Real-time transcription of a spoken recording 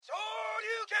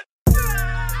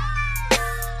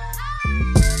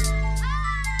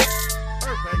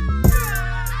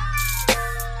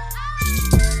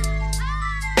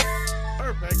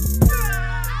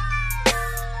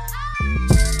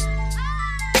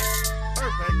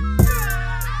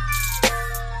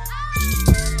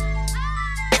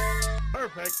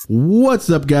What's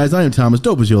up, guys? I am Thomas,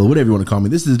 Dope as Usual, whatever you want to call me.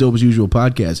 This is the Dope as Usual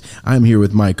podcast. I'm here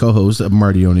with my co-host,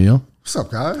 Marty O'Neill. What's up,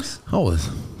 guys? Oh,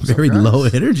 very low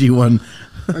energy one.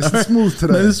 Nice and smooth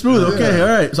today. Nice and smooth. Okay, all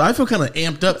right. So I feel kind of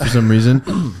amped up for some reason.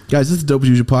 Guys, this is the Dope as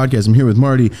Usual podcast. I'm here with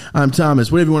Marty. I'm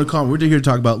Thomas, whatever you want to call me. We're here to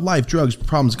talk about life, drugs,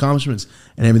 problems, accomplishments,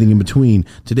 and everything in between.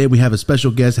 Today we have a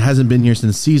special guest. Hasn't been here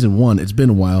since season 1. It's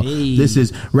been a while. Hey. This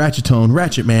is Ratchetone,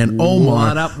 Ratchet Man,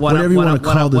 Omar, whatever you want to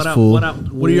call this fool.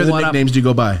 What are your other nicknames do you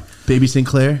go by? Baby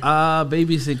Sinclair?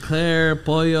 Baby Sinclair,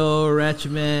 Pollo,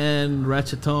 Ratchet Man,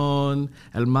 Ratcheton,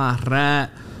 El Más Rat.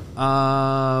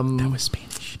 That was Spanish.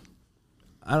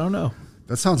 I don't know.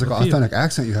 That sounds like an authentic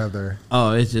accent you have there.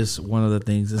 Oh, it's just one of the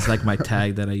things. It's like my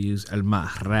tag that I use, El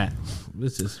Más Rat.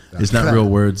 It's not real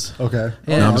words. Okay.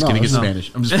 Yeah. No, I'm just kidding. It's Spanish.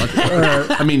 I'm just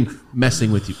fucking. I mean,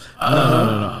 messing with you.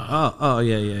 No. Oh,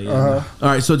 yeah. All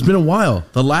right, so it's been a while.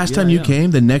 The last time you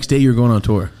came, the next day you were going on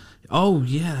tour. Oh,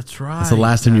 yeah, that's right. That's the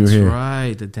last time you were here. That's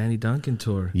right, the Danny Duncan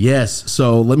tour. Yes.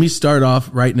 So let me start off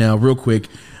right now real quick.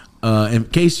 In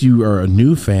case you are a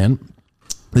new fan,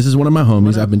 this is one of my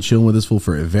homies. I've been chilling with this fool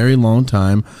for a very long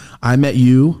time. I met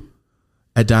you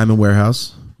at Diamond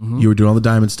Warehouse. Mm-hmm. You were doing all the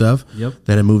diamond stuff. Yep.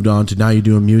 Then I moved on to now you're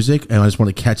doing music, and I just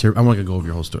want to catch it. I want to go over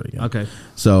your whole story again. Okay.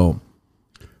 So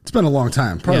it's been a long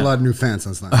time. Probably a lot of new fans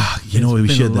since then. You know what we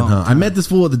should then, huh? I met this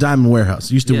fool at the Diamond Warehouse.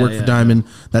 I used to work for Diamond.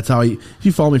 That's how if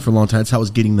you follow me for a long time, that's how I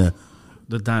was getting the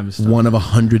diamond stuff. One of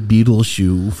 100 Beatles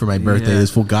shoe for my birthday.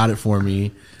 This fool got it for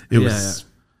me. It was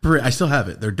I still have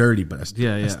it. They're dirty, but I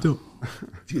still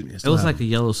excuse me. It was like a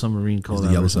yellow submarine collab.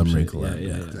 The yellow submarine collab.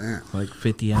 Yeah. Like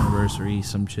 50th anniversary,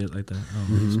 some shit like that. Oh,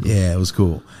 cool. Yeah, it was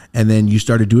cool. And then you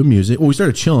started doing music. Well, we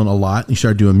started chilling a lot. You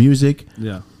started doing music.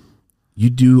 Yeah.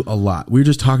 You do a lot. We were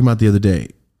just talking about the other day,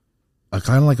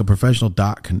 kind of like a professional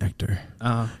dot connector.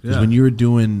 Because when you were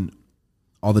doing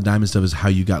all the diamond stuff is how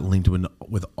you got linked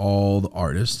with all the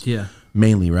artists. Yeah.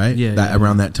 Mainly, right? Yeah.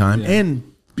 Around that time. Yeah. And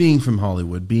being from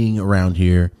Hollywood, being around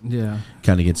here,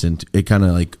 kind of gets into it. Kind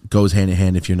of like goes hand in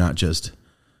hand if you're not just.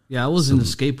 Yeah, I was in the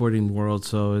skateboarding world,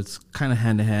 so it's kind of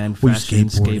hand in hand. Fashion,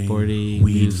 skateboarding,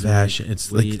 weed, music, fashion.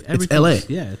 It's weed, like it's LA.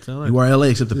 Yeah, it's LA. You are LA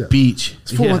except the beach.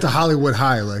 It's full went to Hollywood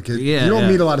High. Like you don't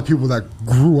meet a lot of people that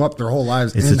grew up their whole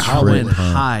lives in Hollywood. Went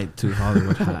high to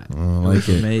Hollywood High. Like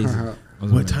it. Amazing.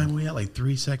 What time are we at? Like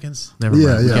 3 seconds? Never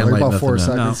mind. We can't like light about 4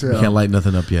 seconds. We can't light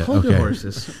nothing up yet. Hold your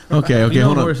horses. Okay,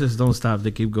 hold on. Horses don't stop.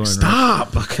 They keep going.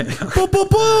 Stop. Right? Okay. Boom, boom,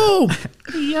 boom.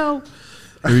 Yo.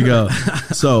 Here we go.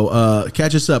 So,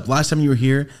 catch us up. Last time you were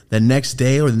here, the next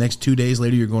day or the next 2 days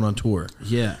later, you're going on tour.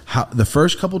 Yeah. The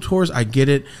first couple tours, I get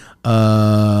it.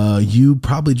 You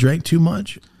probably drank too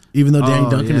much. Even though Danny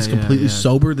Duncan is completely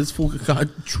sober, this fool got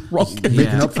drunk and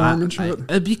making up for him and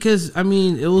shit. Because I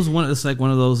mean, it's like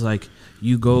one of those like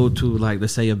you go to like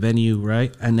let's say a venue,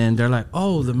 right? And then they're like,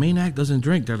 "Oh, the main act doesn't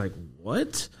drink." They're like,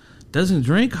 "What? Doesn't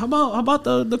drink? How about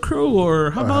the crew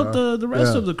or how about the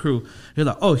rest of the crew?" You're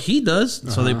like, "Oh, he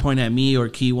does." So they point at me or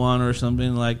Keywan or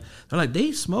something like they're like,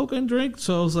 "They smoke and drink."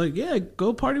 So I was like, "Yeah,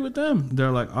 go party with them."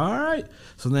 They're like, "All right."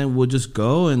 So then we'll just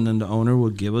go, and then the owner will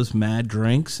give us mad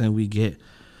drinks, and we get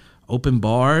open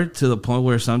bar to the point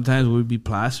where sometimes we'd be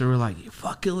plastered. We're like,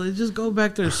 fuck it, let's just go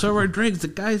back there, serve our drinks. The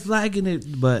guy's lagging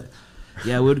it. But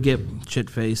yeah, we'd get shit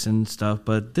faced and stuff.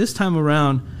 But this time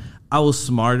around, I was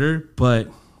smarter, but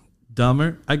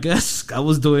dumber, I guess. I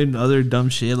was doing other dumb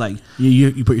shit. Like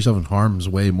you put yourself in harm's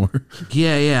way more.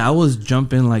 Yeah. I was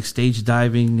jumping, like stage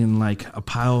diving in like a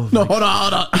pile of. No, hold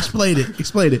on. Explain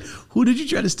it. Who did you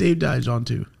try to stage dive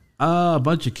onto? A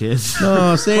bunch of kids.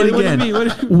 No, say it again.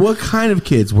 What kind of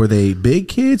kids? Were they big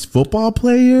kids? Football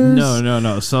players?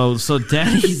 No. So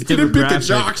Danny's demographic. Pick the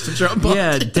jocks to jump on.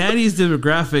 Yeah, Danny's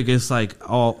demographic is like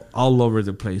all over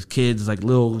the place. Kids, like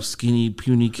little skinny,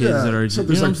 puny kids that are. So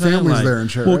there's like families there and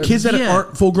shit. Well, kids that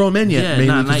aren't full grown men yet.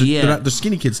 Yeah, not yet. They're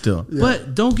skinny kids still. Yeah.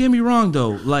 But don't get me wrong though.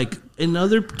 Like in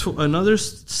other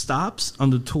stops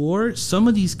on the tour, some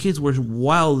of these kids were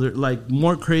wilder, like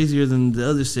more crazier than the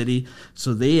other city,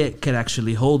 so they could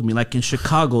actually hold me. Like in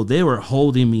Chicago, they were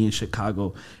holding me in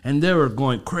Chicago, and they were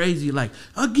going crazy, like,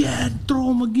 again, throw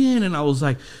them again. And I was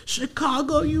like,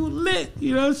 Chicago, you lit.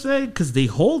 You know what I'm saying? Because they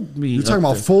hold me. You're talking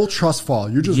about full trust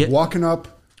fall. You're just walking up.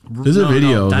 There's a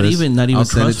video. Not even I'll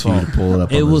trust fall.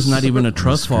 It was not even a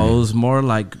trust fall. It was more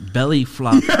like belly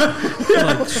flop,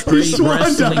 like straight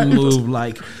wrestling move.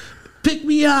 Like, pick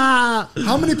me up.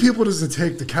 How many people does it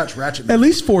take to catch Ratchet Man? At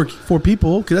least four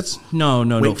people. Cause that's no.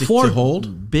 Four to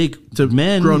hold big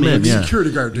men, grown men,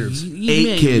 security guard dudes.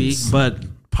 8 kids, but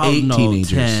probably 8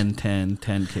 teenagers. 10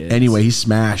 kids. Anyway, he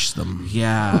smashed them.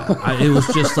 Yeah, it was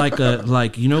just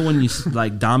like you know when you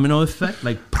like domino effect,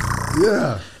 like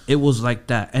yeah. it was like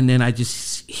that. And then I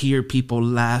just hear people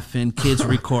laughing, kids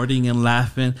recording and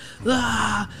laughing.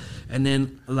 And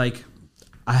then like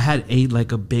I had ate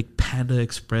like a big Panda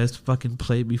Express fucking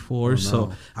plate before.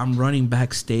 So I'm running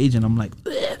backstage and I'm like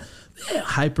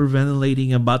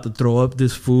hyperventilating, about to throw up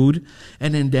this food.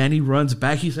 And then Danny runs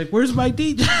back. He's like, where's my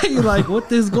DJ? Like,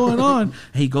 what is going on?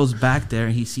 And he goes back there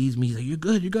and he sees me. He's like, you're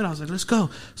good, you're good. I was like, let's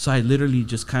go. So I literally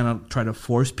just kind of try to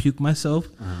force puke myself.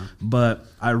 But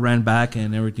I ran back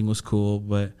and everything was cool.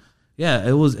 But yeah,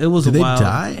 it was Did a while. Did they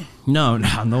die? No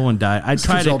one died. I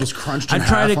tried it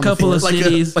a couple of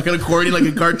cities. Like an accordion, like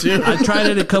a cartoon. I tried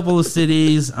it a couple of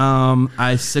cities.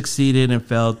 I succeeded and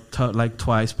failed like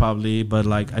twice probably, but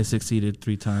like I succeeded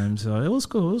 3 times. So it was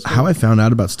cool. How I found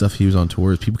out about stuff he was on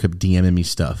tour is people kept DMing me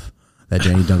stuff that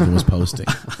Danny Duncan was posting.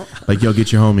 Like, yo,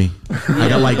 get your homie. I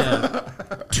got like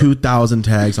 2,000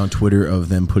 tags on Twitter of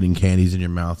them putting candies in your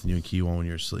mouth and you and Q on when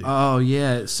you're asleep. Oh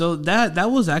yeah, so that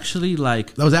was actually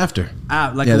like that was after,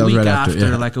 like a week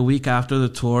after, like a week after the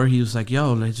tour. He was like,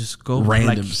 "Yo, let's just go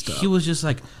random like, stuff." He was just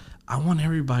like, "I want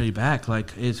everybody back."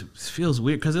 Like it feels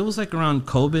weird because it was like around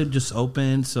COVID just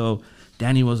opened, so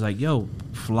Danny was like, "Yo,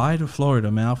 fly to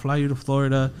Florida, man. I'll fly you to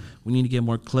Florida. We need to get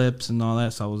more clips and all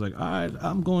that." So I was like, "All right,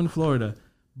 I'm going to Florida."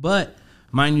 But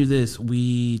mind you,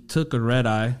 we took a red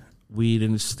eye. We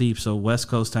didn't sleep, so West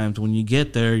Coast times. When you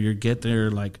get there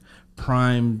like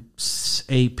prime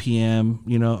 8 p.m.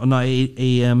 8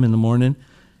 a.m. in the morning,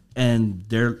 and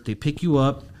they pick you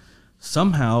up.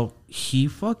 Somehow he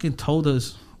fucking told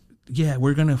us, "Yeah,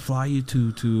 we're gonna fly you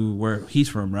to where he's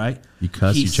from, right?" You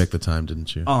checked the time,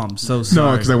 didn't you? Oh, I'm so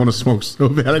sorry. No, because I want to smoke so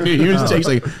bad. I mean, you just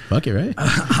like, fuck it, right?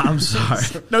 I'm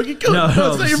sorry. No, you go.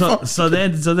 No. So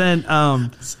then,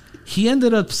 he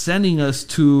ended up sending us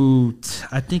to,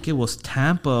 I think it was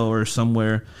Tampa or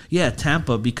somewhere. Yeah,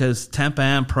 Tampa, because Tampa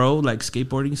Am Pro, like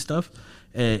skateboarding stuff.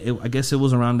 I guess it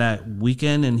was around that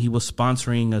weekend, and he was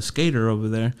sponsoring a skater over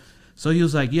there. So he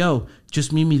was like, yo,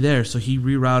 just meet me there. So he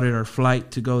rerouted our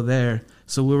flight to go there.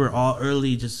 So we were all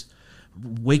early, just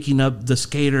waking up the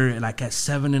skater like at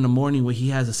 7 a.m. when he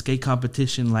has a skate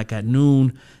competition like at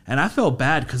noon. And I felt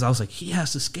bad because I was like, he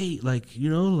has to skate, like,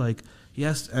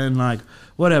 yes, and like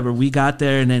whatever. We got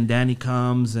there, and then Danny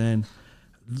comes, and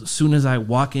as soon as I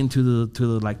walk into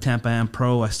the like Tampa Am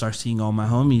Pro, I start seeing all my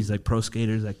homies, like pro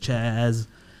skaters, like Chaz,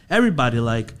 everybody,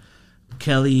 like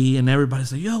Kelly, and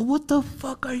everybody's like, "Yo, what the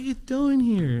fuck are you doing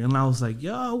here?" And I was like,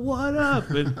 "Yo, what up?"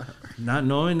 And not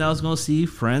knowing I was gonna see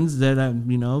friends that I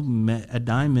met at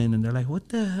Diamond, and they're like, "What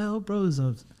the hell, bro?"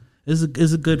 It's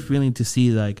a good feeling to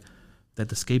see like that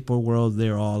the skateboard world,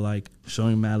 they're all like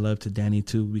showing mad love to Danny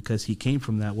too, because he came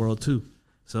from that world too.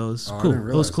 So it's cool.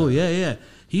 It was cool. That. Yeah.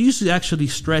 He used to actually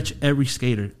stretch every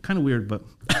skater. Kind of weird, but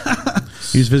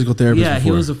he was a physical therapist. Yeah, before.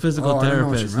 He was a physical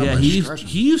therapist. Yeah,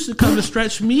 he used to come to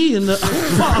stretch me in the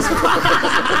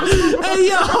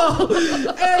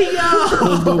Hey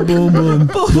yo. Boom.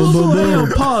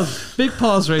 Pause. Big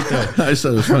pause right there. I just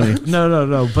thought it was funny.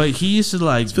 No. But he used to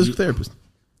like he's a physical therapist.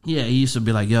 Yeah, he used to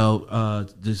be like, "Yo,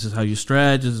 this is how you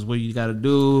stretch. This is what you got to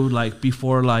do." Like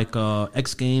before, like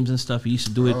X Games and stuff, he used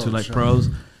to do it to like pros,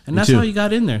 and that's how he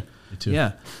got in there. Me too.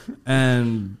 Yeah,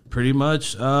 and pretty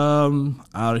much,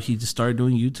 he just started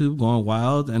doing YouTube, going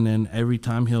wild, and then every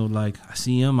time I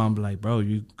see him, I'm like, "Bro,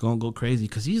 you gonna go crazy?"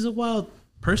 Because he's a wild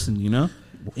person,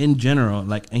 in general.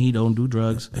 Like, and he don't do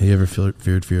drugs. Have you ever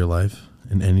feared for your life?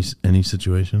 In any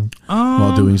situation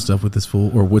while doing stuff with this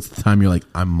fool, or what's the time you're like,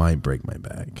 I might break my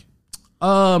back?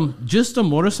 Just the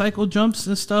motorcycle jumps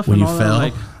and stuff. When and you all fell,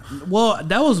 that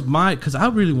that was because I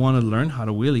really want to learn how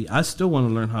to wheelie. I still want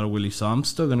to learn how to wheelie, so I'm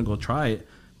still gonna go try it.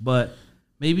 But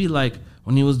maybe like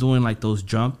when he was doing like those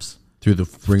jumps through the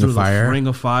ring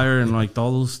of fire, and like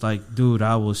all those, like, dude,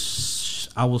 I was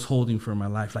holding for my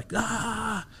life, like but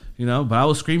I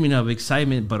was screaming of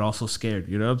excitement, but also scared.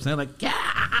 You know what I'm saying? Like, yeah.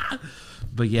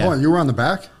 But yeah. Oh, you were on the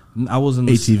back? I was in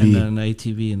the ATV. In the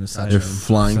ATV in the side. They're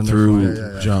flying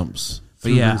through jumps.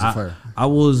 But yeah, I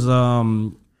was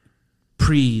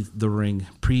pre-ring.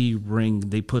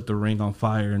 They put the ring on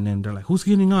fire, and then they're like, "Who's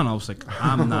getting on?" I was like,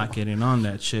 "I'm not getting on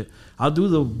that shit. I'll do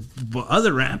the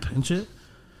other ramp and shit."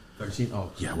 13?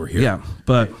 Oh, yeah, we're here. Yeah,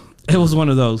 but it was one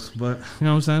of those. But you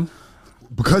know what I'm saying?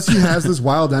 Because he has this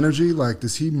wild energy, like,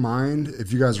 does he mind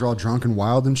if you guys are all drunk and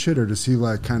wild and shit, or does he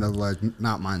like kind of like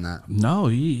not mind that? No,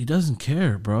 he doesn't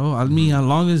care, bro. I mean, as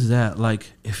long as that,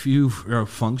 like, if you are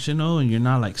functional and you're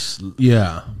not like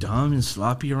dumb and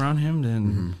sloppy around him,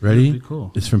 then ready? It'll be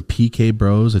cool. It's from PK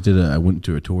Bros. I went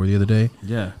to a tour the other day.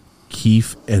 Yeah,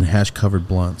 Keef and hash covered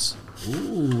blunts.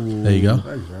 Ooh, there you go.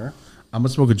 Thanks, I'm gonna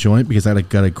smoke a joint because I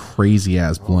got a crazy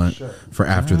ass blunt for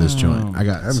after this joint. I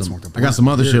got some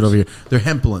other shit over here. They're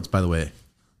hemp blunts, by the way,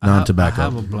 non-tobacco. I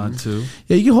have a blunt too.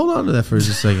 Yeah, you can hold on to that for just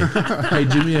a second. Hey,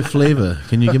 do me a flavor.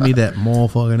 Can you give me that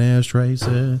motherfucking ashtray,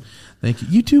 sir? Thank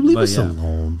you. YouTube, leave us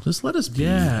alone. Just let us be.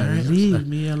 Yeah, leave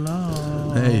me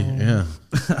alone. Hey, yeah.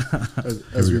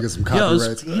 As we get some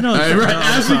copyrights.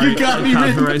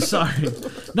 Copyright. Sorry.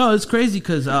 No, it's crazy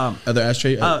because other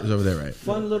ashtray is over there, right?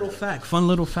 Fun little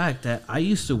fact that I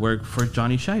used to work for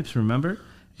Johnny Shipes. Remember?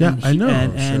 Yeah, I know.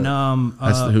 And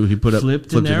that's who he put up. Flipped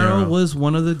De Niro was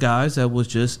one of the guys that was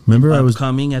just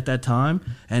coming at that time,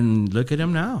 and look at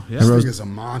him now. Yeah, this thing is a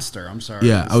monster. I'm sorry.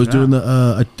 Yeah, I was doing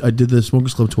I did the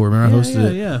Smokers Club tour. Remember, I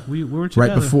hosted it. Yeah, we were together.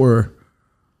 Right before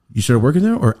you started working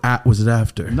there, or was it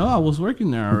after? No, I was working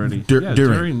there already.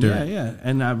 During. Yeah.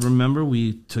 And I remember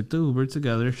we took the Uber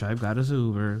together. Shipe got us an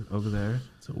Uber over there.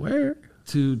 So where?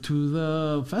 To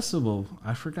the festival.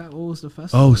 I forgot what was the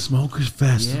festival. Oh, Smokers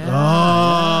Festival.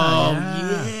 Yeah.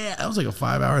 That was like a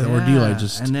 5-hour ordeal.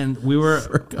 And then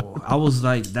I was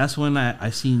like, that's when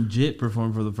I seen Jit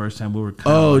perform for the first time. We were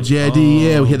JID,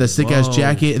 yeah. We had that sick ass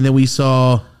jacket, and then we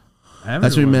saw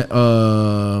that's when we met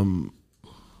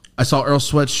I saw Earl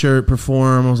Sweatshirt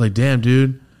perform. I was like, damn,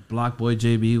 dude. Block Boy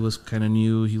JB was kind of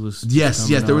new. He was yes.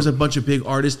 There was a bunch of big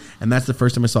artists, and that's the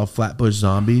first time I saw Flatbush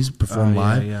Zombies perform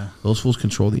live. Yeah. Those fools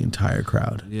control the entire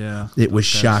crowd. Yeah, it was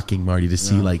shocking, Marty, to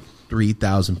see like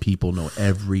 3,000 people know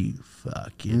every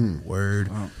fucking word.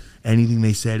 Wow. Anything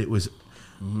they said, it was.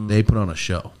 They put on a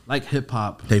show, like hip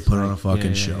hop. They put on a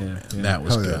fucking show. Yeah. That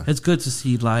was good. It's good to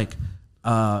see like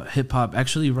hip hop.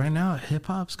 Actually, right now, hip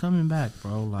hop's coming back,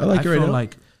 bro. Like, I feel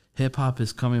like hip hop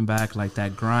is coming back, like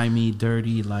that grimy,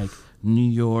 dirty, like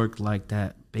New York, like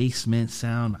that basement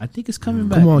sound. I think it's coming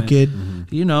back. Come on, man. kid.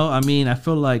 You know, I mean, I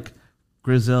feel like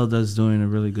Griselda's doing a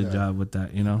really good job with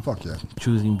that. You know, fuck yeah,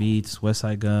 choosing beats, West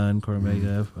Side Gun,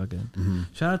 Cormega, fucking.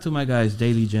 Shout out to my guys,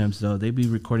 Daily Gems though. They be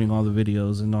recording all the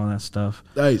videos and all that stuff.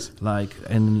 Nice, like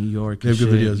in New York. They have good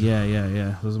videos.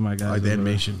 Yeah. Those are my guys. Like the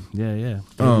animation. Yeah.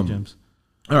 Daily Gems.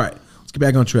 All right, let's get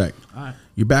back on track. All right,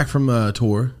 you're back from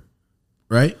tour.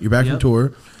 Right, you're back from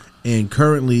tour, and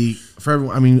currently for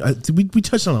everyone. I mean, we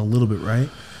touched on it a little bit, right?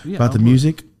 Yeah, about the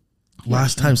music.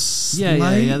 Last time,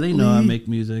 yeah. They know I make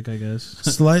music, I guess.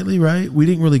 Slightly, right? We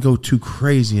didn't really go too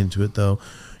crazy into it, though.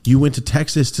 You went to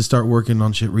Texas to start working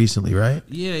on shit recently, right?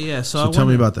 Yeah. So tell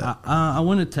me about that. I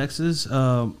went to Texas.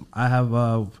 I have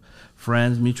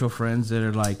mutual friends that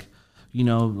are like, you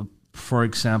know, for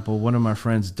example, one of my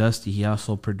friends, Dusty, he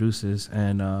also produces,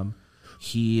 and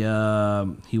he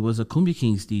was a Cumbia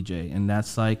Kings DJ, and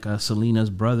that's like Selena's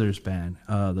brother's band,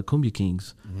 the Cumbia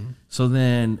Kings. So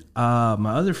then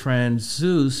my other friend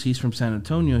Zeus, he's from San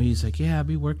Antonio. He's like, yeah, I'll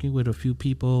be working with a few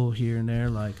people here and there,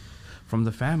 like from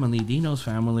the family, Dino's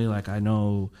family. Like I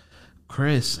know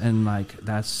Chris, and like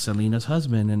that's Selena's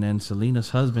husband, and then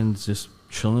Selena's husband's just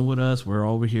chilling with us. We're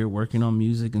over here working on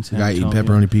music in San Antonio. Eating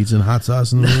pepperoni pizza and hot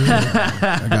sauce in the room.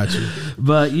 I got you.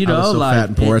 But you know, I was so like fat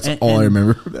and poor. That's all I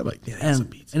remember. I'm like,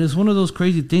 and it's one of those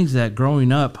crazy things that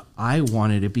growing up, I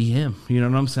wanted to be him. You know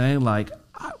what I'm saying? Like,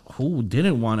 who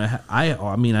didn't want to?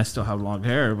 I mean, I still have long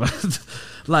hair, but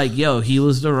like, yo, he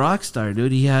was the rock star,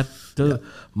 dude. He had the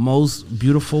most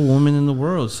beautiful woman in the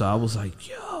world. So I was like,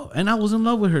 yo. And I was in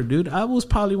love with her, dude. I was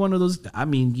probably one of those. I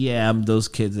mean, I'm those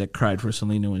kids that cried for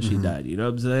Selena when she died. You know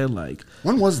what I'm saying? Like,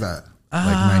 when was that?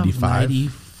 Like 95?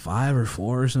 95 or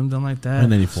 4 or something like that.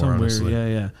 94, honestly.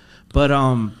 Yeah. But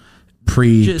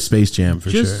pre-Space Jam for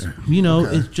sure. You know,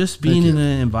 it's just being in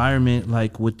an environment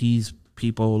like with these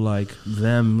people like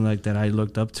them, like that I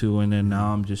looked up to, and then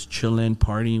now I'm just chilling,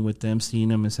 partying with them, seeing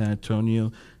them in San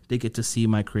Antonio. They get to see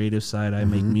my creative side. I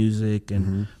make music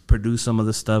and produce some of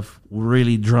the stuff.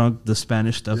 Really drunk, the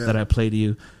Spanish stuff that I play to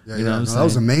you. You know what I'm saying? That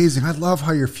was amazing. I love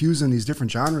how you're fusing these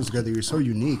different genres together. You're so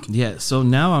unique. Yeah, so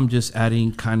now I'm just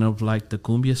adding kind of like the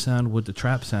cumbia sound with the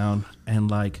trap sound,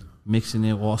 and like mixing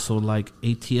it also like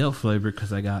ATL flavor,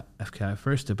 because I got FKI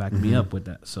First to back me up with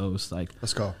that. So it's like,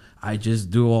 let's go. I just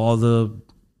do all the,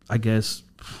 I guess,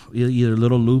 either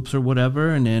little loops or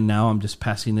whatever, and then now I'm just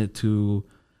passing it to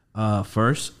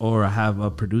First, or I have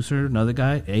a producer, another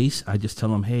guy, Ace. I just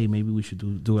tell him, hey, maybe we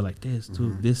should do it like this,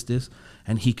 do this,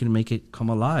 and he can make it come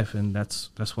alive. And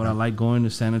that's what I like going to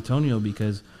San Antonio,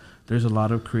 because there's a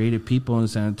lot of creative people in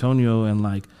San Antonio, and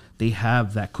like they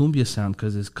have that cumbia sound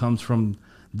because it comes from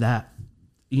that,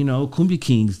 you know, Cumbia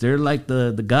Kings. They're like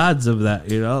the gods of that,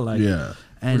 you know, like And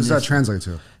what does that translate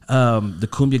to? The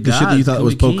cumbia gods, the shit that you thought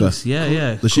was polka. Kings.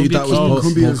 Yeah. The shit you thought was polka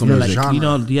music. Like, you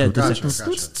know, yeah, gotcha.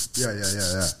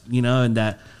 Yeah. you know, and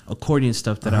that accordion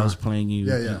stuff that I was playing you.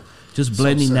 Yeah. just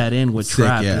blending that in with Sick,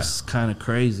 trap yeah. is kind of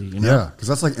crazy, you know? Yeah, because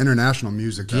that's like international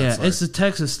music. That's Yeah, it's the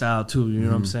Texas style too. You know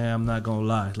what I'm saying? I'm not gonna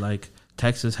lie. Like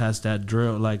Texas has that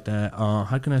drill, like that.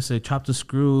 How can I say? Chopped and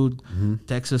screwed.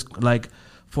 Texas, like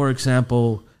for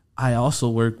example, I also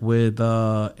work with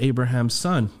Abraham's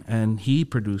son, and he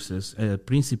produces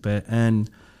Príncipe, and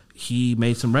he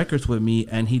made some records with me,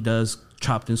 and he does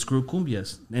chopped and screwed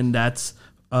cumbias, and that's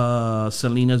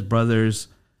Selena's brother's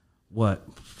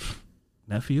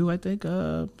nephew, I think.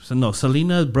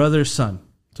 Selena's brother's son.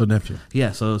 So nephew.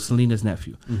 Yeah, so Selena's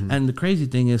nephew. And the crazy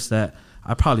thing is that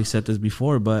I probably said this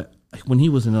before, but when he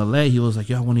was in LA, he was like,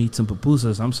 "Yo, I want to eat some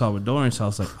pupusas." I'm Salvadoran, so I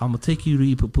was like, "I'm gonna take you to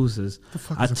eat pupusas."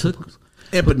 I took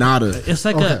empanada. It's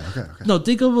like no.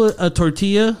 Think of a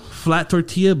tortilla, flat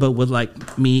tortilla, but with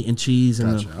like meat and cheese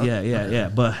and yeah,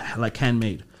 but like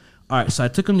handmade. All right, so I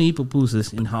took him to eat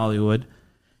pupusas in Hollywood,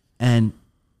 and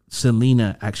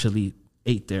Selena actually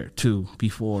ate there too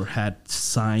before, had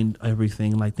signed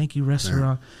everything like thank you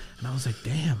restaurant, and I was like,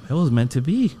 damn, it was meant to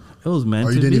be. It was meant to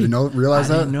be. You didn't even realize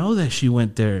that? I didn't know that she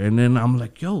went there, and then I'm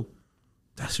like, yo,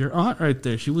 that's your aunt right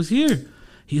there. She was here.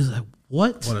 He's like,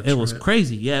 what? It was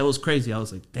crazy. Yeah, it was crazy. I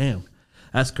was like, damn,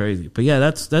 that's crazy. But yeah,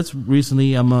 that's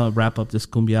recently. I'm gonna wrap up this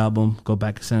cumbia album. Go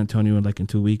back to San Antonio in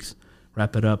 2 weeks.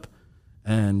 Wrap it up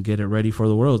and get it ready for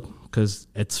the world because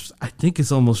I think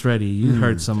it's almost ready. You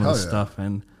heard some of the stuff,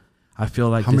 and I feel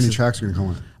like how many tracks are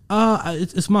gonna come in?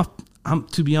 It's my.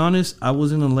 To be honest, I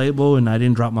was in a label and I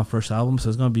didn't drop my first album, so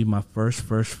it's gonna be my first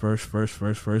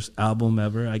album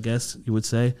ever, I guess you would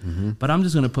say. But I'm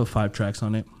just gonna put 5 tracks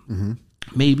on it.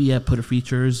 Maybe I put a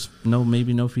features,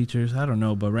 maybe no features. I don't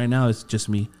know, but right now it's just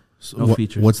me,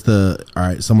 features. What's all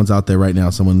right? Someone's out there right now.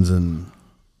 Someone's in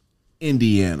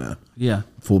Indiana. Yeah,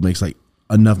 fool makes like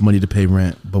enough money to pay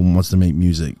rent, but wants to make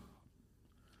music.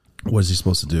 What is he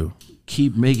supposed to do?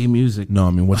 Keep making music. No,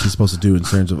 I mean, what's he supposed to do in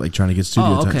terms of like trying to get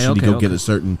studio time? Should he go get a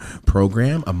certain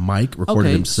program, a mic, record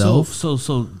it himself? So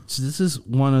this is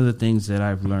one of the things that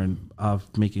I've learned of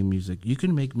making music. You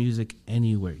can make music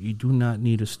anywhere. You do not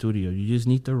need a studio. You just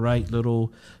need the right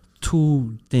little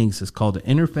 2 things. It's called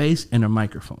an interface and a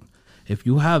microphone. If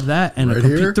you have that and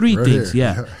three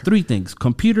things: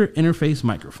 computer, interface,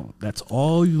 microphone. That's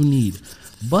all you need.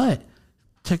 But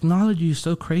technology is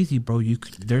so crazy, bro.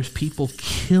 There's people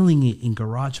killing it in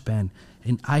GarageBand,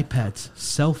 in iPads,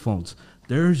 cell phones.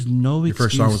 There's no excuse. Your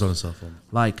first song was on a cell phone.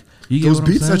 Like you get those what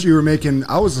beats I'm saying? that you were making.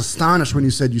 I was astonished when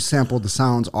you said you sampled the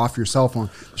sounds off your cell phone.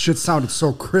 Shit sounded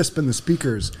so crisp in the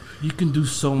speakers. You can do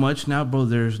so much now, bro.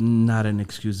 There's not an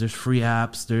excuse. There's free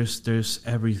apps. There's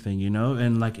everything, you know.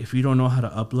 And like, if you don't know how to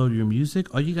upload your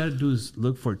music, all you got to do is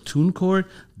look for TuneCore,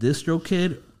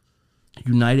 DistroKid,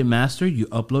 United Master. You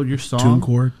upload your song.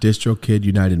 TuneCore, DistroKid,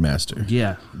 United Master.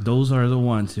 Yeah, those are the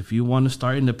ones. If you want to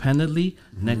start independently,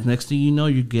 next thing you know,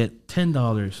 you get $10,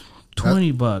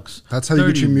 $20. That's how you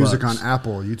get your music on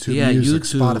Apple, YouTube Music,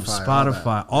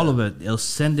 Spotify, all of it. It'll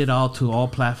send it all to all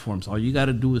platforms. All you got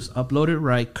to do is upload it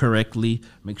right, correctly.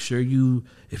 Make sure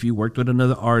if you worked with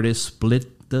another artist,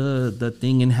 split the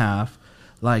thing in half.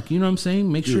 Like, you know what I'm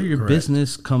saying? Make sure your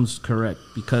business comes correct,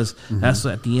 because that's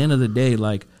at the end of the day,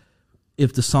 like,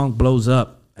 if the song blows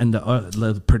up and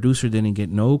the producer didn't get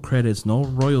no credits, no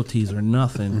royalties or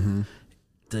nothing,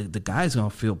 the guy's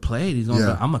gonna feel played. He's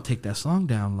gonna I'm gonna take that song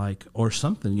down, like, or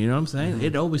something. You know what I'm saying?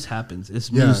 It always happens.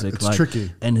 It's music, it's like,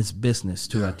 tricky, and it's business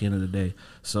too. At the end of the day,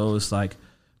 so it's like,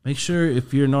 make sure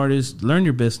if you're an artist, learn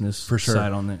your business for sure.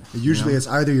 Side on it. Usually, it's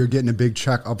either you're getting a big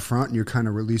check up front and you're kind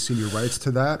of releasing your rights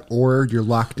to that, or you're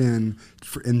locked in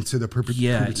into the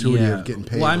perpetuity of getting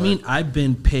paid. Well, I mean, I've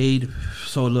been paid.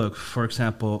 So look, for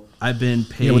example, I've been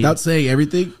paid. Yeah, without saying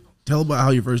everything, tell about how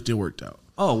your first deal worked out.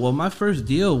 Oh, well, my first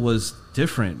deal was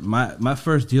different. My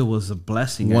first deal was a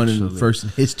blessing. First in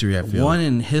history, I feel. One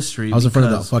in history. I was in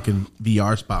front of that fucking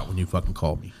VR spot when you fucking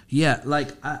called me. Yeah,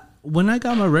 like, when I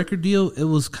got my record deal, it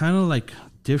was kind of like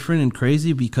different and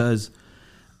crazy, because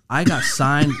I got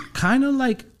signed kind of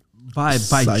like by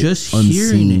just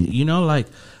hearing it. You know, like,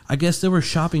 I guess they were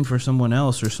shopping for someone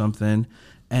else or something,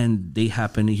 and they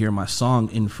happened to hear my song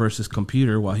in First's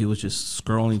computer while he was just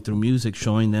scrolling through music,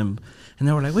 showing them, and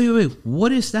they were like, wait,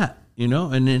 what is that? You know?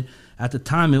 And then at the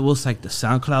time, it was like the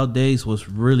SoundCloud days was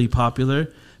really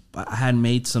popular, but I had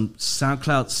made some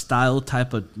SoundCloud style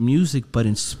type of music, but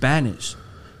in Spanish.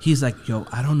 He's like, yo,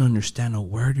 I don't understand a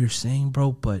word you're saying,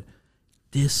 bro, but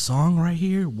this song right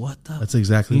here, what the? That's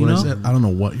exactly what I said. I don't know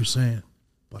what you're saying.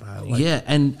 but I like yeah,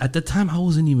 and at the time I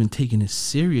wasn't even taking it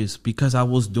serious because I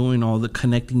was doing all the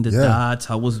connecting the dots.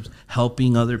 I was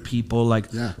helping other people like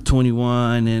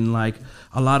 21 and like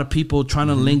a lot of people trying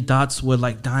to link dots with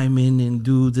like Diamond and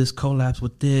do this collabs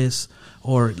with this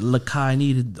or Lakai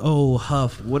needed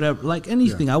Huff, whatever, like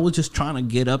anything. I was just trying to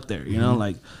get up there, you know,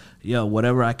 like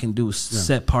whatever I can do,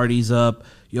 set parties up.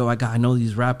 I know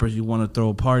these rappers, you want to throw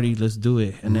a party, let's do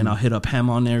it. And then I'll hit up Ham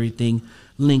on everything,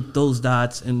 link those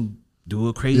dots and do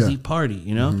a crazy party,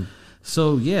 you know?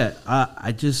 So, I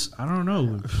don't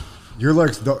know. You're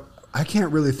like, I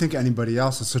can't really think anybody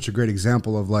else is such a great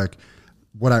example of like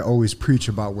what I always preach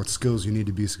about what skills you need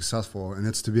to be successful. And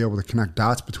it's to be able to connect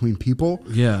dots between people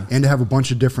and to have a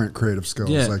bunch of different creative skills.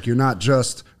 Yeah. Like you're not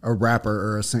just a rapper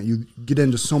or a singer. You get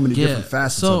into so many different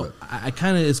facets of it.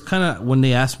 It's kind of, when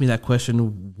they ask me that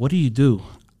question, what do you do?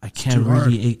 I can't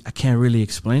really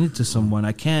explain it to someone.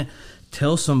 I can't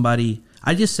tell somebody.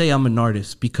 I just say I'm an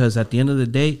artist because at the end of the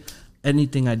day,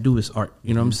 anything I do is art.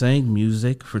 You know what I'm saying?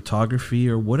 Music, photography,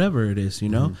 or whatever it is, you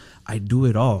know? I do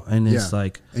it all. And it's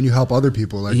like... And you help other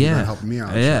people like you're helping me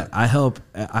out. Yeah, I helped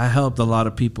a lot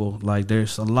of people. Like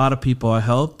there's a lot of people I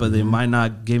help, but they might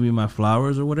not give me my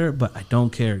flowers or whatever, but I don't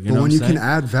care. You know what I'm saying? When you can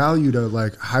add value to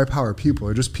like high power people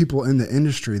or just people in the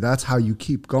industry, that's how you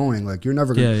keep going. Like you're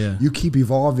never going to... You keep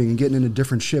evolving and getting into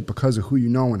different shit because of who you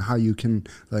know and how you can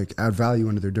like add value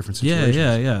into their different situations.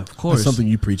 Yeah, of course. That's something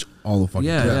you preach all the fucking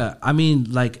time. Yeah. I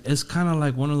mean, like, it's kind of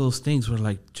like one of those things where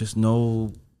like just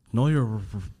know your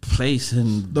place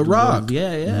in the rock.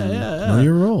 Yeah. Know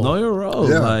your role.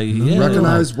 Yeah. Like,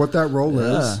 recognize what that role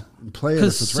is and play it.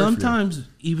 Because sometimes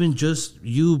even just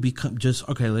you become just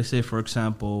okay. Let's say for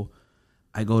example,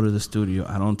 I go to the studio.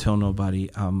 I don't tell nobody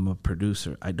I'm a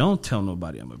producer.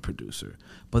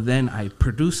 But then I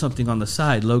produce something on the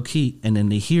side, low key, and then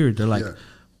they hear it. They're like,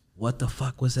 "What the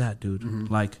fuck was that, dude?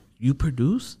 Like you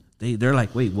produce?" They're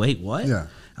like, wait, what? Yeah.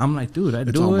 I'm like, dude, I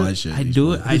do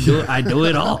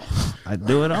it all. I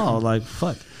do it all. Like,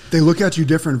 fuck. They look at you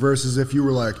different versus if you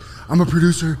were like, I'm a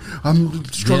producer, I'm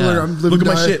struggling, I'm living. Look at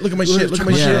my shit. Look at my shit.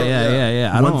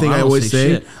 Yeah. One thing I always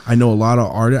say, I know a lot of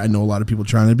artists. I know a lot of people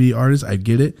trying to be artists. I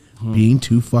get it. Being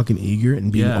too fucking eager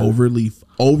and being overly,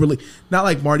 not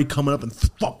like Marty coming up and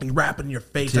fucking rapping in your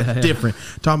face. That's different.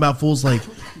 Talking about fools like,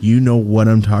 you know what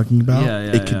I'm talking about.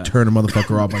 It could turn a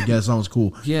motherfucker off. I guess sounds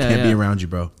cool. Can't be around you,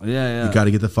 bro. You got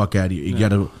to get the fuck out of here. You got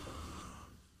to.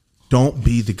 Don't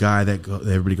be the guy that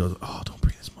everybody goes, oh, don't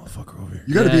bring this motherfucker over here.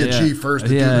 You got to be a G first to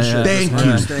do the shit. Thank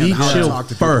you. Be chill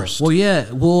first.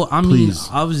 Well, I mean,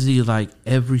 obviously, like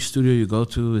every studio you go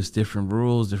to is different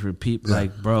rules, different people.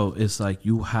 Like, bro, it's like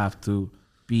you have to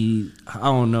be, I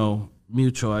don't know,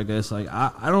 mutual, I guess. Like,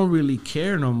 I don't really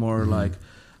care no more. Like,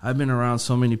 I've been around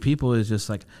so many people. It's just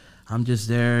like, I'm just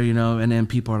there, you know, and then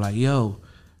people are like, yo,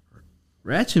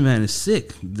 Ratchet Man is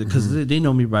sick because they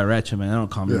know me by Ratchet Man. They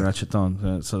don't call me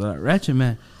RATCHETON. So that Ratchet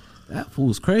Man, that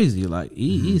fool's crazy. Like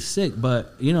he's sick,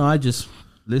 but you know, I just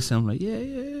listen. I'm like,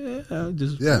 I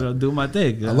just do my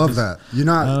thing. I love that. You're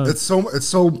not. It's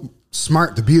so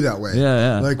smart to be that way.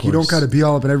 Like you don't got to be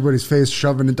all up in everybody's face,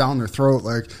 shoving it down their throat.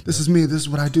 Like this is me. This is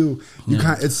what I do. You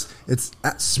can't. It's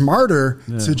smarter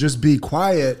to just be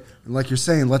quiet and like you're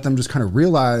saying, let them just kind of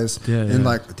realize and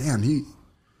like, damn,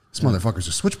 this motherfucker's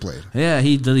a switchblade. Yeah,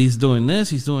 he's doing this,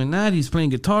 he's doing that, he's playing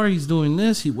guitar, he's doing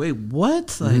this. Wait,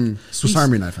 what? Like Swiss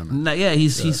Army knife him.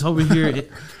 He's over here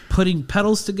putting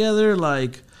pedals together,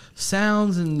 like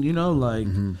sounds, and you know, like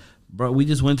bro, we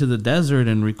just went to the desert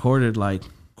and recorded like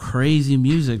crazy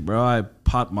music, bro. I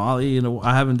popped Molly,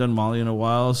 I haven't done Molly in a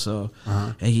while, so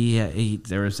and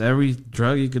there was every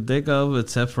drug you could think of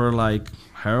except for like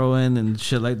heroin and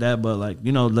shit like that, but like,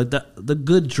 you know, like the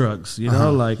good drugs, you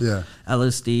know, like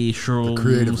LSD, shrooms, the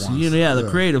creative ones. You know, the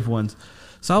creative ones.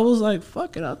 So I was like,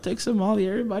 fuck it, I'll take some Molly.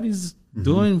 Everybody's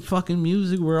doing fucking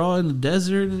music. We're all in the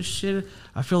desert and shit.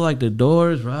 I feel like the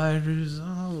Doors, Riders,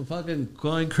 fucking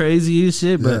going crazy and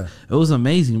shit, but it was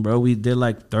amazing, bro. We did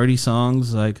like 30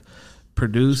 songs, like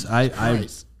produced. I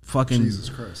fucking Jesus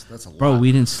Christ, that's a lot. Bro,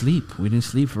 we didn't sleep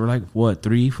for like what,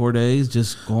 3-4 days,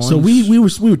 just going. So we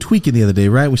were tweaking the other day,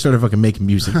 right? We started fucking making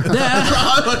music. Jesus Christ.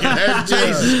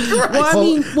 Well, I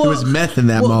mean, there was meth in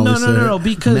that Molly. No,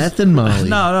 because meth and Molly.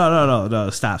 No.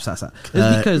 Stop. It's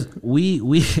because we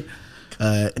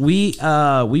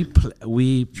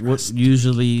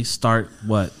usually start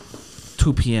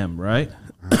 2 p.m. right?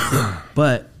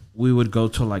 But we would go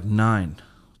till like 9,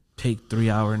 take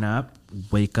 3-hour nap,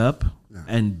 wake up.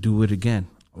 And do it again.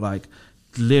 Like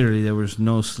literally there was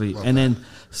no sleep. And then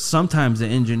sometimes the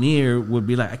engineer would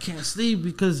be like, I can't sleep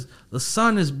because the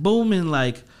sun is booming,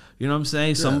 like, You know what I'm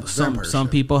saying? Some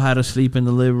people had to sleep in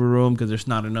the living room because there's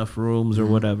not enough rooms or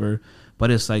whatever.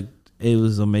 But it's like, it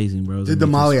was amazing, bro. Did the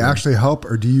Molly actually help,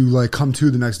 or do you like come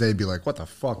to the next day and be like, "What the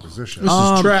fuck was this shit? This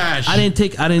is trash." I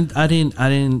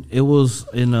didn't. It was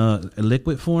in a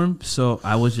liquid form, so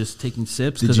I was just taking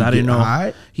sips because I didn't know.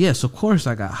 High? Yes, of course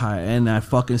I got high, and I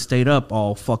fucking stayed up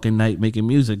all fucking night making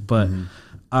music. But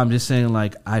I'm just saying,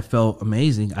 like, I felt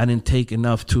amazing. I didn't take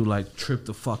enough to like trip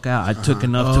the fuck out. I took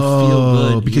enough to feel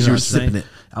good because you were sipping it.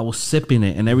 I was sipping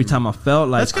it, and every time I felt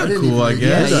like that's kind of cool, I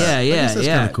guess. Yeah. That's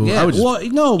kind of cool. Yeah. Well,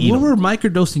 no, we were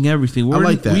microdosing everything. I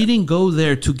like that. We didn't go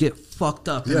there to get fucked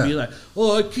up and be like,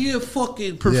 "Oh, I can't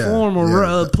fucking perform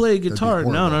or play guitar."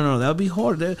 No, that'd be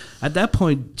hard. At that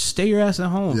point, stay your ass at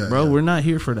home, bro. We're not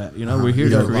here for that. You know, we're here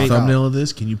to create. Thumbnail of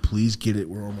this. Can you please get it?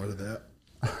 We're almost that.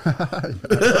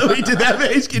 We did that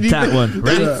face. Can you that one?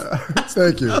 Ready?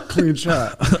 Thank you. Clean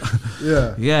shot.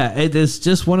 Yeah. It's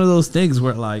just one of those things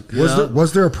where, like,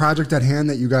 was there a project at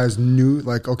hand that you guys knew,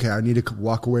 like, okay, I need to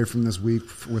walk away from this week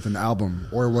with an album,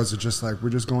 or was it just like we're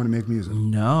just going to make music?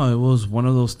 No, it was one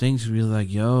of those things where you're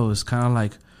like, yo, it's kind of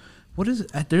like, what is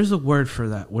it? There's a word for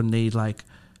that when they like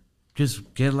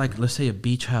just get like, let's say a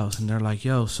beach house, and they're like,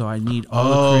 yo, so I need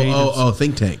all the creatives.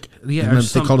 Think tank. Yeah, or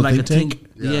they call it like think tank.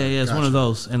 Yeah, it's one of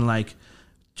those, and like,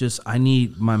 just I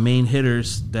need my main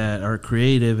hitters that are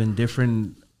creative and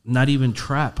different. Not even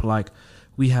trap. Like,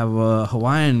 we have a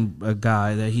Hawaiian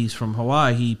guy that he's from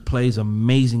Hawaii. He plays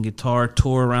amazing guitar,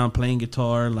 tour around playing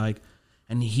guitar. Like,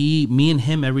 and me and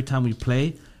him, every time we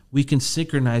play, we can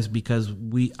synchronize because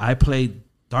I play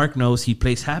dark notes, he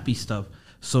plays happy stuff.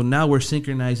 So now we're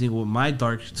synchronizing with my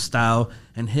dark style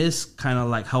and his kind of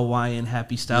like Hawaiian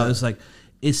happy style. It's like,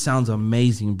 it sounds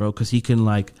amazing, bro, because he can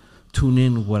like tune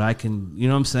in what I can, you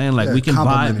know what I'm saying? Like, we can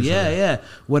vibe.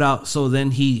 Without, so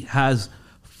then he has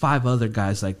 5 other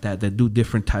guys like that do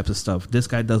different types of stuff. This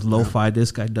guy does lo-fi.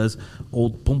 This guy does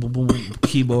old boom, boom, boom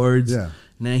keyboards. Yeah.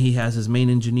 And then he has his main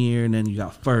engineer. And then you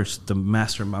got First, the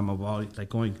master mama of all, like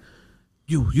going,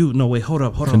 no, wait, hold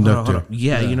up.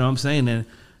 Yeah, you know what I'm saying?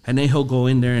 And then he'll go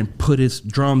in there and put his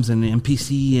drums and the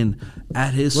MPC and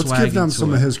add his swag. Let's give them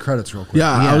some of his credits real quick.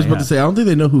 Yeah, I was about to say, I don't think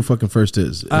they know who fucking First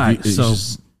is. All right, so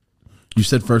you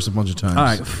said First a bunch of times. All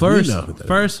right, First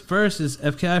is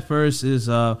FKI. First is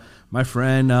my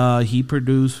friend. He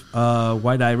produced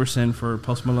White Iverson for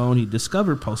Post Malone. He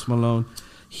discovered Post Malone.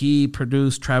 He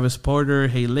produced Travis Porter,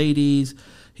 Hey Ladies.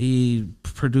 He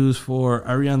produced for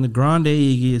Ariana Grande,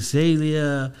 Iggy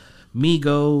Azalea,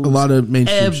 Migos, a lot of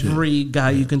mainstream every shit.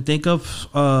 guy you can think of,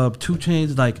 2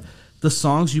 Chainz. Like, the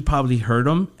songs, you probably heard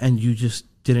them and you just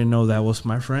didn't know that was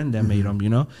my friend that made them. You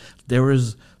know, there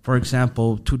was, for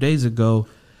example, 2 days ago,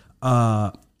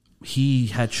 he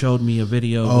had showed me a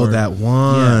video. That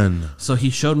one. Yeah. So he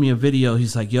showed me a video.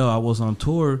 He's like, yo, I was on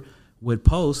tour with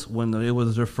Post when it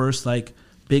was their first like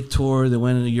big tour. They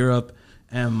went into Europe,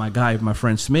 and my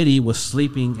friend Smitty, was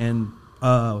sleeping, and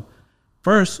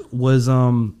First was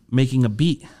making a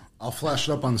beat. I'll flash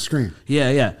it up on the screen.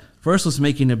 Yeah. First was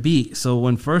making a beat. So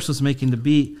when First was making the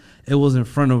beat, it was in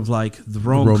front of like the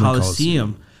Rome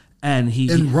Coliseum. And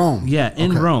in Rome. Yeah,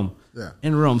 in Rome. Yeah.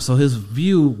 In Rome. So his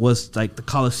view was like the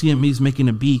Coliseum. He's making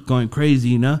a beat, going crazy,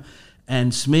 you know?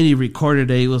 And Smitty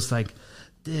recorded it. He was like,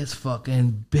 this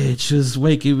fucking bitch is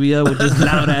waking me up with this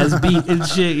loud ass beat and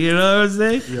shit, you know what I'm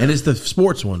saying? Yeah. And it's the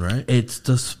sports one, right? It's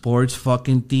the sports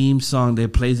fucking theme song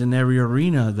that plays in every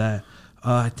arena that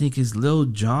I think is Lil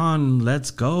Jon Let's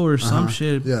Go or some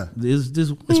shit. Yeah. It's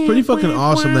pretty fucking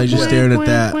awesome that you're just staring at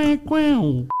that.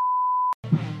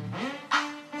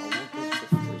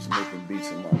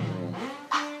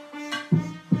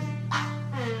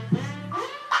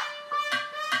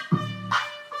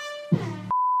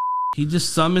 He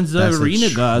just summons the arena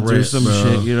gods or some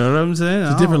shit. You know what I'm saying?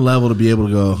 It's a different level to be able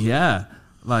to go. Yeah.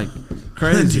 Like,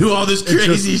 crazy. Do all this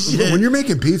crazy shit. When you're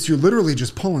making beats, you're literally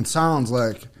just pulling sounds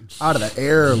like out of the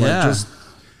air. Like, just,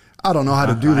 I don't know how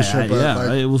to do this shit, but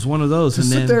like, it was one of those. To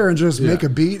sit there and just make a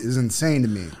beat is insane to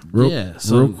me.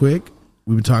 Real quick,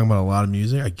 we've been talking about a lot of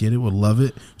music. I get it. Would love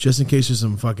it. Just in case there's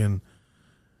some fucking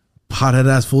pothead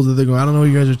ass fools that they go, I don't know what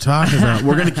you guys are talking about.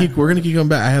 We're gonna keep coming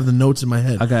back. I have the notes in my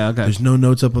head. Okay. There's no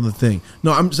notes up on the thing.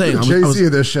 No, I'm saying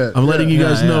this shit. I'm letting you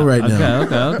guys know right now.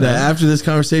 Okay. That after this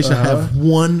conversation, I have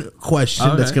one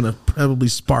question that's gonna probably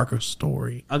spark a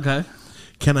story. Okay.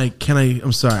 Can I?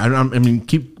 I'm sorry. We're gonna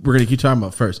keep talking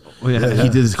about First. He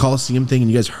did his Coliseum thing,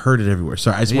 and you guys heard it everywhere.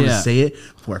 Sorry, I just want to say it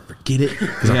before I forget it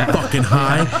because I'm fucking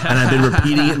high, and I've been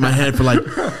repeating it in my head for like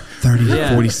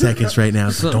 30, 40 seconds right now.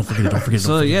 So don't forget it. Don't forget it.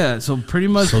 So yeah, so pretty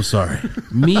much. So sorry.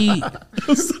 Me,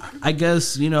 I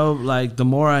guess, like the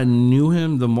more I knew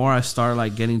him, the more I started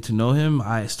like getting to know him.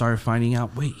 I started finding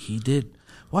out. Wait, he did.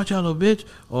 Watch out, little bitch.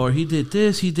 Or he did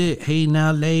this. He did. Hey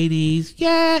now, ladies.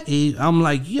 Yeah. I'm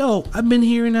like, yo, I've been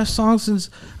hearing that song since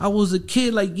I was a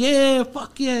kid. Like, yeah,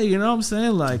 fuck yeah. You know what I'm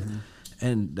saying? Like,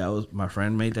 and that was my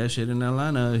friend made that shit in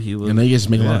Atlanta. He was, and they just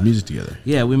make a lot of music together.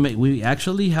 Yeah, we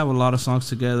actually have a lot of songs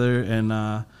together, and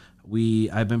I've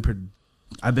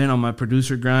been on my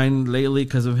producer grind lately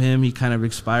because of him. He kind of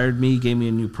inspired me, gave me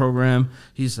a new program.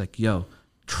 He's like, yo,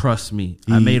 trust me.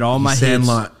 I made all my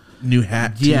Sandlot. hits. New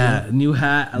hat. Yeah, new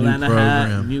hat, Atlanta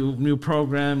hat, new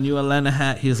program, new Atlanta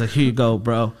hat. He was like, here you go,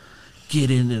 bro. Get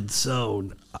in the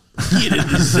zone. Get in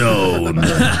the zone.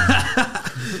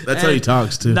 That's how he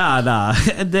talks too. Nah.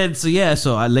 And then so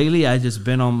lately I just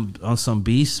been on some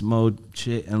beast mode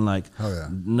shit, and like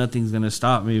nothing's gonna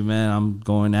stop me, man. I'm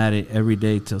going at it every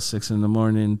day till 6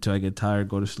 a.m. till I get tired,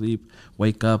 go to sleep,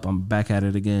 wake up, I'm back at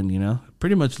it again.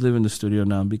 Pretty much live in the studio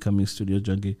now. I'm becoming a studio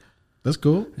junkie. That's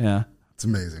cool. Yeah. It's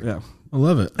amazing. Yeah. I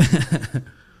love it.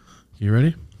 You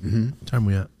ready? Mm-hmm. What time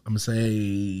we at? I'm going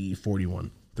to say 41.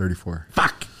 34.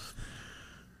 Fuck.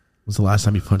 When's the last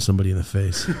time you punched somebody in the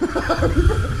face?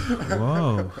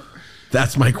 Whoa.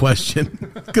 That's my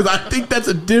question. Because I think that's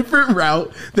a different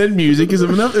route than music. Because I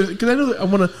know I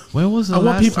want to. When was the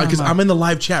last people? time? Because I'm in the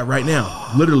live chat right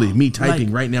now. Literally, me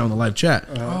typing right now in the live chat.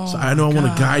 So I know I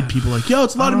want to guide people. Like, yo,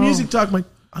 it's a lot of music talk. I'm like,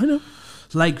 I know.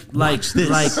 Like, wait.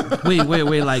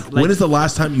 Like, when is the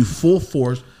last time you full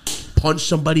force punched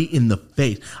somebody in the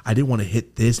face? I didn't want to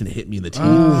hit this and it hit me in the teeth.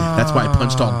 That's why I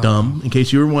punched all dumb. In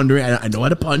case you were wondering, I know how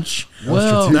to punch.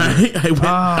 Well, I went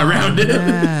around it.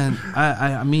 Man.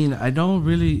 I mean, I don't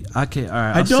really. Okay, all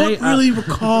right. I don't really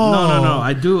recall. No.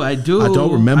 I do. I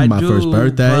don't remember my first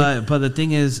birthday. But the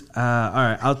thing is, all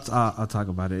right. I'll talk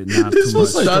about it. Not this too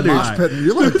was much. like a mosh pit.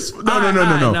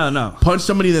 No. Punch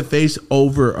somebody in the face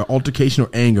over altercation or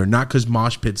anger, not because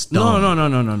mosh pits. No.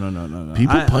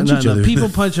 People punch each other. People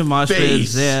punch in mosh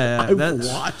pits. Yeah, I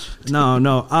watched.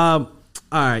 No. All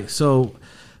right. So.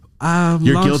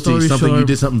 You're guilty. You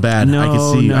did something bad. I can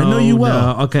see. I know you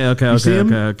well. No.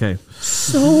 Okay.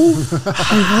 So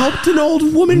I helped an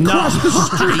old woman cross the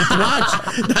street.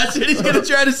 Watch. That's what he's gonna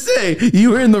try to say.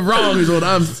 You were in the wrong. Is what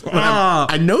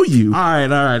I know you. All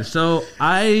right. So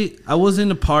I was in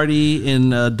a party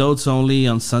in Adults Only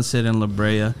on Sunset and La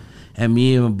Brea, and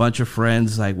me and a bunch of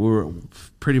friends, like, we were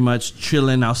pretty much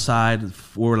chilling outside.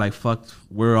 We were like, fuck,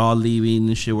 we're all leaving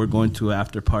and shit. We're going to an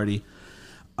after party.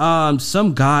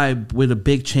 Some guy with a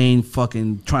big chain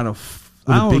fucking trying to...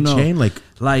 chain?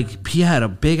 Like he had a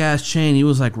big ass chain. He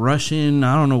was like Russian.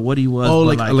 I don't know what he was. Oh,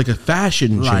 like a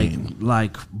fashion chain.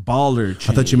 Like baller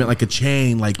chain. I thought you meant like a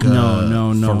chain like No.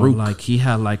 Farouk. Like he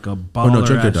had like a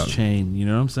baller ass chain. You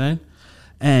know what I'm saying?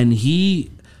 And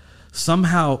he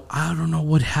somehow, I don't know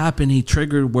what happened. He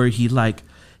triggered where he like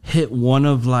hit one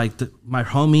of like my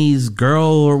homie's girl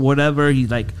or whatever. He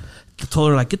like...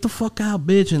 told her like, get the fuck out,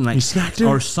 bitch, and like, you smacked her?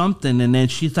 Or something, and then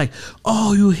she's like,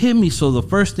 oh, you hit me. So the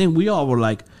first thing we all were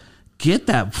like, get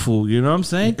that fool, you know what I'm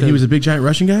saying? He was a big giant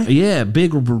Russian guy? Yeah,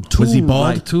 big. Was he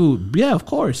bald? Yeah, of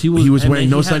course. He was wearing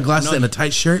no sunglasses and a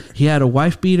tight shirt? He had a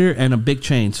wife beater and a big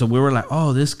chain. So we were like,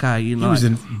 oh, this guy, He was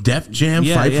in Def Jam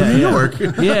Fight for New York.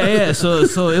 Yeah.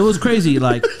 So it was crazy.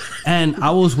 Like, and I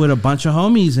was with a bunch of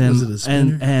homies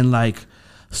and like,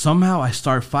 somehow I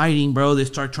start fighting, bro. They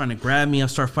start trying to grab me. I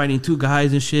start fighting two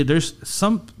guys and shit. There's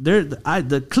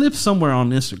the clip somewhere on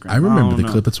Instagram. I remember the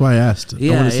clip. That's why I asked. I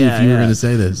want to see if you were going to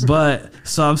say this. But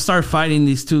so I'm start fighting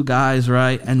these two guys,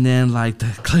 right? And then like the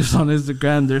clips on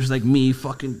Instagram, there's like me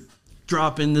fucking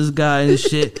dropping this guy and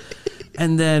shit.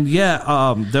 And then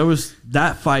there was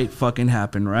that fight fucking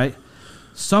happened, right?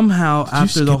 Somehow Did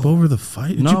after you skip over the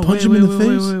fight, did you punch him in the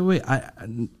face? Wait.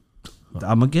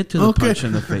 I'm gonna get to the punch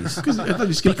in the face. I thought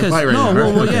you skipped the fight right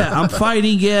now. I'm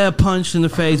fighting, punch in the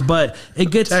face, but it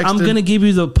gets. I'm gonna give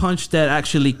you the punch that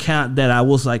actually count. That I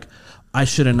was like, I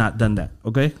should have not done that.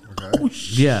 Okay. Oh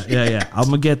shit. Yeah. I'm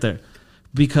gonna get there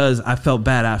because I felt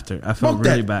bad after. I felt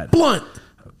really bad. Blunt.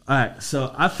 All right,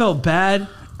 so I felt bad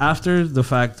after the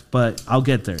fact, but I'll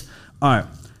get there. All right.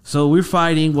 So we're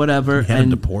fighting, whatever. You had him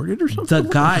deported or something? The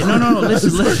guy, no.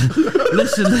 Listen.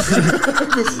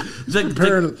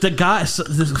 The guy,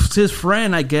 his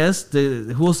friend, I guess,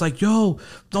 who was like, "Yo,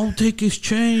 don't take his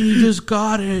chain. You just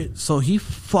got it." So he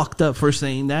fucked up for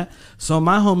saying that. So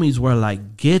my homies were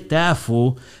like, "Get that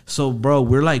fool." So bro,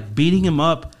 we're like beating him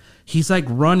up. He's like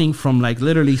running from like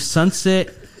literally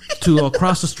Sunset to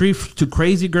across the street to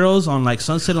Crazy Girls on like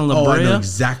Sunset on La Brea. I know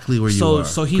exactly where you are.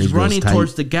 So he's running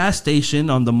towards the gas station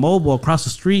on the mobile across the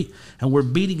street, and we're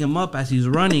beating him up as he's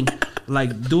running,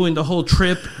 like doing the whole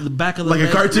trip, the back of the like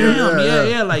a cartoon.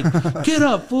 Yeah, like get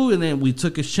up, fool. And then we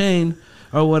took his chain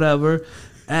or whatever.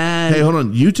 And hey, hold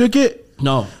on, you took it?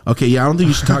 No. Okay, yeah, I don't think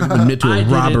you should admit to a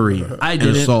robbery. I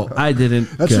didn't. Assault. I didn't.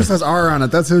 That just has R on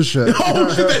it. That's his shit.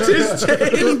 Oh shit, that's his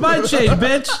chain. It was my chain,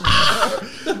 bitch.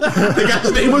 The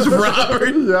guy's name was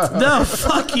Robert. Yeah. No,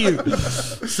 fuck you.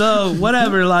 So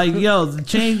whatever, like, yo, the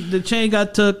chain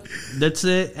got took. That's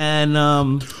it, and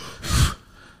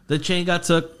the chain got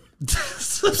took. I'm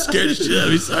scared as shit.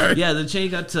 I'm sorry. Yeah, the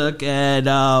chain got took, and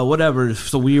whatever.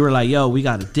 So we were like, yo, we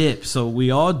got to dip. So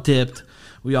we all dipped.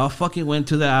 We all fucking went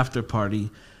to the after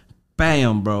party.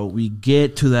 Bam, bro. We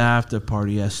get to the after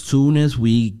party as soon as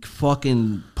we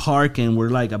fucking park and we're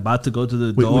like about to go to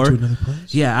the door. Went to another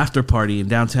place? Yeah, after party in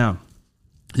downtown.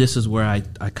 This is where I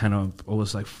kind of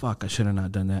was like, fuck, I should have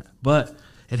not done that. But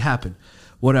it happened.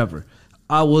 Whatever.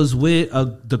 I was with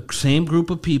the same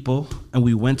group of people, and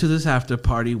we went to this after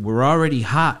party. We're already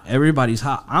hot. Everybody's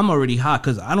hot. I'm already hot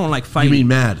because I don't like fighting. You mean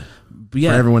mad?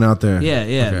 Yeah. For everyone out there. Yeah,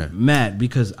 Okay. mad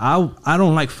because I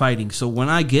don't like fighting. So when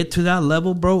I get to that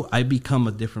level, bro, I become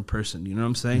a different person. You know what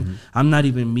I'm saying? Mm-hmm. I'm not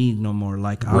even me no more.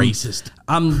 Like racist.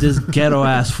 I'm this ghetto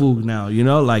ass fool now. You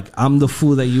know, like I'm the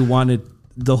fool that you wanted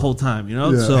the whole time. You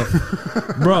know, so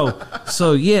bro.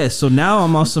 So yeah, so now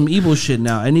I'm on some evil shit.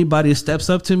 Now anybody steps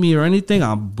up to me or anything,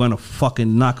 I'm gonna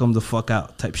fucking knock them the fuck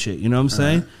out type shit. You know what I'm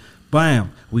saying?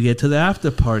 Bam. We get to the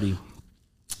after party.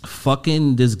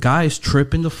 Fucking this guy's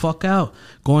tripping the fuck out,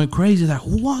 going crazy. Like,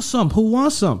 who wants some? Who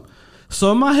wants some?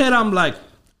 So in my head, I'm like,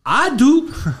 I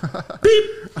do.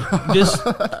 Beep.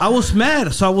 I was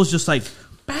mad, so I was just like,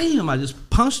 bam! I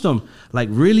just punched him like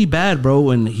really bad,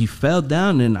 bro. And he fell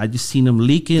down, and I just seen him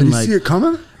leaking. Did you like, see it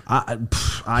coming? I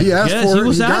he asked guess for he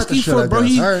was it. He asking for it, bro.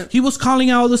 Right. He was calling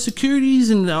out all the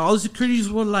securities, and all the securities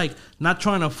were like not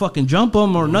trying to fucking jump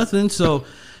him or nothing. So.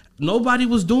 Nobody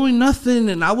was doing nothing,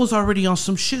 and I was already on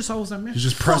some shit. So I was like, man, you're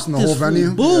just pressing the whole venue.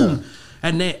 Boom. Yeah.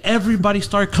 And then everybody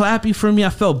started clapping for me.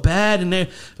 I felt bad, and they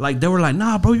were like,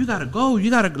 nah, bro, you gotta go. You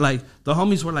gotta, like, the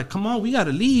homies were like, come on, we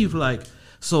gotta leave. Like,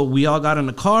 so we all got in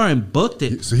the car and booked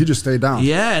it. So he just stayed down.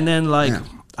 Yeah, and then like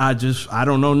I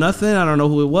don't know nothing. I don't know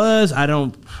who it was. I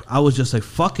was just like,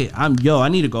 fuck it. I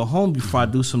need to go home before I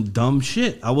do some dumb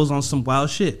shit. I was on some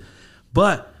wild shit.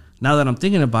 But now that I'm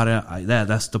thinking about it,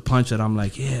 that's the punch that I'm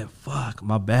like, yeah, fuck,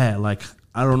 my bad. Like,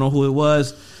 I don't know who it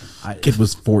was. Kid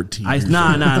was 14.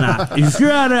 Nah. If you're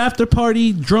at an after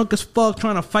party, drunk as fuck,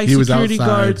 trying to fight security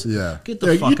guards, get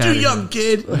the fuck out of here. You're too young,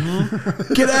 kid.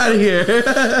 Mm-hmm. Get out of here.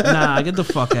 Nah, get the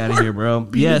fuck out of here, bro.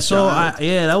 Yeah, so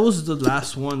that was the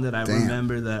last one that I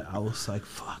remember that I was like,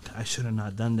 fuck, I should have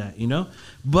not done that, you know?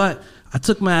 But I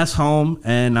took my ass home,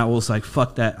 and I was like,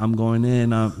 fuck that, I'm going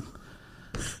in.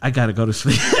 I gotta go to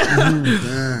sleep.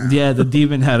 Yeah, the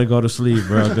demon had to go to sleep,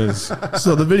 bro.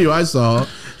 So the video I saw,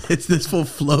 it's this fool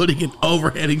floating and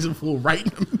overheading some fool right in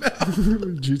the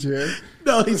mouth. GTA?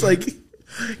 No, he's like,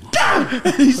 Gah!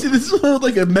 And you see this fool with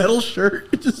like a metal shirt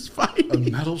just fighting. A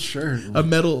metal shirt? A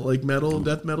metal, like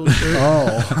death metal shirt.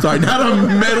 Oh. Sorry, not a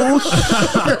metal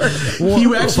shirt.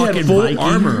 He actually had full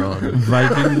armor on.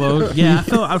 Viking mode. Yeah,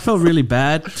 I felt really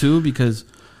bad too because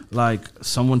like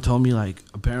someone told me like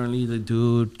apparently the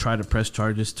dude tried to press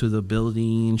charges to the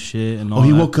building and shit and all.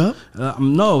 He that. woke up?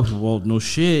 No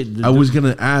shit. I was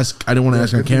gonna ask. I didn't want to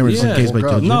ask on camera just in case my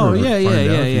judge. No.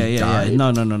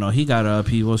 No. He got up.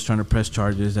 He was trying to press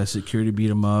charges. That security beat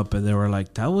him up, and they were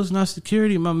like, "That was not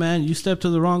security, my man. You stepped to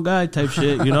the wrong guy," type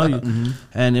shit. You know.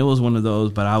 And it was one of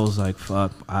those. But I was like,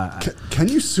 "Fuck." Can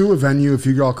you sue a venue if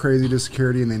you go all crazy to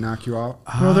security and they knock you out?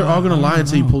 No, they're all gonna lie and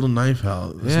say you pulled a knife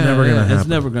out. It's never gonna happen. It's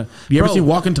never gonna. You ever see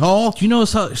Walking Tall? Do you know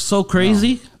it's so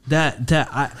crazy that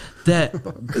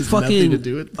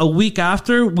fucking a week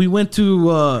after we went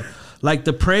to like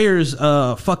the prayers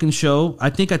fucking show.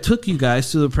 I think I took you guys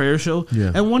to the prayer show.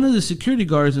 Yeah. And one of the security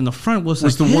guards in the front was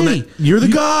like, the one that you're the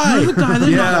guy. You're the guy that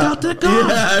knocked out that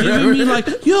guy. Yeah, giving me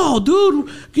like, yo, dude,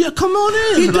 come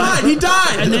on in. He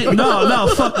died. And then,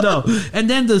 fuck no. And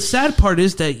then the sad part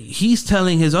is that he's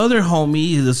telling his other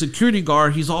homie, the security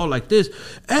guard, he's all like this.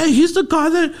 Hey, he's the guy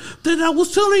that I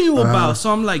was telling you about.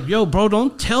 So I'm like, yo, bro,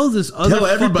 don't tell this other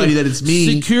everybody that it's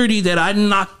me. Security that I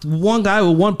knocked one guy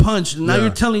with one punch. And now you're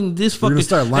telling this this fucking. You're gonna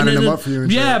start lining them up for you.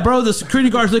 Yeah, bro. The security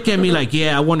guards look at me like,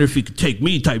 yeah, I wonder if you could take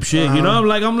me type shit. You know,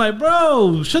 I'm like,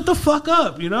 bro, shut the fuck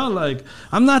up. You know, like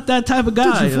I'm not that type of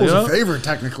guy. Dude, you fools a favor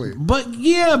technically.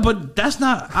 But that's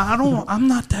not. I'm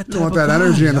not that. You don't want that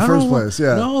energy in the first place.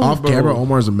 Yeah. No, off camera,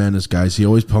 Omar's a menace, guys. He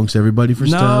always punks everybody for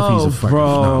stuff. He's a fucking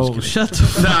bro. Shut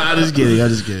the. I'm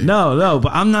just kidding. No,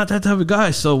 but I'm not that type of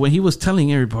guy. So when he was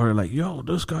telling everybody like, yo,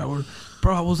 this guy was.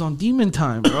 Bro, I was on demon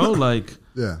time, bro. Like,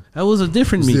 yeah, that was a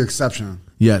different me. The exception.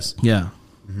 Yes. Yeah.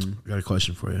 I got a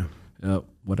question for you.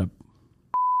 What up?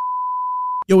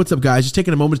 Yo, what's up, guys? Just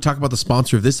taking a moment to talk about the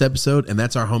sponsor of this episode, and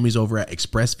that's our homies over at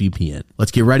ExpressVPN.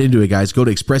 Let's get right into it, guys. Go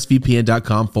to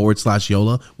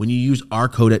expressvpn.com/YOLA. When you use our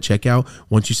code at checkout,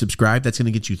 once you subscribe, that's going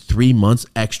to get you 3 months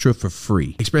extra for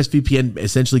free. ExpressVPN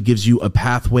essentially gives you a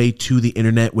pathway to the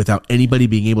internet without anybody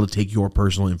being able to take your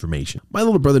personal information. My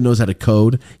little brother knows how to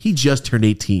code. He just turned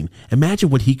 18. Imagine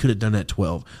what he could have done at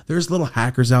 12. There's little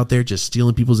hackers out there just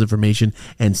stealing people's information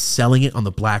and selling it on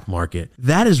the black market.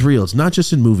 That is real. It's not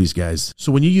just in movies, guys. So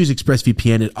when you use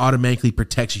ExpressVPN, it automatically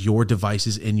protects your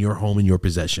devices in your home and your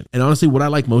possession. And honestly, what I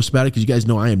like most about it, because you guys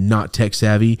know I am not tech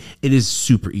savvy, it is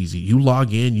super easy. You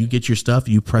log in, you get your stuff,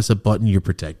 you press a button, you're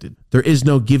protected. There is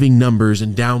no giving numbers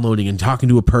and downloading and talking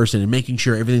to a person and making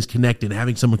sure everything's connected and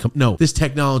having someone come. No, this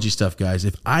technology stuff, guys,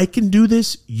 if I can do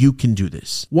this, you can do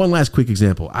this. One last quick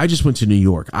example. I just went to New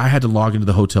York. I had to log into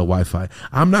the hotel Wi-Fi.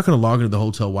 I'm not going to log into the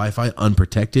hotel Wi-Fi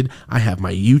unprotected. I have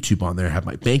my YouTube on there. I have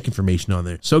my bank information on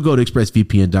there. So go to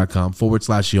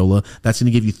expressvpn.com/YOLA. That's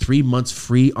going to give you 3 months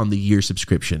free on the year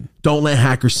subscription. Don't let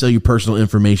hackers sell your personal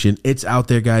information. It's out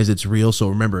there, guys. It's real. So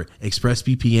remember,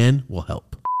 ExpressVPN will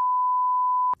help.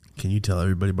 Can you tell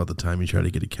everybody about the time you tried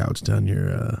to get a couch down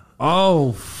your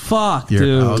oh fuck,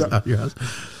 dude. Out your house?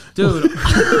 Dude.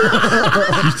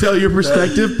 You tell your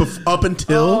perspective up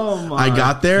until I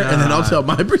got there, God. And then I'll tell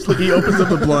my perspective. He opens up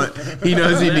a blunt. He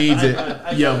knows he needs it.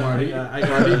 Yo, Marty.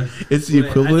 It's the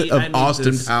equivalent of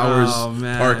Austin Powers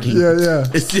parking. Yeah.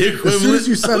 It's the equivalent. As soon as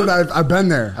you said it, I've been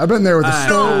there. I've been there with the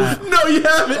stove. No, you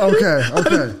haven't.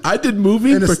 Okay. I did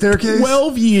moving for staircase?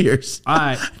 12 years. All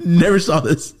right. Never saw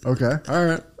this. Okay. All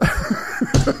right.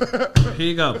 Here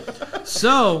you go.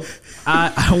 So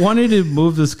I wanted to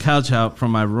move this couch out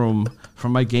from my room,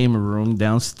 from my gaming room,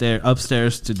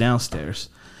 upstairs to downstairs.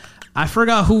 I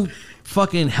forgot who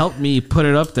fucking helped me put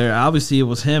it up there. Obviously, it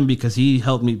was him because he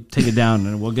helped me take it down,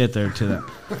 and we'll get there to that.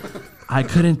 I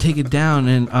couldn't take it down,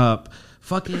 and don't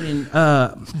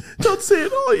say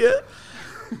it all yet.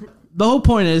 The whole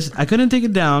point is I couldn't take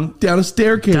it down the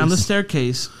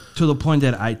staircase to the point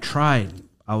that I tried.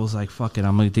 I was like, fuck it,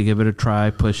 I'm going to give it a try,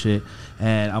 push it,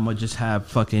 and I'm going to just have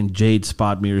fucking Jade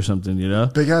spot me or something, you know?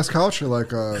 Big ass couch or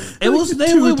like it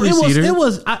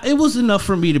was enough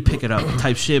for me to pick it up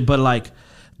type shit, but like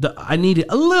I needed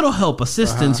a little help,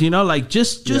 assistance, you know, like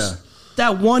just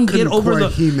that one couldn't get over the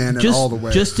He-Man all the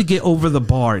way. Just to get over the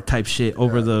bar type shit,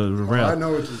 over the rail. I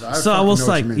know what you mean. So I was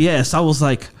like, I was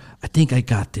like, I think I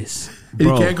got this. And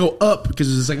you can't go up because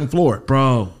there's a second floor.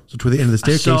 Bro. So toward the end of the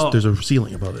staircase, there's a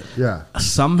ceiling above it. Yeah.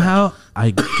 Somehow,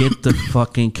 I get the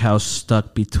fucking couch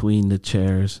stuck between the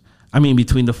chairs. I mean,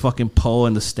 between the fucking pole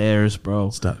and the stairs,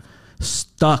 bro.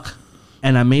 Stuck.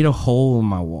 And I made a hole in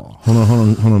my wall. Hold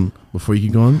on. Before you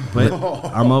keep going. But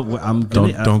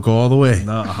don't go all the way.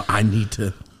 No. I need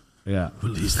to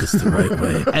release this the right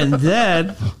way. And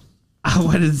then I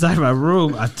went inside my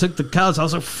room. I took the couch. I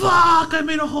was like, fuck, I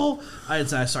made a hole. I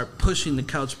start pushing the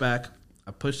couch back.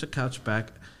 I pushed the couch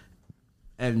back.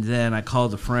 And then I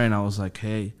called a friend. I was like,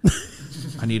 hey,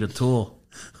 I need a tool.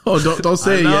 Oh, don't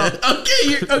say it yet.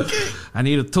 Okay. I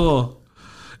need a tool.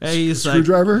 And he's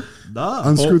screwdriver? Like, no.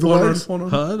 Unscrew the legs?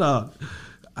 Hold on.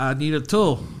 I need a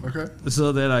tool. Okay.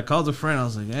 So then I called a friend. I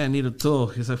was like, hey, I need a tool.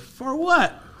 He's like, for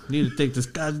what? I need to take this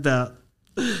couch down.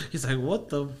 He's like, what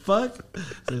the fuck?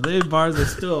 So let me borrow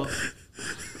this tool.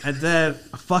 And then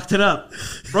I fucked it up.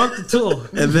 Broke the tool.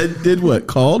 And then did what?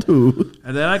 Called who?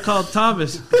 And then I called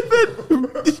Thomas.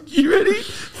 You ready?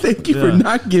 Thank you for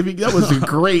not giving. That was a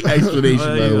great explanation,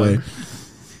 by the way.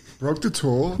 Broke the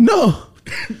tool? No.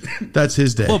 That's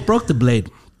his day. Well, broke the blade.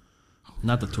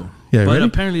 Not the tool. Yeah, but ready?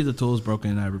 Apparently the tool is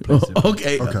broken and I replaced it.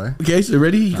 Okay, so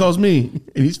ready? He calls me.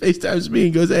 And he FaceTimes me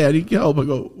and goes, hey, I need help. I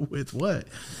go, with what?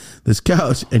 This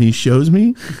couch. And he shows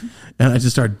me. And I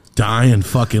just start dying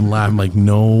fucking laughing. Like,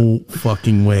 no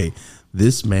fucking way.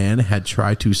 This man had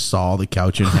tried to saw the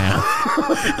couch in half.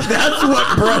 That's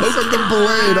what broke the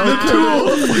blade. The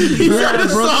tool. He tried to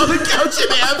saw the couch in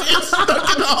half. It's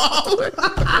stuck in the hallway.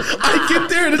 I get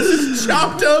there and it's just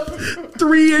chopped up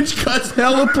 3-inch cuts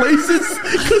hella places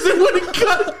because it wouldn't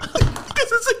cut.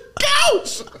 Because it's a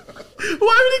couch. Why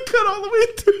would it cut all the way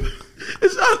through?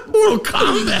 It's not Mortal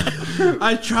Kombat.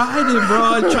 I tried it, bro.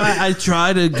 I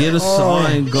tried to get a saw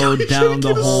and go down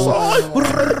the hole.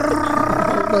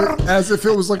 Like, as if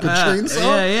it was like a chainsaw.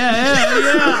 Yeah.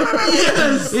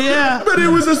 Yes. Yeah. But it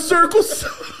was a circle saw.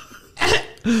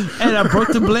 And I broke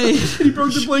the blade. He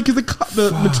broke the blade because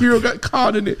the material got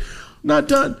caught in it. Not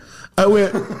done. I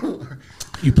went.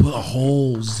 You put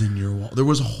holes in your wall. There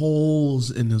was holes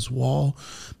in this wall,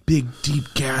 big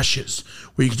deep gashes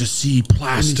where you could just see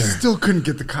plaster. And you still couldn't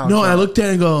get the couch. No, out. I looked at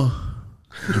it and go,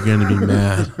 "You're gonna be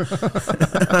mad."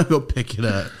 And I go pick it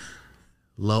up,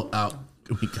 low out.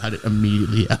 We got it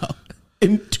immediately out.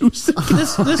 In 2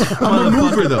 seconds. This I'm a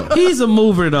mover though. He's a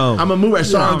mover though. I'm a mover. I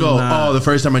saw him go. Oh, the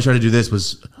first time I tried to do this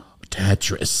was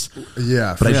Tetris.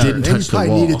 Yeah, but I didn't touch the wall. You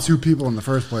probably needed 2 people in the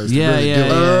first place. Yeah,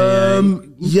 no,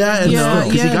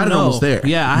 because he got it almost there.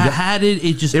 Yeah, I had it.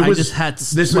 I just had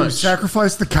this much. much. You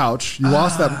sacrificed the couch. You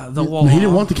lost that. The wall. He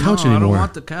didn't want the couch anymore. I don't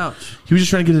want the couch. He was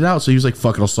just trying to get it out, so he was like,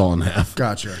 "Fuck it, I'll saw it in half."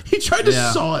 Gotcha. He tried to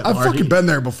saw it. I've fucking been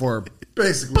there before.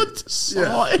 Basically, but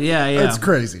saw it. Yeah. It's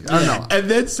crazy. I know.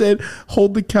 And then said,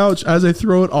 "Hold the couch as I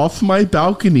throw it off my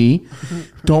balcony.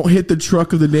 Don't hit the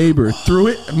truck of the neighbor." Threw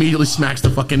it, immediately smacks the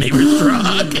fucking neighbor's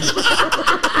truck.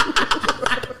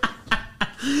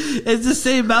 It's the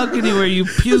same balcony where you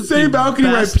puked. The same balcony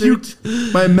where I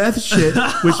puked my meth shit,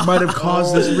 which might have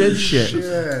caused this rib shit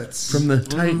from the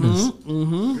tightness.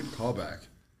 Good callback.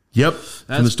 Yep,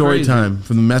 from the story crazy. Time,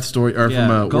 from the meth story, or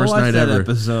from Worst Night that Ever.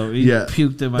 Episode. He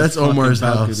puked in my that's Omar's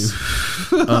balcony.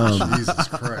 house. Jesus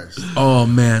Christ! Oh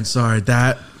man, sorry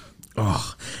that.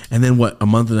 Oh, and then what? A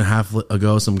month and a half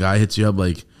ago, some guy hits you up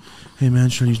like, "Hey man,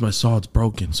 trying to use my saw, it's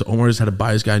broken." So Omar just had to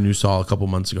buy this guy a new saw a couple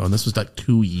months ago, and this was like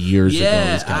 2 years ago.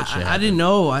 This kind of shit I didn't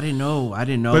know. But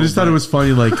I just thought it was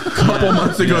funny. Like a couple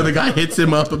months ago, the guy hits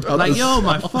him up about like, "Yo,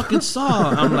 my fucking saw."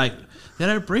 I'm like, "Did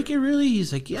I break it really?"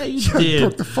 He's like, "Yeah, you did."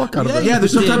 Broke the fuck out of it. Yeah,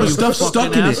 there's some type of stuff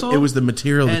stuck in it. It was the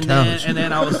material of the couch. And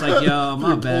then I was like, "Yo,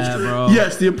 my bad, bro."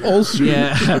 Yes, the upholstery.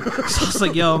 Yeah. So I was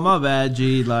like, "Yo, my bad,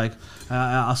 G." Like,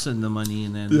 I'll send the money,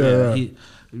 and then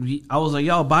I was like,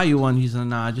 "Yo, I'll buy you one." He's like,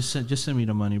 "Nah, just send me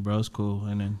the money, bro. It's cool."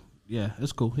 And then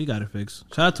it's cool. He got it fixed.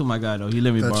 Shout out to my guy though. He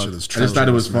let me borrow. I just thought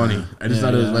it was funny. I just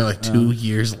thought it was like 2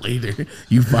 years later,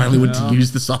 you finally went to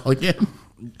use the saw again.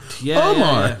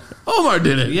 Yeah, Omar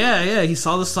did it. Yeah. He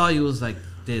saw the saw. He was like,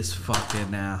 "This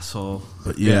fucking asshole."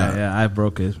 But I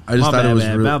broke it. I just thought it was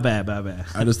bad.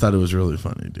 I just thought it was really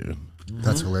funny, dude.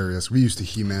 That's hilarious. We used to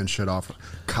He-Man shit off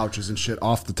couches and shit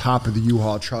off the top of the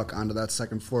U-Haul truck onto that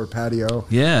second floor patio.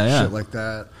 Yeah. Shit like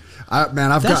that. I've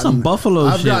gotten some Buffalo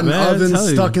I've shit, gotten man, ovens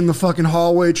stuck in the fucking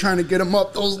hallway trying to get them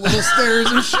up those little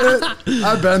stairs and shit.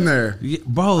 I've been there.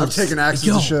 Bro, I've taken access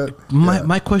to shit.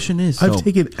 My question is, I've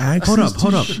taken access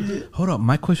Hold up.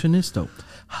 My question is, though,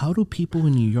 how do people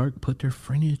in New York put their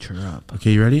furniture up?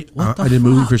 Okay, you ready? I did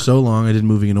moving for so long. I did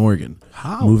moving in Oregon.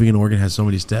 How? Moving in Oregon has so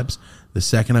many steps. The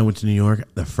second I went to New York,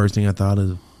 the first thing I thought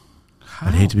is,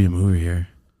 I'd hate to be a mover here.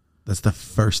 That's the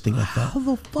first thing I thought. How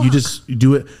the fuck? You just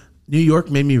do it. New York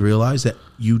made me realize that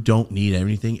you don't need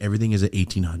everything. Everything is at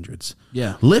 1800s.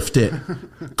 Yeah. Lift it.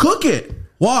 Cook it.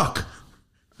 Walk.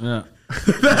 Yeah.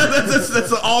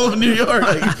 that's all of New York.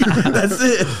 Like, that's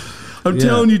it. I'm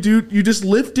telling you, dude, you just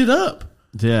lift it up.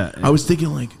 Yeah. I was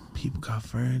thinking, like, people got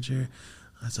furniture.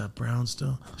 That's at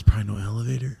Brownstone. There's probably no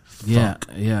elevator. Fuck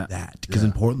that. Because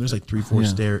in Portland, there's like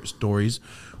 3-4 stories.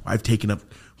 I've taken up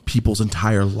people's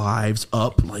entire lives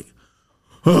up. Like,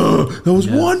 that was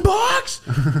one box?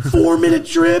 4-minute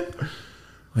trip?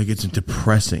 Like, it's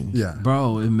depressing. Yeah.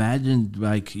 Bro, imagine,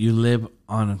 like, you live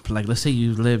on, like, let's say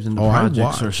you lived in the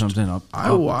projects or something up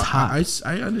top.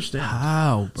 I understand.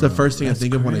 How, bro? It's the first thing I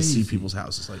think of when I see people's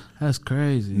houses. Like, that's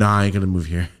crazy. Nah, I ain't going to move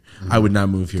here. I would not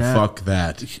move here. Fuck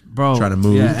that. Bro. Trying to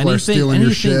move. Yeah, people are stealing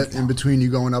your shit in between you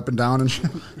going up and down and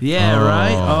shit. Yeah,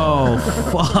 right? Oh,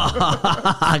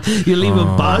 fuck. You leave a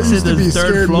box in the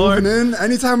third floor. In.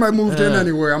 Anytime I moved in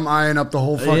anywhere, I'm eyeing up the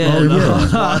whole fucking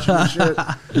watching and shit.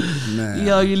 Man.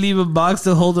 Yo, you leave a box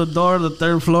to hold the door on the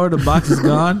third floor, the box is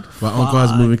gone. My uncle has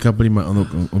a moving company. My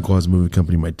uncle has a moving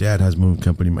company. My dad has a moving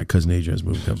company. My cousin Adrian has a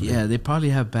moving company. Yeah, they probably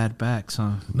have bad backs,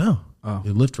 huh? No.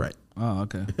 They lift right. Oh,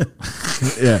 okay.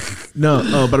 Yeah.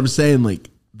 No, but I'm saying, like,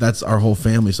 that's our whole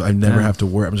family, so I never have to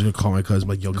worry. I'm just going to call my cousin,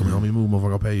 like, yo, come help me move,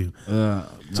 motherfucker, I'll pay you.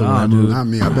 So when I move, not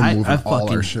me. I've been moving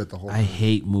all our shit the whole time. I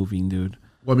hate moving, dude.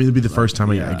 Well, I mean, it'd be the first time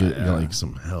I get like,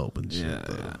 some help and shit.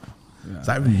 Yeah.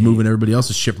 So I've been moving everybody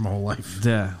else's shit for my whole life.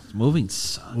 Yeah. Moving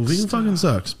sucks. Moving fucking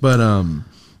sucks. But,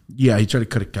 yeah, he tried to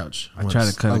cut a couch. I tried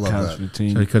to cut a couch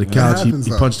routine. Tried to cut a couch. He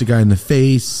punched a guy in the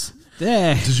face.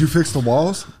 Yeah. Did you fix the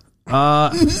walls?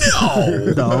 No.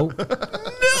 No.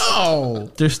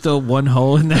 No. There's still one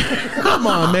hole in there. Come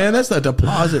on, man. That's the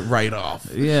deposit write-off.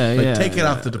 Yeah. Take it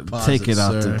off the deposit. Take it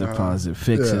off the deposit.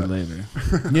 Fix it later.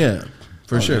 Yeah.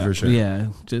 For sure. Yeah,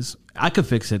 I could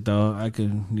fix it though. I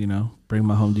could, bring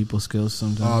my Home Depot skills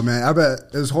sometimes. Oh man, I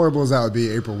bet as horrible as that would be,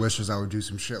 April wishes I would do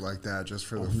some shit like that just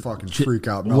for the fucking freak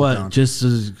out meltdown. What? Just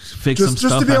to fix some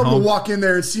stuff. Just to be able home? to walk in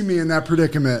there and see me in that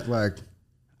predicament, like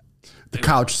the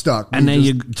couch stuck, and then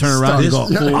you turn around and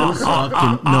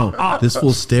go, this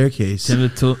full staircase. Tim the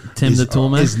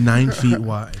Toolman is 9 feet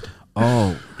wide.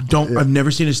 Oh, I've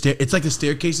never seen a stair. It's like the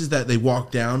staircases that they walk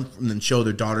down and then show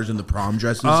their daughters in the prom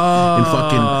dresses in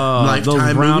fucking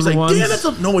Lifetime movies. Like,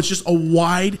 damn, no, it's just a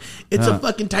wide. It's a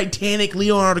fucking Titanic,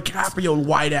 Leonardo DiCaprio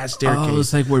wide ass staircase. Oh,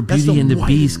 it's like where Beauty and the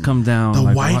Beast come down.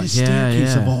 The widest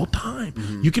staircase of all time.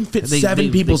 Mm-hmm. You can fit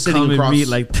 7 people sitting across.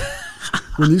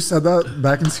 When you said that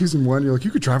back in season 1, you're like,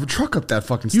 you could drive a truck up that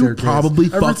fucking staircase. You probably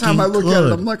Every time I look at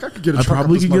it, I'm like, I could get a truck. I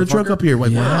probably could get a truck up here.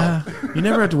 Like, wow. You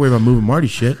never have to worry about moving Marty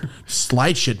shit.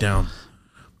 Slide shit down.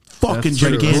 Fucking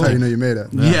gigantic. That's how you know you made it.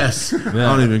 Yeah. Yes.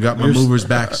 Yeah. I don't even got my movers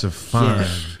back, so fine.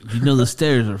 Yeah. The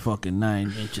stairs are fucking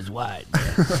 9 inches wide.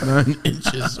 9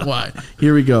 inches wide.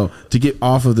 Here we go. To get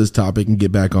off of this topic and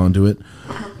get back onto it,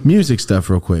 music stuff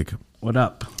real quick. What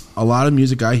up? A lot of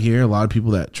music I hear, a lot of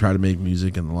people that try to make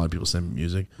music and a lot of people send me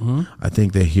music. Mm-hmm. I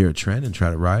think they hear a trend and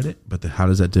try to ride it, but how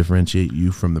does that differentiate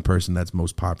you from the person that's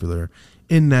most popular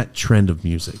in that trend of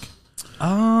music?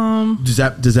 Does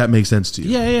that make sense to you?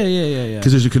 Yeah.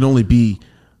 Because there can only be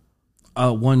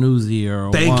one Uzi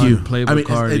or Thank one you. Playboy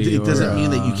Cardi. It doesn't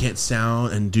mean that you can't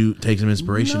sound and take some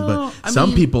inspiration, but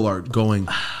some people are going,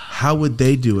 how would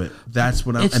they do it? That's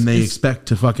what and they expect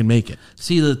to fucking make it.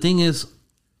 See, the thing is,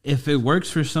 if it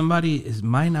works for somebody, it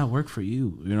might not work for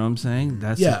you. You know what I'm saying?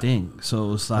 That's the thing.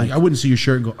 So it's like I wouldn't see your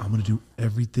shirt and go, I'm going to do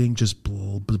everything just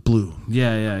blue.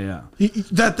 Yeah.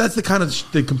 That's the kind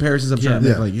of the comparisons I'm trying to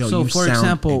make. Like, so for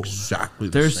example, exactly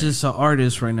there's this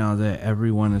artist right now that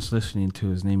everyone is listening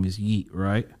to. His name is Yeet,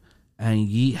 right? And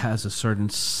Yeet has a certain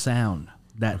sound.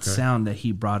 That sound that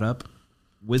he brought up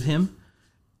with him,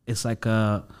 it's like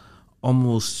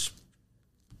almost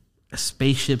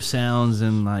spaceship sounds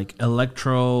and like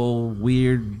electro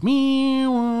weird,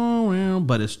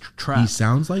 but it's trap. He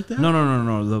sounds like that?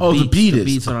 No. The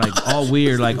beats are like all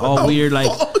weird, like all weird,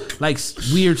 like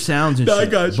weird sounds and shit. I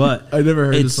got you. But I never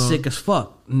heard it's sick as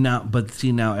fuck. Now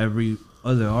every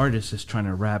other artist is trying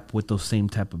to rap with those same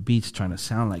type of beats, trying to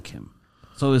sound like him.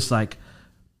 So it's like,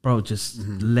 bro, just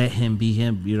let him be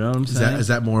him. You know what I'm saying? Is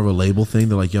that more of a label thing?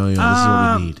 They're like, yo, this is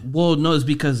what we need. Well, no, it's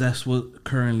because that's what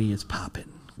currently is popping.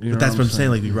 But that's what I'm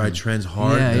saying. Like, we ride trends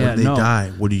hard. When they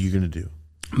die, what are you going to do?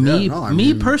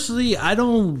 Me personally, I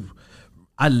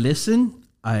listen.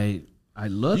 I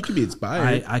look. You can be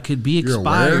inspired. I could be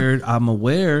inspired. I'm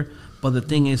aware. But the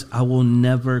thing is, I will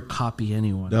never copy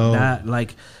anyone. No.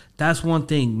 That's one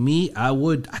thing.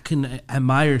 I can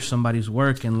admire somebody's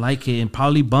work and like it and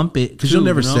probably bump it. Because you'll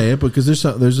never say it, because there's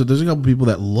a couple people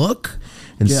that look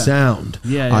and sound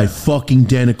fucking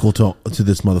identical to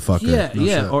this motherfucker.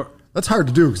 Yeah. Or that's hard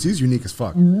to do because he's unique as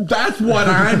fuck. That's what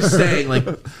I'm saying. Like,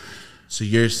 so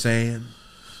you're saying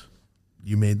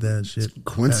you made that shit?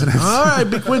 Coincidence. All right,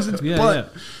 big coincidence.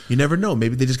 But you never know.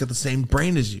 Maybe they just got the same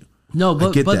brain as you. No,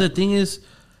 but the thing is,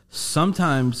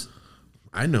 sometimes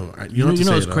I know. You know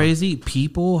what's crazy?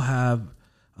 People have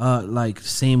like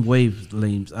same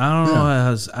wavelengths. I don't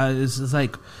know. It's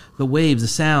like the waves, the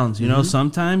sounds. You know,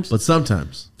 sometimes. But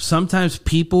sometimes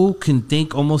people can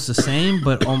think almost the same,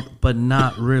 but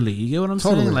not really. You get what I'm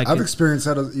saying? Like, I've experienced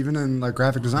that even in like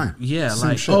graphic design. Yeah,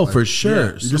 same shit. Oh, for sure.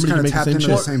 Yeah. You just kind of tapped into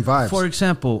the same vibes. For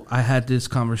example, I had this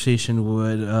conversation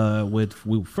with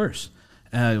First.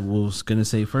 I was gonna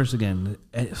say First again.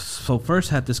 So First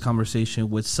had this conversation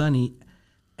with Sonny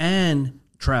and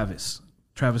Travis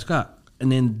Scott,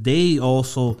 and then they all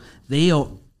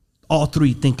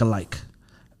three think alike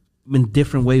in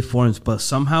different waveforms, but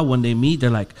somehow when they meet,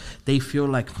 they feel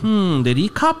like, did he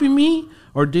copy me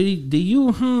or did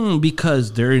you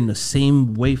because they're in the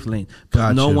same wavelength,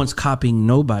 but no one's copying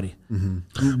nobody.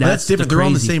 Mm-hmm. That's different. They're all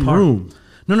in the same room.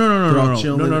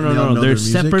 No. They're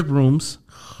separate rooms.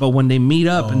 But when they meet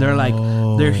up and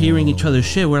they're hearing each other's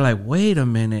shit, we're like, wait a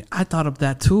minute, I thought of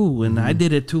that too, and I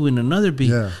did it too in another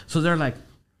beat. Yeah. So they're like,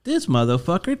 this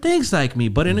motherfucker thinks like me,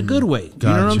 but in a good way. You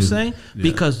know what I'm saying? Yeah.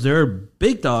 Because they're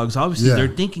big dogs. Obviously, they're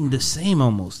thinking the same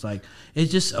almost. Like,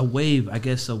 it's just a wave, I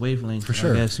guess, a wavelength. For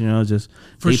sure. I guess,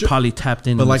 they probably tapped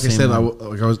in. But like I said, I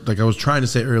was trying to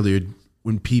say earlier,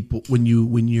 when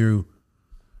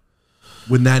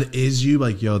that is you,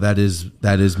 like, yo, that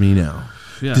is me now.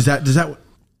 Yeah. Does that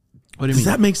what do you mean?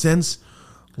 Does that make sense?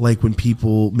 Like when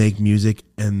people make music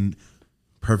and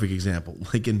perfect example.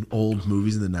 Like in old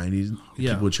movies in the 90s,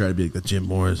 people would try to be like the Jim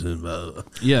Morrison, blah.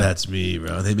 That's me,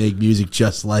 bro. They make music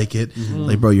just like it.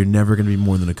 Like, bro, you're never going to be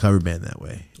more than a cover band that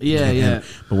way.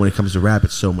 But when it comes to rap,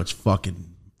 it's so much fucking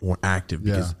more active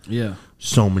because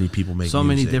so many people make so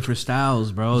music. many different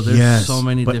styles, bro. There's so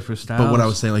many different styles. But what I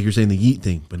was saying, like you're saying the yeet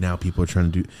thing, but now people are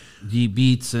trying to do yeet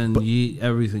beats and yeet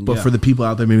everything. But for the people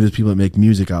out there, maybe there's people that make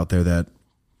music out there that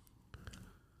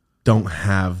don't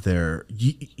have their.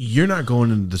 You're not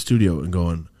going into the studio and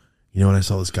going, you know what, I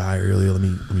saw this guy earlier. Let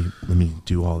me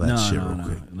do all that shit real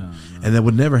quick. No. And that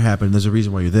would never happen. There's a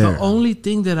reason why you're there. The only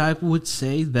thing that I would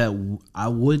say that I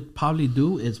would probably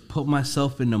do is put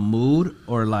myself in the mood,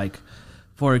 or like,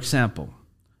 for example,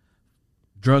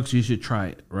 Drugs, You Should Try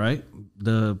It, right?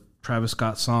 The Travis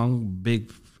Scott song,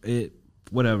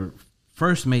 whatever.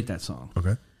 First made that song.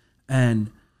 Okay.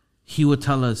 And he would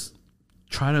tell us,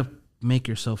 try to make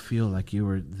yourself feel like you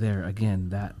were there again,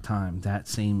 that time, that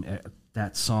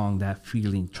song, that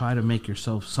feeling. Try to make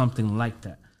yourself something like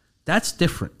that. That's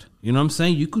different. You know what I'm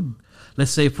saying? You could,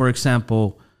 let's say, for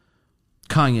example,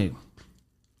 Kanye.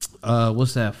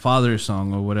 What's that Father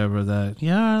song or whatever that?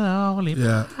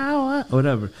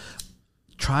 Whatever.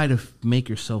 Try to make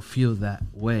yourself feel that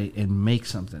way and make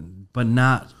something, but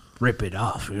not rip it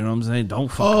off. You know what I'm saying? Don't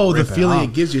fucking rip the feeling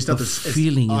it gives you. It's not the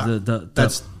feeling.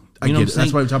 That's. I get it.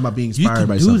 That's why I'm talking about being inspired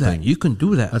by something. You can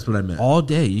do that. That's what I meant. All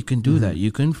day, you can do that.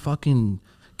 You can fucking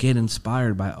get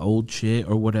inspired by old shit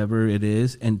or whatever it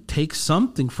is and take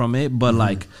something from it, but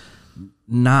like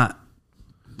not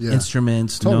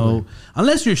instruments. Totally. No,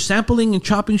 unless you're sampling and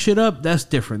chopping shit up, that's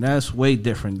different. That's way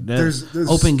different. There's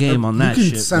open game on that shit.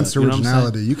 You can sense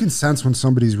originality. You can sense when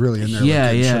somebody's really in there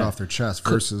getting shit off their chest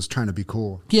versus trying to be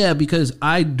cool. Yeah, because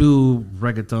I do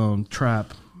reggaeton,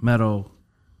 trap, metal,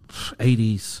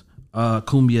 80s,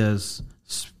 cumbias,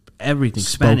 everything,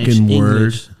 Spanish,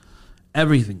 English,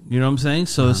 everything. You know what I'm saying?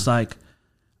 So it's like,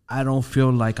 I don't feel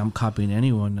like I'm copying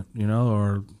anyone, you know,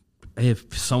 or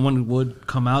if someone would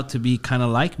come out to be kind of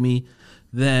like me,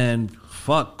 then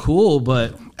fuck, cool.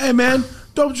 But hey, man,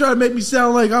 don't try to make me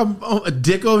sound like I'm a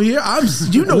dick over here.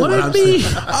 You know what I'm saying.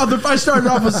 I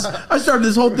started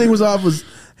this whole thing was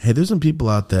hey, there's some people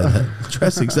out there that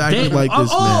dress exactly like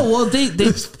this, man. Well,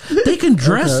 they can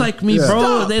dress like me,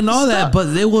 bro. They know that,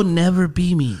 but they will never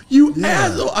be me.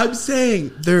 Asshole. I'm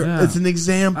saying it's an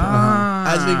example.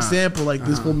 As an example, like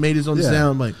this fool made his own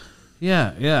sound. Like,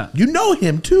 you know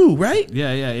him too, right?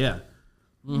 Yeah.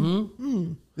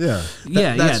 Mm-hmm.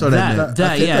 That's what I meant.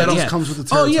 That also comes with the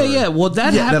territory. Oh yeah. Well,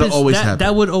 that happens. Always happen.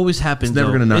 That would always happen. It's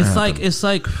never gonna not happen.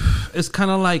 It's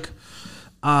kind of like,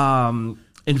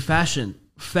 in fashion.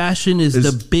 Fashion is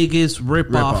the biggest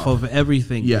rip-off of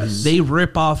everything. Yes. They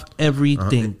rip off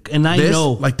everything. And I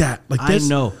know. Like that. Like this. I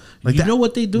know. Like you know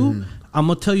what they do? I'm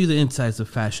going to tell you the insides of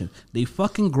fashion. They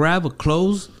fucking grab a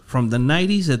clothes from the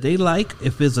 90s that they like.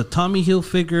 If it's a Tommy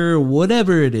Hilfiger or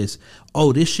whatever it is.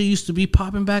 Oh, this shit used to be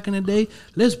popping back in the day.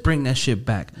 Let's bring that shit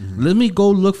back. Let me go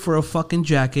look for a fucking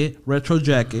jacket, retro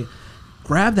jacket.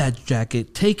 Grab that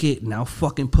jacket. Take it. Now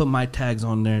fucking put my tags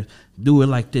on there. Do it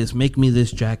like this. Make me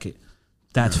this jacket.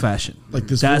 That's fashion. Like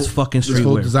this. That's fucking streetwear. This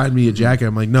fool designed me a jacket.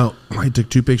 I'm like, no. I took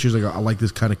 2 pictures. I like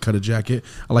this kind of cut of jacket.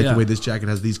 I like the way this jacket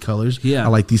has these colors. Yeah. I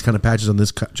like these kind of patches on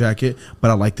this jacket,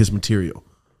 but I like this material.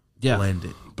 Yeah. Blend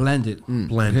it.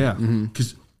 Yeah.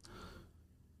 Because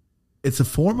it's a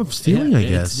form of stealing, I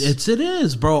guess. It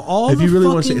is, bro. If you really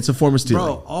want to say it's a form of stealing.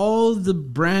 Bro, all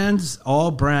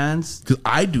brands. Because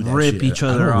I do that rip shit. each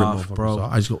other off, bro.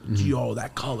 I just go, yo,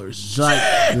 that color's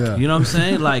like, you know what I'm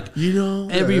saying? Like,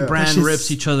 every brand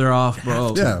rips each other off,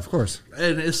 bro. Yeah, of course.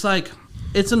 And it's like,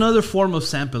 it's another form of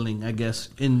sampling, I guess.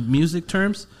 In music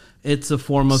terms, it's a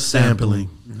form of sampling.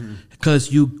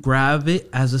 Because you grab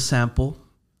it as a sample,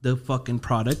 the fucking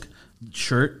product,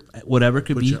 shirt, whatever it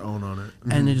could be. Put your own on it.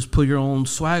 And then just put your own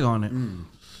swag on it.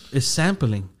 It's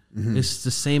sampling. It's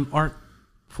the same art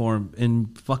form in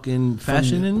fucking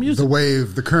fashion and music.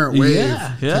 The current wave.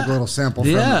 Take a little sample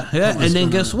from it. And then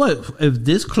guess what? If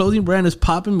this clothing brand is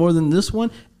popping more than this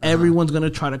one, everyone's going to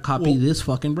try to copy this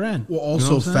fucking brand. Well,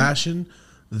 also fashion,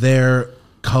 their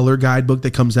color guidebook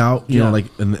that comes out, you know, like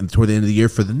toward the end of the year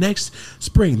for the next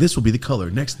spring, this will be the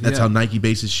color. That's how Nike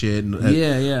bases shit.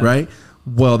 And, right?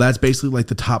 Well, that's basically like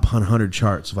the top 100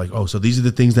 charts of like, so these are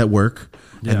the things that work.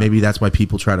 And maybe that's why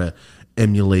people try to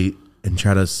emulate and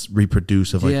try to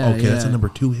reproduce of like, that's a number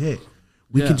 2 hit.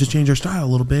 We can just change our style a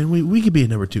little bit and we could be a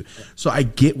number 2. So I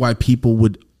get why people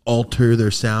would alter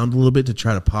their sound a little bit to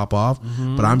try to pop off.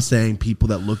 But I'm saying people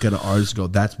that look at an artist go,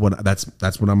 that's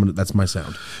my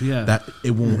sound. Yeah. That it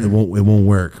won't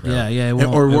work. Bro. Yeah, it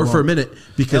won't. Or work for a minute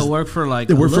because it'll work for like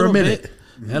a minute.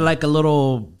 And like a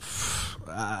little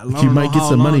You might get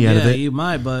some money out of it. You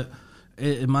might, but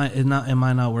it might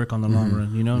not work on the long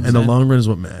run. You know, what I'm and saying? The long run is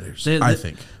what matters. I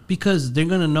think because they're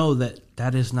gonna know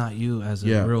that is not you as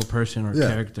a real person or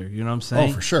character. You know what I'm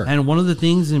saying? Oh, for sure. And one of the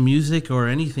things in music or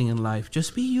anything in life,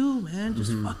 just be you, man.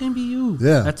 Just fucking be you.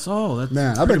 Yeah, that's all. That's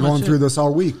man, I've been going through this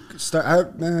all week.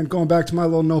 Going back to my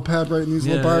little notepad, writing these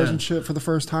little bars and shit for the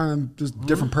first time. Just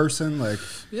different person. Like,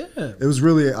 it was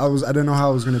really. I didn't know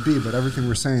how it was gonna be, but everything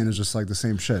we're saying is just like the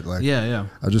same shit. Like,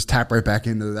 I just tap right back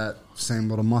into that same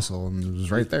little muscle, and it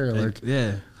was right there. Like,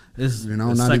 it's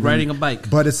not like even, riding a bike.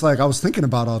 But it's like I was thinking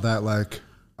about all that. Like,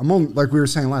 I'm only, like we were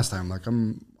saying last time. Like,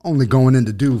 I'm only going in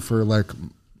to do for like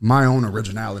my own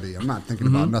originality. I'm not thinking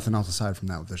about nothing else aside from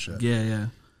that with this shit. Yeah.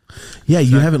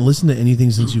 You haven't listened to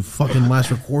anything since you fucking last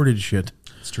recorded shit.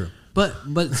 It's true. But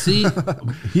see,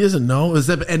 he doesn't know. It's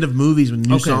the end of movies when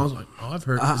new songs. Like, I've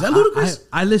heard. Is that Ludacris?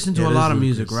 I listen to a lot of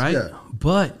music, right? Yeah.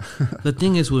 But the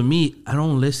thing is with me, I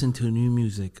don't listen to new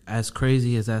music. As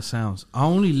crazy as that sounds, I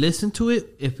only listen to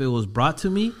it if it was brought to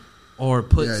me or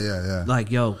put.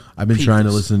 Like, yo, I've been trying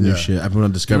to listen to new shit. I've been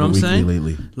on Discover Weekly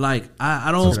lately. Like,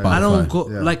 I don't go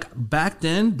like back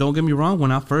then. Don't get me wrong.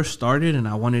 When I first started and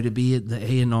I wanted to be the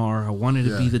A&R, I wanted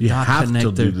to be the dot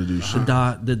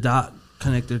connector, the dot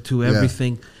connector to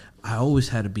everything. I always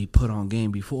had to be put on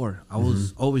game before. I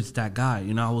was always that guy.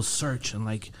 You know, I was searching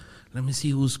like, let me see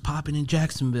who's popping in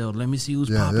Jacksonville. Let me see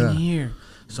who's popping here.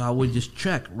 So I would just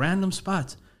check random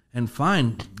spots and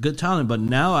find good talent. But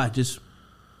now I guess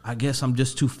I'm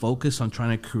just too focused on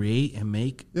trying to create and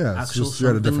make actual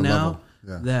something now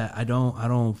that I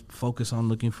don't focus on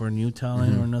looking for new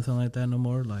talent or nothing like that no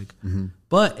more. Like,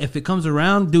 but if it comes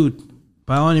around, dude,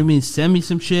 by all means, send me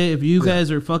some shit. If you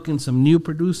guys are fucking some new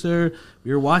producer, if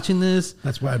you're watching this,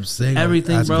 that's why I'm saying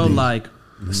everything, bro. Like,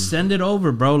 send it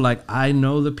over, bro. Like, I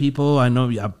know the people. I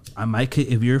know I might.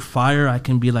 If you're fire, I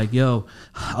can be like, yo,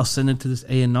 I'll send it to this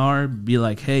A&R. Be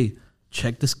like, hey,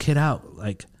 check this kid out.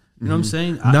 Like, you know what I'm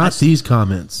saying? Not these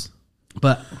comments.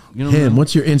 But you know, Him,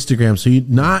 what's your Instagram? So you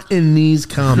not in these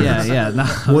comments.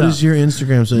 What is your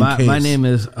Instagram? So my name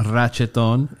is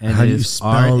RATCHETON, and it's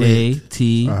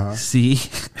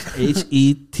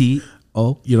RATCHETO.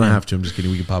 You don't have to. I'm just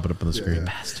kidding. We can pop it up on the screen.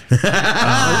 Bastard.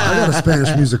 I got a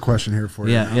Spanish music question here for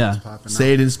you.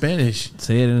 Say it in Spanish.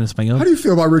 Say it in Espanol. How do you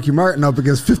feel about Ricky Martin up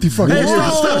against 50 fucking years? Stop.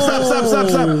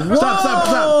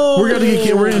 We're getting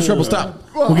in trouble. Stop.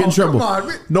 We're getting in trouble.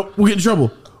 Nope, we're getting in trouble.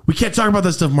 We can't talk about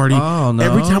that stuff, Marty. Oh, no.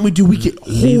 Every time we do, we get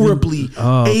horribly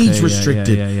age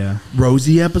restricted. Yeah.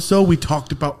 Rosie episode, we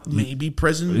talked about maybe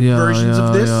present versions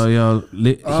of this.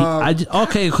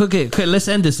 Okay. Let's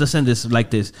end this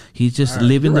like this. He's just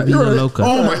living the vida loca.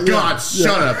 Oh my God!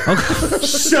 Shut up! Okay.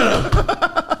 Shut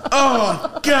up!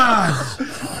 Oh God!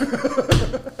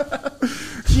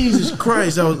 Jesus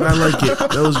Christ! I like it.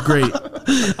 That was great.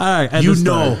 All right, you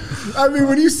know. I mean,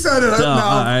 when you said it,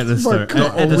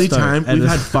 the only time we've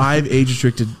had 5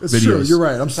 age-restricted videos. It's true. You're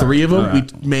right. I'm sorry. 3 of them we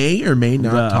may or may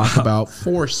not talk about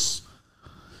force.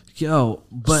 Yo,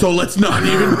 but so let's not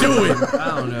even do it.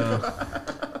 I don't know.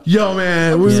 Yo,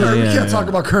 man, we can't talk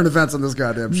about current events on this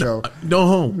goddamn show.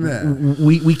 No,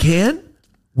 we can.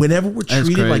 Whenever we're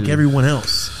treated like everyone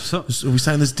else. So we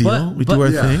sign this deal. We do our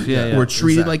thing. We're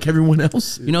treated like everyone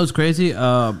else. You know what's crazy?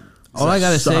 All I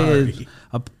gotta say is,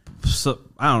 I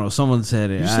don't know. Someone said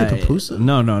it. Did you say papusa?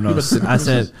 No. I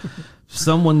said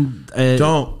someone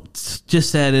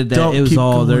just said it that it was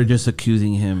all they're just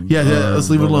accusing him. Let's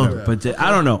leave it alone. But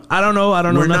I don't know. I don't know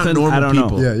We're nothing. Not normal I don't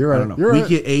people. know. Yeah, you're right. We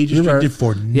get age restricted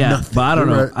for nothing. But I don't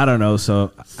know. I don't know.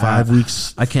 So 5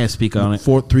 weeks. I can't speak on it.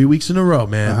 3 weeks in a row,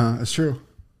 man. It's true.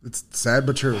 It's sad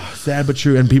but true. Sad but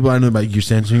true. And people I know about, you're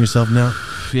censoring yourself now.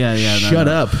 Yeah. Shut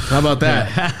up. How about that?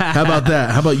 How about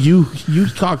that? How about you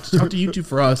talk to YouTube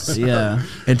for us? Yeah.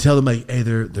 And tell them like, hey,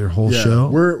 their whole show.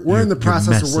 We're in the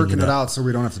process of working it out, so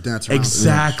we don't have to dance around.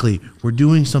 Exactly. We're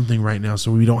doing something right now,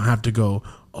 so we don't have to go,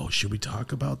 oh, should we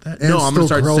talk about that? And no, I'm gonna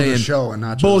start saying show and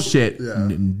not just, bullshit,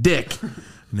 dick, and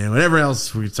then whatever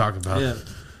else we talk about.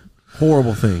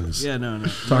 Horrible things. No.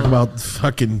 Talk about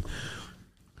fucking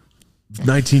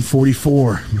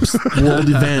 1944 world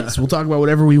events. We'll talk about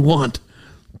whatever we want.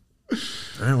 All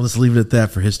right, well, let's leave it at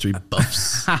that for history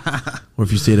buffs. Or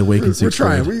if you stayed awake in 6th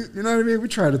grade. You know what I mean? We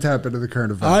try to tap into the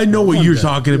current events. I know what you're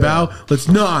talking about. Let's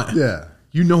not. Yeah.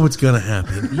 You know what's going to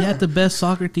happen. You had the best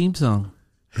soccer theme song.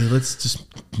 Hey, let's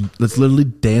literally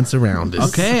dance around this.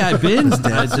 Okay, I've been.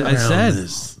 I said.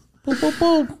 This.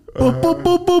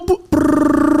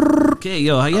 Okay,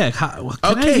 yo, yeah. Can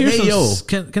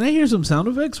I hear some sound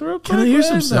effects real quick? Can I hear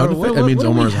some sound effects? That means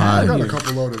Omar's high. I got a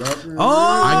couple loaded up.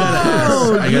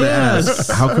 I gotta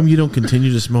ask. How come you don't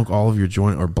continue to smoke all of your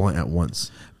joint or blunt at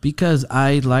once? Because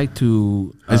I like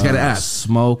to. I just gotta ask.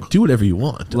 Smoke. Do whatever you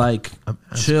want. Like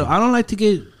chill. I don't like to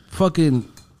get fucking.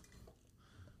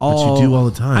 But you do all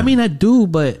the time. I mean, I do,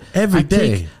 but every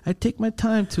day I take my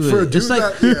time to for it. It's like,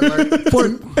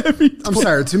 I'm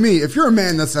sorry. To me, if you're a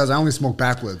man that says I only smoke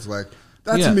backwoods, like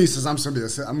that to me says I'm somebody that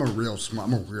says I'm a real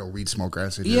weed smoker. I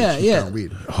say, yeah.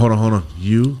 Weed. Hold on.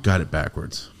 You got it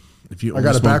backwards. If you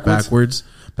only smoke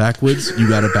backwards, you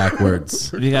got it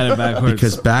backwards. You got it backwards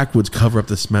because backwoods cover up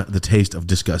the taste of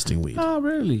disgusting weed. Oh,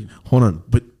 really? Hold on,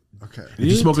 but okay. If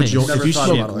you smoke a joint, if you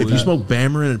smoke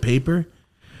Bammer in a paper.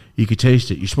 You could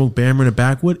taste it. You smoke Bammer in a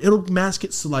backwood, it'll mask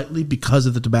it slightly because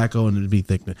of the tobacco and it'll be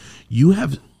thicker. You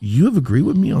have agreed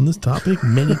with me on this topic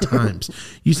many times.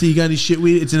 You say you got any shit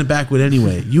weed, it's in a backwood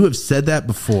anyway. You have said that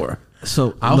before.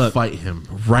 So I'll fight him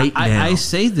right now. I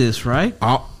say this, right?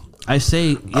 I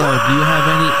say, yo, do you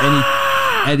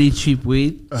have any cheap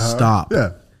weed? Stop.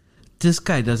 Yeah. This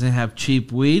guy doesn't have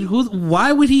cheap weed.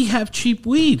 Why would he have cheap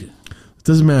weed? It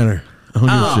doesn't matter. I don't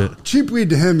give a shit. Cheap weed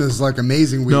to him is like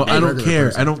amazing weed. No, I don't care.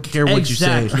 Person. I don't care what you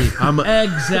say. Exactly. I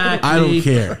don't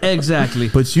care. Exactly.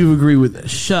 But you agree with.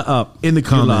 Shut up. In the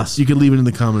comments. You can leave it in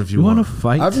the comment if you want. You want to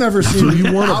fight? I've never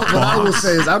seen. What I will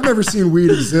say is I've never seen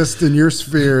weed exist in your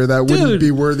sphere that wouldn't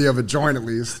be worthy of a joint at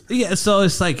least. Yeah. So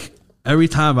it's like every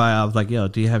time I was like, yo,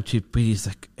 do you have cheap weed? He's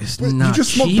like, it's not you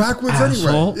just cheap, smoke backwards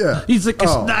asshole. anyway. Yeah. He's like, it's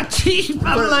not cheap.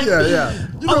 I'm like, yeah.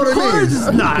 You know of what I mean?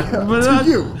 It's not. Yeah. But To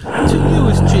you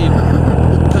it's cheap.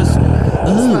 Because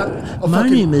my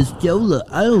name is Yola.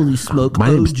 I only smoke My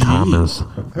OG. name's Thomas.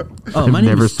 Oh, I've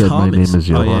never said my name is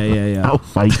Yola. Oh, yeah. I'll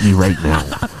fight me right now.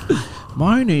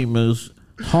 My name is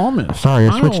Thomas. Sorry,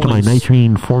 I switched to my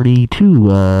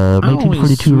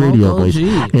 1942 radio voice.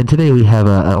 And today we have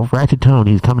RATCHETON.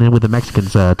 He's coming in with the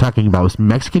Mexicans talking about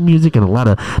Mexican music and a lot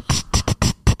of...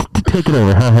 Take it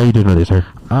over. How you doing with this, sir?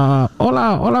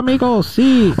 Hola amigos.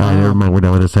 Sí. Never mind. We're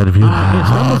done with this side of you.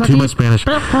 Too much Spanish.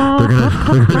 They're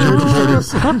gonna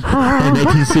jump forward. In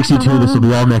 1962, this will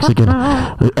be all Mexican.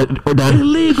 We're done.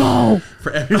 Illegal.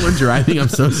 For everyone driving, I'm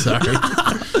so sorry.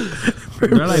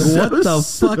 They're like, what the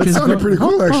fuck is that? Sounded pretty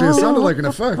cool, actually. It sounded like an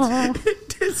effect.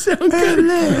 It did sound good.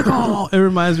 Illegal. It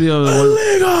reminds me of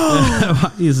illegal.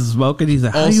 He's smoking. He's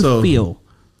like, how do you feel?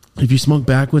 If you smoke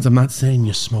backwards, I'm not saying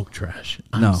you smoke trash.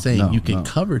 I'm saying you can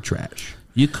cover trash.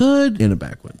 You could in a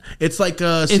backwood. It's like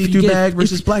a see-through bag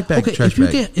versus black bag trash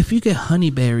bag. If you get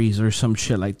honeyberries or some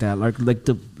shit like that, like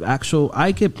the actual,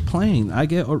 I get plain. I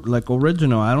get like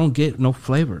original. I don't get no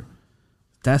flavor.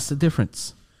 That's the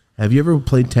difference. Have you ever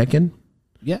played Tekken?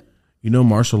 Yeah. You know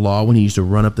martial law when he used to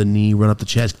run up the knee, run up the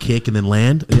chest, kick, and then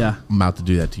land? Yeah. I'm about to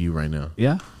do that to you right now.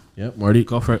 Yeah? Yep, Marty.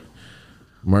 Go for it.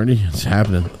 Marty, it's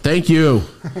happening. Thank you.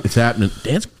 It's happening.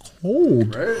 That's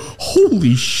cold. Right?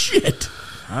 Holy shit.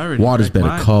 Water's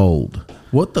better cold.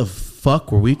 What the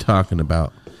fuck were we talking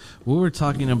about? We were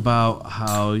talking about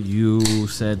how you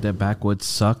said that backwoods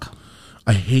suck.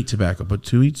 I hate tobacco, but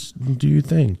to each do your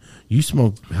thing. You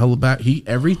smoke hella back.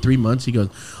 Every 3 months he goes,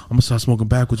 I'm gonna start smoking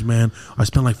backwoods, man. I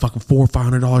spent like fucking $400 or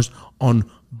 $500 on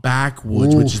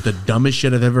backwoods, which is the dumbest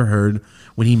shit I've ever heard.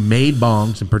 When he made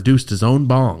bongs and produced his own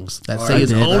bongs that say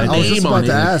his own name on it,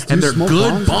 and they're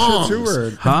good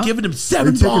bongs. I've given him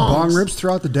 7 bongs. Take your bong rips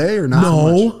throughout the day or not?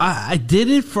 No, I did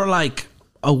it for like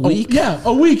a week.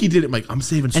 A week he did it. Like, I'm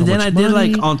saving so much money. And then I did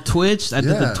like on Twitch. I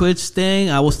did the Twitch thing.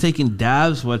 I was taking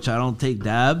dabs, which I don't take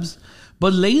dabs.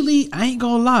 But lately, I ain't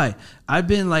gonna lie. I've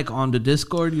been like on the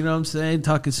Discord, you know what I'm saying?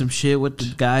 Talking some shit with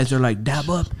the guys. They're like, dab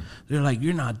up. They're like,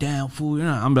 you're not down, fool. You're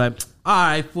not. I'm like, all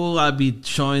right, fool. I'll be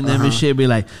showing them and shit. Be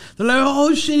like, they're like,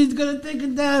 oh shit, he's gonna take a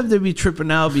dab. They be tripping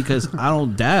out because I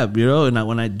don't dab, you know. And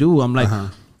when I do, I'm like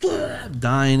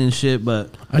dying and shit.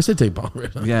 But I said take bong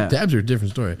rips. Yeah, dabs are a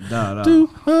different story.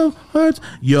 No.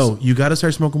 Yo, you got to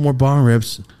start smoking more bong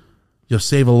rips. You'll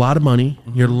save a lot of money.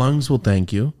 Your lungs will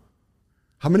thank you.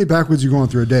 How many backwoods you going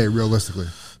through a day, realistically?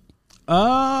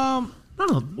 I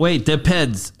don't know. Wait,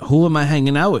 depends. Who am I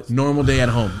hanging out with? Normal day at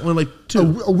home. Only like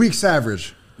 2. A week's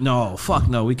average. No, fuck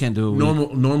no. We can't do a week.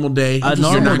 Normal day.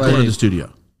 Normal You're not day. going to the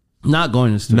studio. Not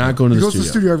going to the studio. Not going to the studio. He goes to the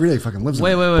studio every day. Fucking lives in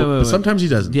it. Wait. Sometimes he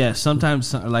doesn't. Yeah,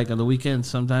 sometimes, like on the weekends,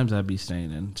 sometimes I'd be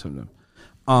staying in. Sometimes.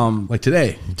 Like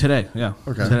today. Today, yeah.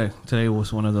 Okay. Today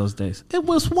was one of those days. It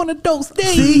was one of those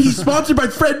days. See, he's sponsored by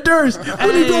Fred Durst.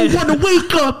 When you don't want to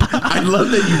wake up. I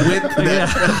love that you went to that.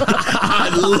 I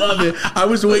love it. I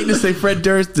was waiting to say Fred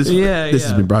Durst. This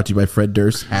has been brought to you by Fred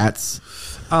Durst hats.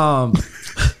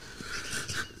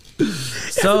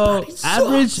 So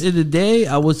average in the day,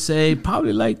 I would say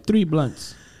probably like 3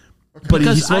 blunts. Okay. But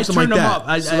he smokes them like that.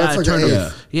 That's like an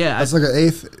eighth. Yeah, that's like an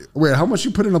eighth. Wait, how much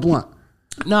you put in a blunt?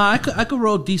 No, I could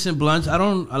roll decent blunts. I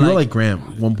don't. You're like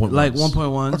gram 1.1. Like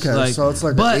 1.1. Okay, like, so it's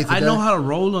like. But I know how to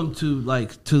roll them to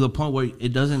the point where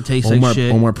it doesn't taste like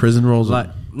shit. Omar prison rolls. Like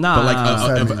but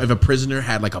like if a prisoner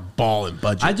had like a ball and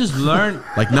budget, I just learned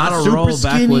like not how to super roll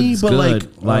skinny, backwards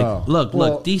but good.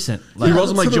 Look, decent. Like, he rolls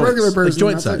them like joints, like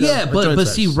joint size. Yeah, but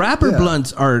see, rapper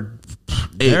blunts are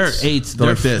they're eights.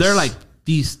 They're like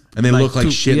these, and they look like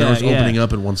shit. They're opening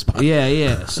up in one spot.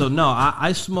 Yeah. So no,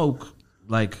 I smoke.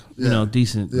 Like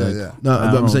decent. Yeah. No,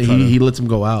 I'm saying he lets him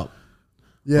go out.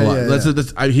 Yeah.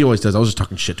 He always does. I was just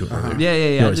talking shit to him.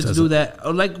 Yeah. I just do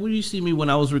that. Like when you see me when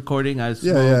I was recording, I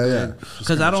smoke.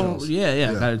 Because I don't.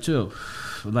 I got it too.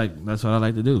 Like that's what I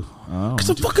like to do.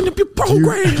 Because I'm fucking up your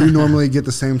program. Do you normally get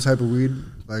the same type of weed?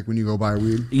 Like when you go buy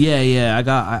weed?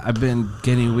 Yeah. I've been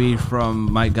getting weed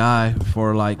from my guy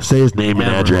for like. Say his name and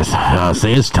address.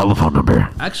 Say his telephone number.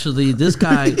 Actually, this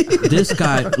guy.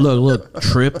 Look,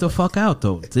 trip the fuck out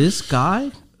though. This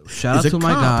guy. Shout out to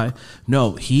my guy.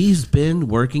 No, he's been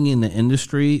working in the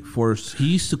industry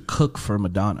he used to cook for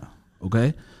Madonna.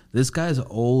 Okay, this guy's an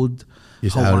old.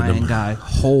 Hawaiian guy,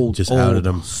 outed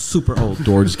him. Super old.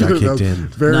 Door just got kicked in.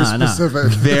 Very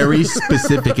specific. Very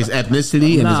specific. His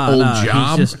ethnicity and his old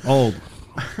job. He's just old.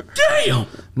 Damn.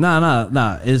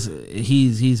 Nah.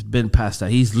 He's been past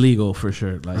that. He's legal for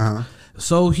sure. Like,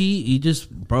 so he just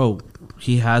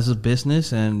he has a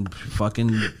business and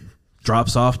fucking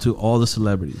drops off to all the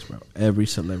celebrities, bro. Every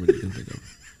celebrity you can think of.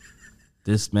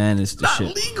 This man is the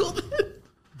shit. Legal.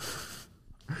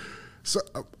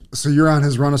 So you're on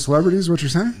his run of celebrities? What you're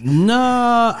saying? No,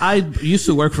 I used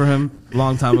to work for him a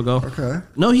long time ago. Okay.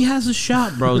 No, he has a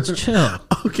shop, bro. It's chill.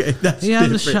 Okay, that's he has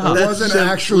a shop. It wasn't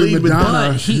actually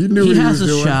Madonna. He knew he what has he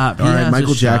was a doing. shop. All right,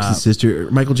 Michael Jackson's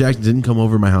sister. Michael Jackson didn't come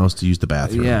over to my house to use the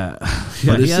bathroom. Yeah,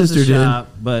 but his he has sister a shop,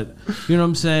 did. But you know what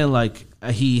I'm saying? Like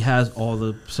he has all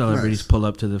the celebrities pull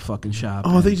up to the fucking shop.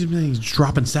 Oh, they just he's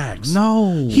dropping sacks.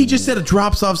 No, he just said it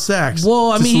drops off sacks.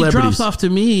 Well, I mean, he drops off to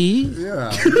me.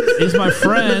 Yeah, he's my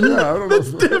friend. Yeah, I don't know.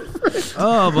 That's different.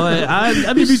 Oh, but I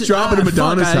mean, if he's dropping to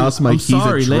Madonna's house, Mike, he's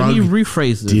sorry. Let me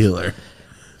rephrase this. Dealer.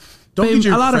 Don't get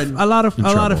your a lot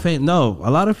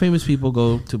of famous people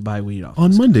go to buy weed off.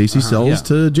 On Mondays, he sells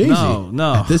to Jay-Z.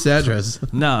 No. At this address.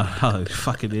 No,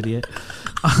 fucking idiot.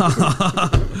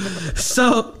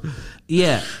 So,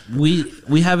 yeah,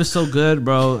 we have it so good,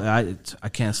 bro. I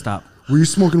can't stop. Were you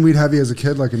smoking weed heavy as a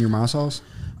kid, like in your mom's house?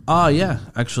 Oh yeah,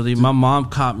 actually, my mom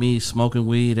caught me smoking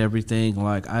weed. Everything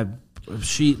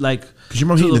she like because your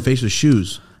mom hit you in the face with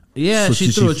shoes. Yeah, so she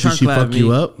threw a chunk at me. Did she fuck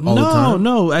you up all the time?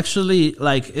 No, actually,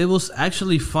 like it was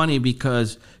actually funny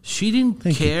because she didn't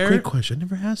care. Great question. I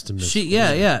never asked him this.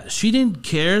 She didn't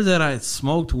care that I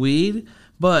smoked weed,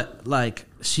 but like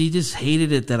she just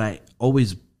hated it that I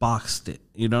always boxed it.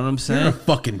 You know what I'm saying? You're a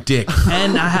fucking dick.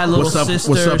 And I had little sisters.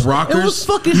 What's up, rockers? It was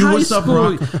fucking high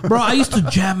school, bro. I used to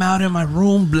jam out in my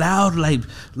room loud, like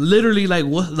literally, like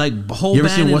what, like whole. You ever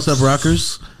band seen What's Up,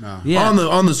 Rockers? No. Yeah.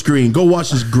 On the screen. Go watch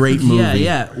this great movie.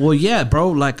 Yeah. Well, yeah, bro.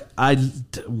 Like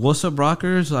What's Up,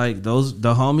 Rockers? Like the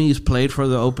homies played for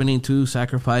the opening to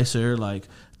Sacrificer, like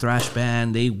thrash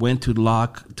band. They went to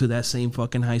that same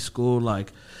fucking high school.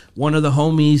 Like one of the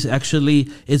homies actually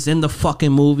is in the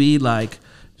fucking movie. Like.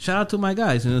 Shout out to my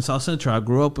guys in the South Central. I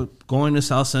grew up going to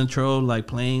South Central, like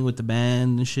playing with the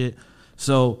band and shit.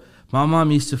 So my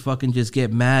mom used to fucking just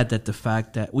get mad at the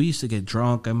fact that we used to get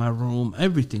drunk in my room,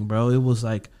 everything, bro. It was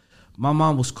like my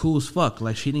mom was cool as fuck.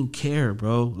 Like she didn't care,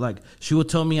 bro. Like she would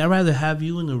tell me, I'd rather have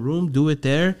you in the room, do it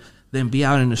there, than be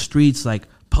out in the streets, like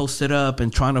posted up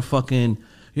and trying to fucking,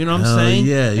 you know what I'm saying?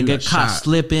 Yeah, and get caught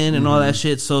slipping and all that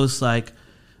shit. So it's like,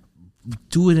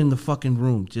 do it in the fucking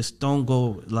room. Just don't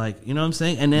go like, you know what I'm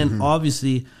saying? And then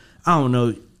obviously, I don't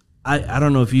know. I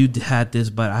don't know if you had this,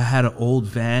 but I had an old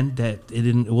van that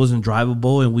it wasn't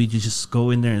drivable, and we just go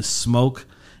in there and smoke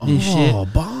and shit. Oh,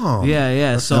 bomb!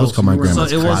 Yeah. So that was called my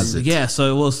grandma's closet.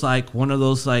 So it was like one of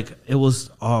those like it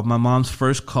was my mom's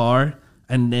first car,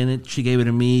 and then she gave it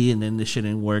to me, and then the shit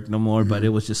didn't work no more. But it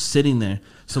was just sitting there.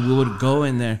 So we would go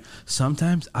in there.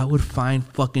 Sometimes I would find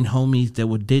fucking homies that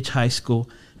would ditch high school.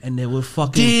 And they would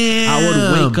fucking. Damn. I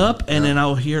would wake up and then I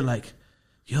would hear like,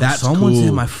 "Yo, someone's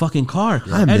in my fucking car."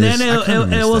 Yeah. And then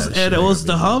it was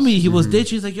the homie. He was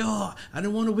ditching. He's like, "Yo, I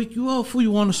didn't want to wake you up. Fool,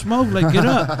 you want to smoke? Like, get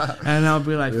up." And I'll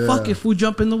be like, "Fuck it, fool,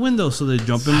 jump in the window." So they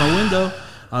jump in my window.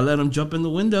 I let them jump in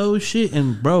the window, shit.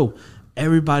 And bro,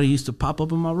 everybody used to pop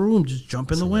up in my room, just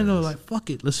jump in the window, like, fuck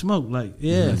it, let's smoke. Like,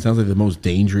 yeah. It sounds like the most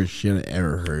dangerous shit I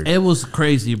ever heard. It was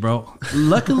crazy, bro.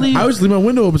 Luckily, I always leave my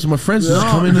window open so my friends just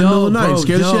come in the middle of the night,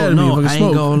 scare the shit out of me if I can smoke. I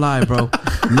ain't gonna lie, bro.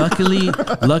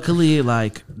 Luckily,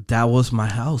 like, that was my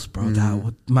house,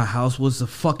 bro. My house was a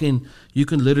fucking, you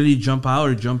can literally jump out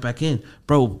or jump back in.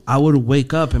 Bro, I would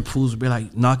wake up and fools would be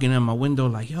like knocking on my window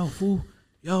like, yo, fool,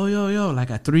 yo, like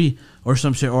at 3 or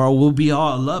some shit. Or we'll be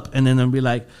all up and then they'll be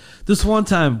like, this one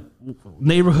time,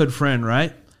 neighborhood friend,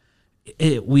 right?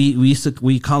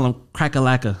 We call him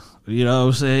crack-a-lacka. You know what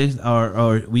I'm saying?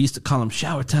 Or we used to call him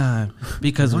shower time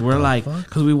because we're like,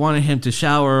 because we wanted him to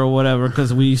shower or whatever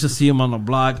because we used to see him on the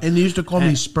block. And they used to call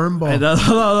me sperm ball.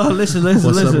 Listen.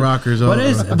 What's up, rockers?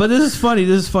 But this is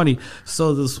funny.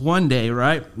 So this one day,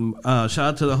 right? Shout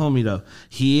out to the homie though.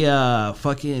 He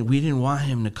we didn't want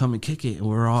him to come and kick it. And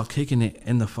we were all kicking it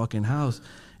in the fucking house.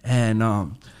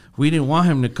 And we didn't want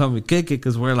him to come and kick it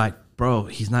because we're like, bro,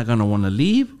 he's not going to want to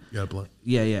leave.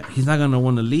 Yeah. He's not going to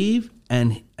want to leave.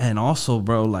 And also,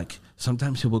 bro, like,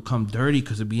 sometimes he will come dirty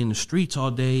because he'll be in the streets all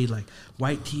day, like,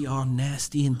 white tee all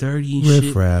nasty and dirty and shit.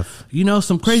 Riff-raff. You know,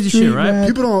 some crazy shit, right?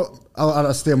 People don't, out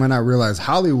of state might not realize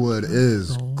Hollywood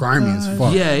is grimy as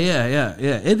fuck. Yeah.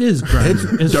 It is grimy.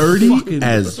 It's dirty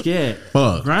as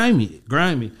fuck.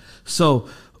 Grimy. So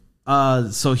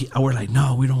we're like,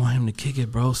 no, we don't want him to kick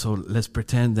it, bro. So let's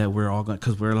pretend that we're all going,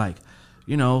 because we're like,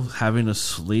 you know, having a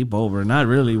sleepover. Not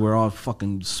really. We're all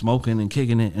fucking smoking and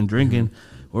kicking it and drinking.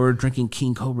 We were drinking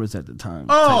King Cobras at the time.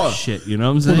 Oh, shit. You know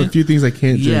what I'm saying? Well, a few things I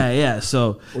can't drink. Yeah.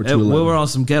 So we were on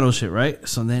some ghetto shit, right?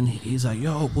 So then he's like,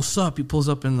 yo, what's up? He pulls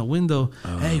up in the window.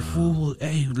 Hey, fool.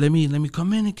 Hey, let me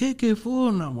come in and kick it, fool.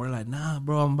 And we're like, nah,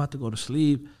 bro, I'm about to go to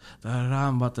sleep.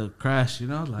 I'm about to crash, you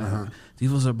know? Like,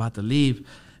 these was about to leave.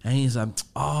 And he's like,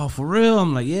 oh, for real?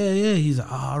 I'm like, yeah. He's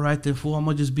like, all right then, fool. I'm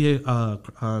going to just be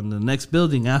on the next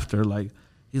building after. Like,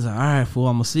 he's like, all right, fool,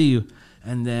 I'm going to see you.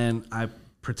 And then I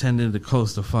pretended to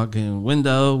close the fucking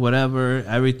window, whatever,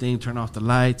 everything, turn off the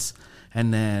lights.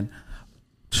 And then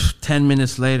 10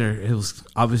 minutes later, it was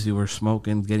obviously we're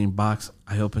smoking, getting boxed.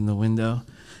 I open the window,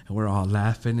 and we're all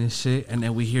laughing and shit. And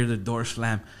then we hear the door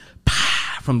slam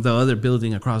from the other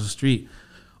building across the street.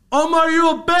 Omar, you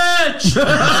a bitch!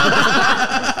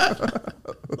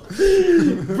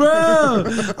 Bro,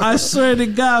 I swear to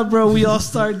God, bro, we all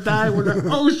start dying. We're like,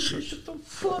 oh shit, shut the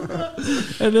fuck up.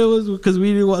 And it was because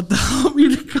we didn't want the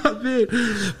homie to come in.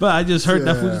 But I just heard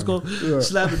that fool just go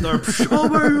slap the door.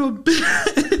 Omar, you a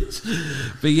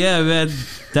bitch! But yeah, man,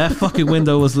 that fucking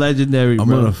window was legendary, bro. I'm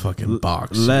gonna fucking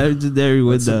box. Legendary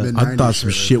window. I thought some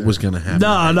shit was gonna happen.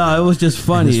 No, it was just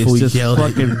funny. It's just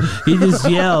fucking. He just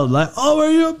yelled like, "Oh,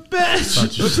 are you a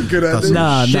bitch?" That's a good idea.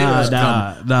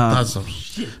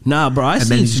 Nah, bro. I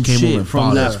seen some shit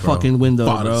from that fucking window,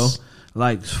 bro.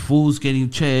 Like fools getting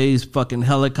chased, fucking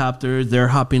helicopters. They're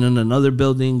hopping in another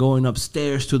building, going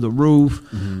upstairs to the roof.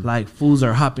 Like fools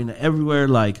are hopping everywhere.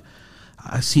 Like.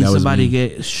 I seen somebody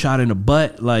get shot in the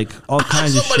butt, like all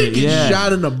kinds of shit.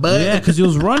 Shot in the butt? Yeah, because he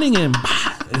was running and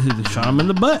shot him in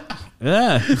the butt.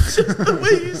 Yeah. The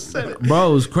way you said it. Bro,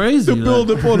 it was crazy.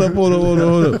 Hold up.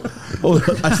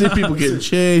 I seen people getting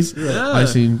chased. Yeah. I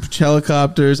seen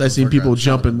helicopters. I seen people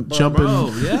jumping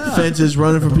fences,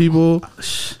 running from people.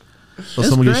 So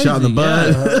someone gets shot in the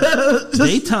butt.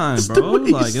 Daytime, bro.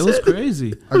 Like, it was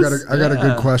crazy. I got a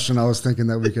good question. I was thinking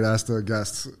that we could ask the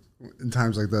guests in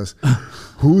times like this.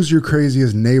 Who's your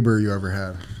craziest neighbor you ever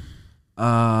had?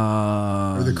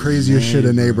 Or the craziest shit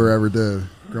a neighbor ever did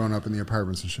growing up in the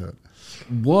apartments and shit?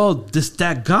 Well,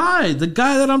 the guy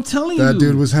that I'm telling you. That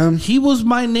dude was him? He was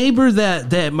my neighbor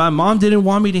that my mom didn't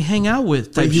want me to hang out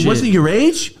with. Wait, he wasn't your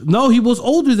age? No, he was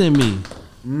older than me.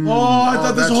 I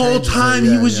thought this whole time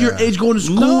he was your age going to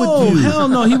school with you. Hell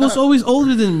no. He was always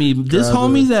older than me. This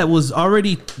homie that was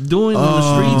already doing the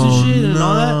streets and shit and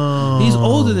all that, he's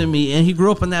older than me and he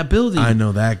grew up in that building. I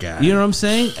know that guy. You know what I'm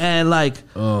saying? And like,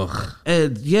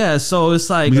 yeah, so it's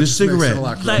like. Get a cigarette.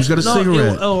 Like, he's got a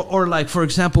cigarette. Or like, for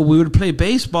example, we would play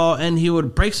baseball and he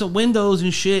would break some windows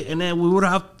and shit and then we would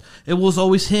have. It was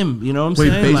always him, you know what I'm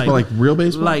saying? Baseball, like real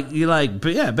baseball?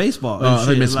 Baseball. Oh,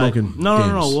 they been smoking.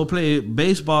 No. We'll play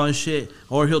baseball and shit.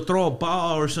 Or he'll throw a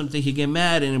ball or something. He'll get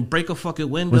mad and break a fucking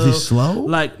window. Was he slow?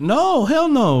 Like, no, hell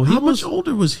no. How much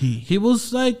older was he? He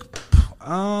was like,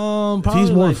 probably he's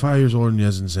more than 5 years older than you,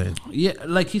 that's insane. Yeah,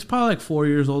 like he's probably like 4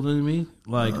 years older than me.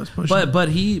 Like, but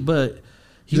he was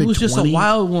 20? Just a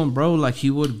wild one, bro. Like he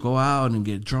would go out and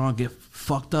get drunk, get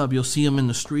fucked up. You'll see him in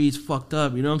the streets fucked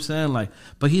up. You know what I'm saying? Like,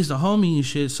 but he's the homie and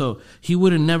shit, so he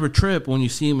wouldn't never trip when you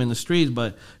see him in the streets,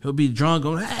 but he'll be drunk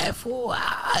going, hey, fool.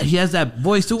 He has that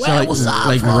voice too. Hey, what's up?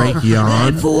 Like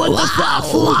Raekwon. Hey, fool, what the fuck,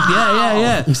 fool?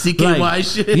 Yeah. CKY like,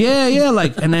 shit. Yeah.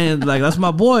 Like, and then, like, that's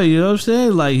my boy, you know what I'm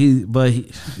saying? Like,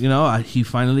 he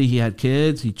finally, he had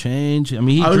kids, he changed. I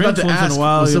mean, he drinks once in a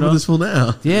while. What's up with this fool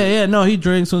now? Yeah. No, he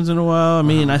drinks once in a while. I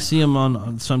mean, I see him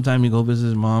on sometime he go visit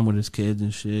his mom with his kids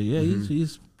and shit. Yeah,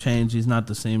 he's changed. He's not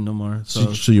the same no more.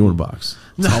 So you want a box?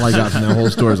 That's all I got from that whole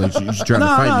story. Is like she's trying to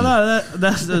fight me. No.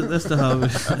 That's the hub.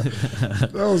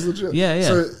 That was legit. Yeah.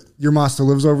 So your mom still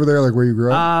lives over there, like where you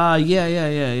grew up?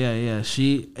 Yeah.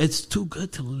 It's too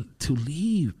good to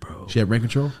leave, bro. She had rent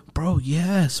control, bro.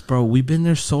 Yes, bro. We've been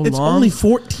there so long. It's only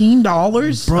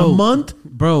 $14 a month,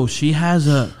 bro. She has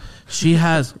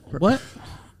what?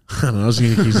 I don't know. I was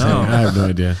gonna keep saying. I have no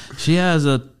idea. She has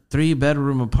a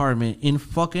 3-bedroom apartment in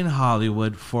fucking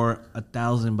Hollywood for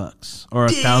 $1,000 or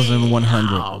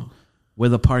 $1,100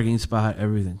 with a parking spot,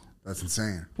 everything. That's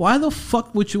insane. Why the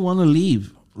fuck would you want to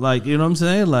leave? Like, you know what I'm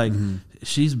saying? Like,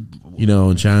 she's,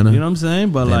 in China. You know what I'm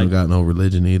saying? But they like, don't got no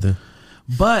religion either.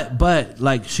 But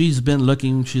like, she's been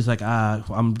looking. She's like,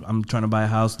 I'm trying to buy a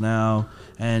house now.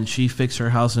 And she fixed her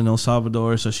house in El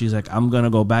Salvador, so she's like, I'm gonna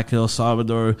go back to El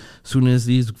Salvador as soon as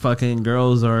these fucking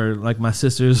girls are like my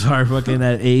sisters are fucking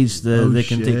at age that they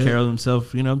can take care of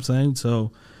themselves. You know what I'm saying?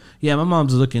 So, yeah, my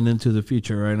mom's looking into the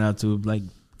future right now to like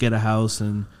get a house,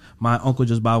 and my uncle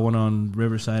just bought one on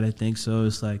Riverside, I think. So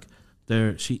it's like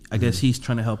I guess he's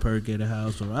trying to help her get a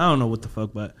house, or I don't know what the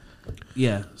fuck, but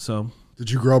yeah. So,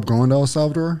 did you grow up going to El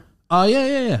Salvador?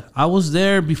 Yeah. I was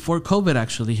there before COVID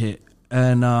actually hit,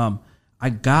 and I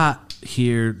got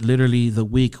here literally the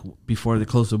week before they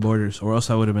closed the borders, or else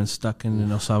I would have been stuck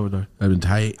in El Salvador. That'd been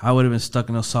tight. I would have been stuck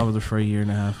in El Salvador for a year and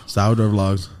a half. Salvador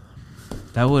vlogs.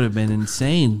 That would have been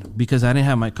insane because I didn't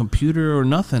have my computer or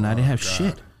nothing. I didn't have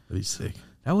shit. That'd be sick.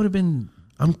 That would have been.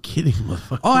 I'm kidding,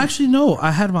 motherfucker. Oh, actually, no. I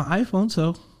had my iPhone,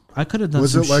 so I could have done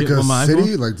some shit with my iPhone. Was it like a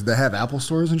city? Like, did they have Apple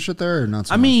stores and shit there, or not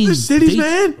so much? I mean, the cities,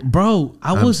 man. Bro,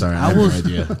 I was in a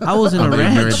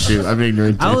ranch. I'm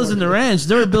ignorant too. I was in the ranch.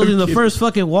 They were building the first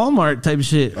fucking Walmart type of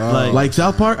shit. Like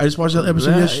South Park? I just watched that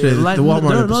episode yesterday. Like, the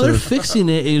Walmart episode. No, they're fixing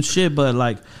it and shit, but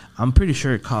like, I'm pretty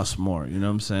sure it costs more. You know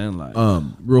what I'm saying? Like,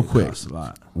 real quick. It costs a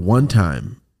lot. One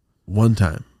time,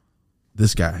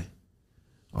 this guy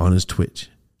on his Twitch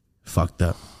fucked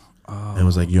up and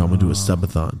was like, yo, I'm going to do a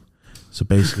subathon. So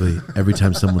basically, every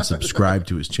time someone subscribed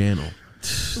to his channel,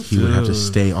 he would have to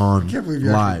stay on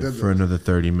live for another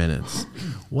 30 minutes.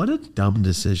 What a dumb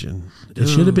decision. It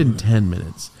should have been 10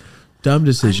 minutes. Dumb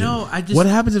decision. What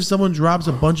happens if someone drops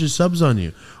a bunch of subs on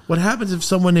you? What happens if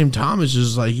someone named Thomas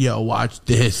is like, yo, watch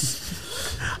this?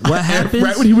 What happens?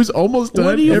 Right when he was almost done.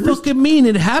 What do you fucking mean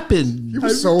it happened? You were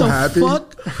so happy.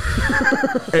 Fuck?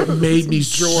 It made me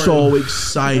so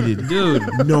excited, dude,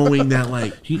 knowing that,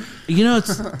 like,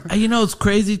 it's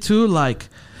crazy too. Like,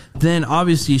 then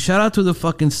obviously, shout out to the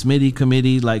fucking Smitty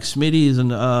committee. Like, Smitty is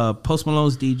Post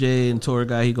Malone's DJ and tour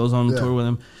guy. He goes on the tour with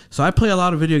him. So I play a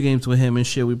lot of video games with him and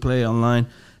shit. We play online,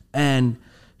 and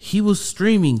he was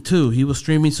streaming too.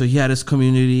 So he had his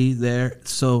community there.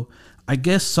 So I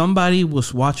guess somebody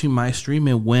was watching my stream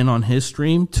and went on his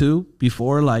stream too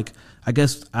before, like, I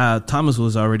guess Thomas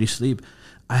was already asleep.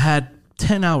 I had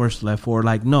 10 hours left, or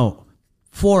like, no,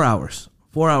 4 hours.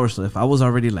 4 hours left. I was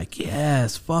already like,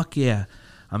 yes, fuck yeah.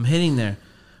 I'm hitting there.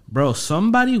 Bro,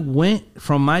 somebody went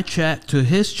from my chat to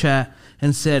his chat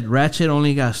and said, Ratchet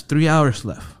only got 3 hours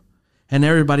left. And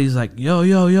everybody's like, yo.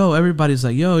 Everybody's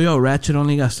like, yo, Ratchet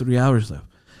only got 3 hours left.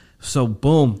 So,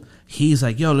 boom. He's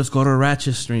like, yo, let's go to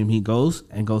Ratchet stream. He goes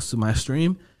to my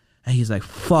stream. And he's like,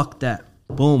 fuck that.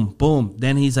 Boom.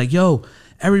 Then he's like, yo,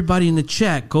 everybody in the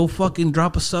chat, go fucking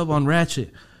drop a sub on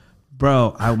Ratchet.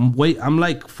 Bro, I'm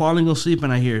like falling asleep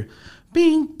and I hear,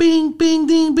 bing, bing, bing,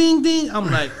 ding, bing, ding. I'm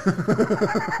like,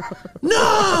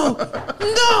 no.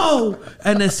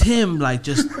 And it's him, like,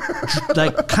 just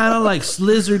like kind of like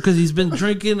Slizzard because he's been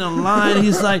drinking online.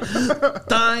 He's like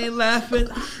dying laughing.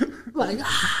 Like,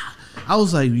 I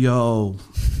was like, yo,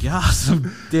 y'all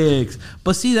some dicks.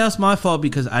 But see, that's my fault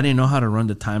because I didn't know how to run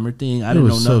the timer thing. I didn't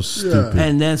know so stupid.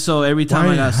 And then so every time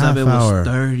I got sub, it was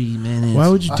 30 minutes. Why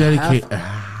would you dedicate a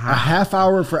half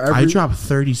hour for every? I dropped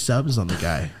 30 subs on the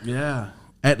guy. Yeah.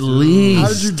 At least. How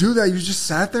did you do that? You just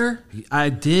sat there? I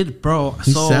did, bro.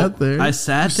 He sat there. I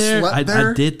sat there. I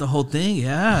did the whole thing.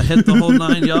 Yeah. I hit the whole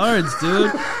 9 yards,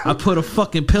 dude. I put a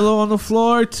fucking pillow on the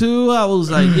floor, too. I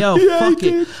was like, yo, fuck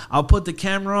it. I'll put the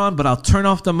camera on, but I'll turn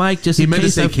off the mic just in case. He meant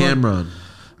to say camera on.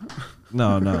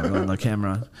 No,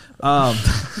 camera on.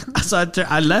 So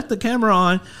I left the camera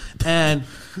on, And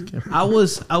I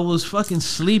was fucking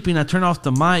sleeping. I turned off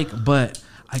the mic, but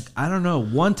I don't know.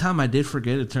 One time I did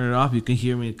forget to turn it off. You can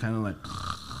hear me kind of like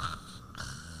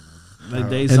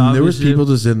days. And there was people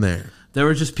just in there. There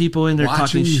were just people in there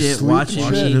talking shit, watching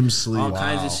him sleep, all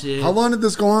kinds of shit. How long did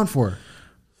this go on for?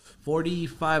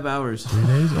 45 hours. 3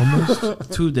 days,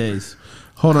 almost 2 days.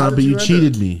 Hold on, but you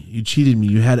cheated me. You cheated me.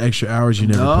 You had extra hours you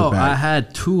never put back. No, I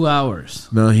had 2 hours.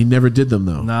 No, he never did them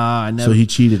though. No, I never. So he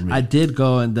cheated me. I did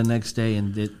go in the next day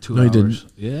and did 2 hours. No, he didn't.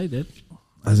 Yeah, I did.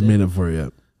 Hasn't made up for it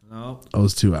yet. No. Oh,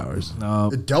 it's 2 hours.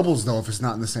 No. It doubles though if it's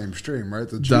not in the same stream, right?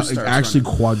 The juice It actually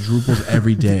quadruples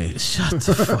every day. Shut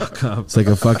the fuck up. It's like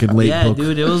a fucking late book.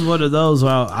 Dude, it was one of those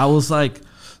where I was like,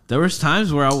 there was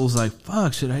times where I was like,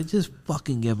 fuck, should I just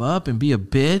fucking give up and be a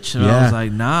bitch? And I was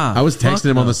like, nah. I was texting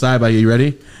him on the side, like, you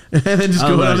ready? And then just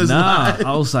going on his line.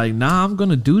 I was like, nah, I'm going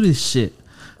to do this shit.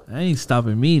 That ain't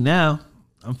stopping me now.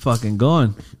 I'm fucking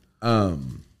going. Yeah,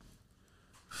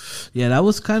 that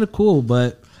was kind of cool,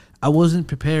 but I wasn't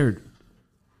prepared.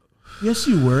 Yes,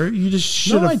 you were. You just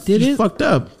should have fucked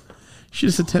up. You should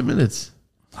have said 10 minutes.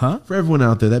 Huh? For everyone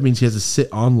out there, that means he has to sit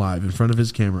on live in front of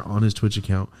his camera on his Twitch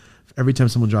account. Every time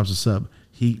someone drops a sub,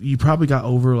 you probably got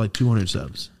over like 200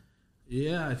 subs.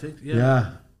 Yeah, I think.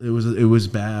 Yeah, it was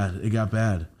bad. It got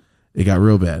bad. It got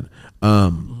real bad.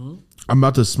 I'm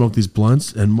about to smoke these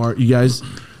blunts, and you guys,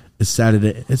 it's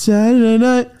Saturday. It's Saturday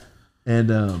night,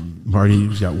 and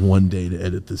Marty's got 1 day to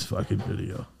edit this fucking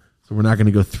video, so we're not going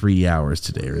to go 3 hours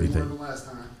today or anything. More than last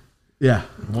time. Yeah,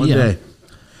 one day.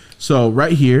 So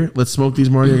right here, let's smoke these,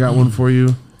 Marty. I got one for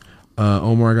you.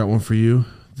 Omar, I got one for you.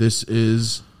 This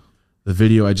is the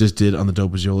video I just did on the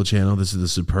Dope as Yola channel. This is the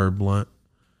Superb blunt.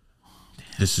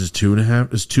 This is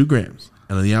 2.5. It's 2 grams,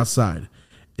 and on the outside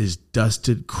is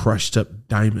dusted, crushed up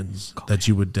diamonds that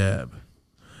you would dab.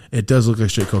 It does look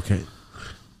like straight cocaine.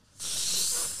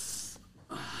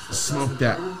 Smoke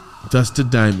that dusted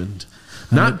diamond,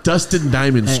 not dusted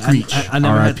diamond. Screech. I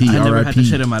never R.I.P. I never R.I.P. had this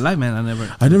shit in my life, man.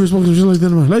 I never smoked some shit like that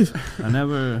in my life. I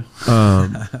never.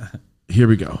 Here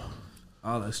we go.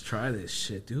 Oh, let's try this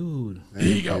shit, dude.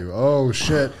 Here you go. Oh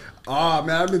shit. Oh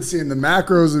man, I've been seeing the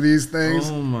macros of these things.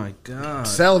 Oh my god.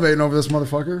 Salivating over this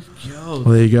motherfucker. Yo.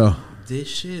 Well, there you go. This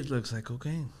shit looks like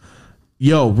cocaine.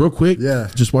 Yo, real quick.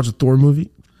 Yeah. Just watch a Thor movie.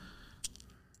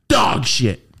 Dog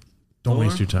shit. Don't Thor?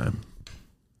 waste your time.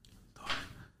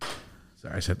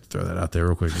 Sorry, I just had to throw that out there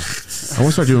real quick. I want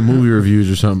to start doing movie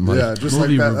reviews or something. Yeah, just like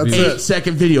that. That's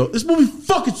 8-second video. This movie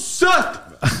fucking sucked.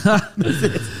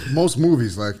 Most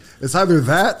movies, like it's either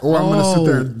that or I'm gonna sit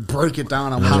there and break it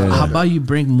down. How about you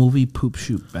bring movie poop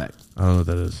shoot back? I don't know what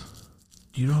that is.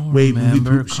 You don't Wait,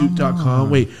 remember? moviepoopshoot.com.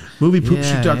 Wait,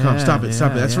 moviepoopshoot.com. Yeah, Stop it.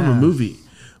 That's from a yeah. movie.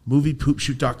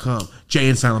 Moviepoopshoot.com. Jay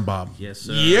and Silent Bob. Yes,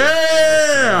 sir.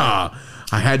 Yeah.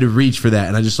 I had to reach for that,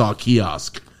 and I just saw a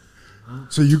kiosk.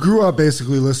 So you grew up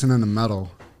basically listening to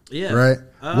metal, Yeah. right?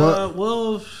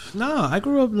 Well, no, I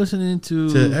grew up listening to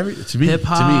me, hip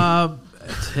hop.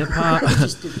 Hip hop.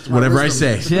 Whatever I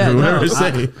say. Yeah, whatever no,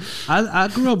 I say. I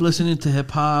grew up listening to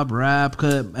hip hop, rap,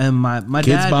 and my Kids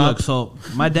dad. Bop. Look, so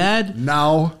my dad.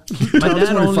 Now,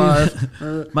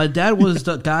 My dad was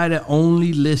the guy that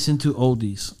only listened to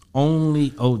oldies,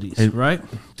 And right?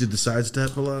 Did the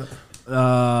sidestep a lot?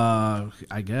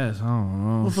 I guess I don't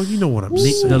know. Well, fuck, you know what I'm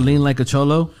saying. The lean like a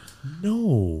cholo.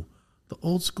 No, the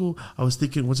old school. I was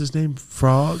thinking, what's his name?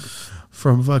 Frog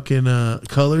from fucking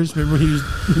Colors. Remember when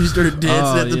he started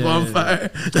dancing at the bonfire?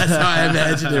 Yeah. That's how I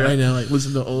imagine it right now. Like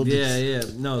listen to oldies. Yeah.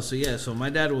 No, so my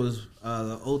dad was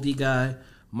the oldie guy.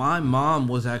 My mom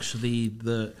was actually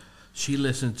she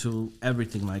listened to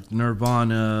everything like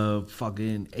Nirvana,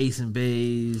 fucking Ace and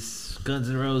Base, Guns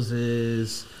N'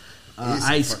 Roses,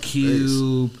 Ice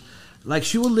Cube. Like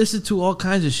she would listen to all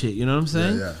kinds of shit. You know what I'm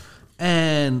saying? Yeah.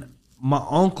 And my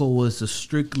uncle was a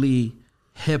strictly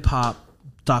hip hop,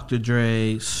 Dr.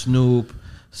 Dre, Snoop,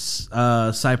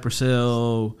 Cypress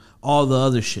Hill, all the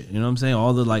other shit. You know what I'm saying?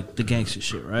 All the like the gangster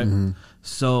shit, right? Mm-hmm.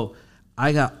 So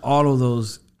I got all of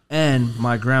those. And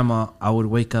my grandma, I would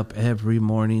wake up every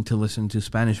morning to listen to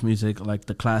Spanish music, like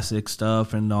the classic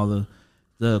stuff and all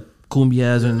the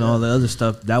cumbias and all the other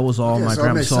stuff. That was all my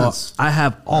grandma. So I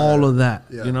have all of that.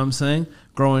 Yeah. You know what I'm saying?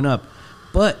 Growing up.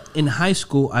 But in high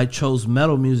school, I chose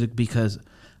metal music because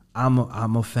I'm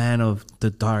a fan of the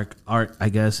dark art, I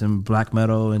guess, and black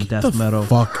metal and death metal.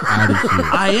 Fuck out of here!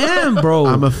 I am, bro.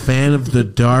 I'm a fan of the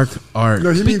dark art.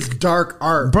 No, he means dark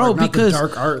art, bro. Like, because not the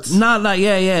dark arts, not like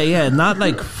not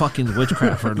like fucking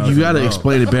witchcraft or nothing. You got to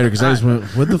explain it better because I just went,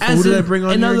 "What the fuck did I bring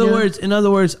on?" In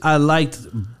other words, I liked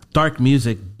dark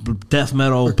music, death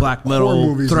metal, like black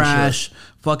metal, thrash,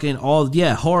 fucking all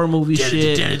horror movie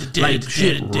shit, like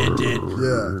shit.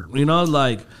 Yeah, you know,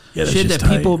 like shit that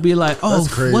tight. People be like, oh,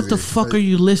 what the fuck are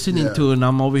you listening to? And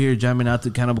I'm over here jamming out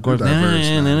to Cannibal Corpse. You know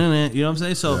what I'm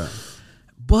saying? So,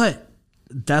 but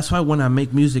that's why when I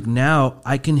make music now,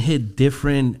 I can hit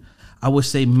different, I would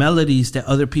say, melodies that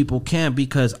other people can't,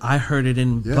 because I heard it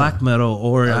in black metal,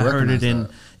 or I heard it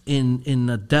in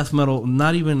a death metal,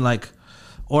 not even like,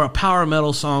 or a power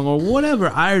metal song, or whatever,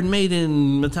 Iron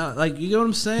Maiden, Metallica, like, you know what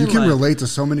I'm saying? You can relate to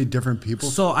so many different people.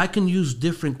 So I can use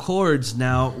different chords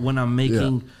now when I'm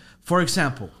making, for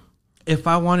example, if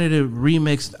I wanted to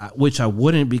remix, which I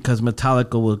wouldn't because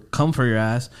Metallica would come for your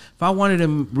ass. If I wanted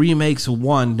to remix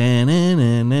one,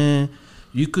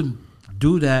 you could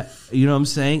do that, you know what I'm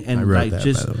saying? And like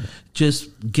that,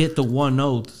 just get the one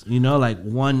note, you know, like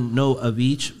one note of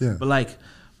each. Yeah. But like,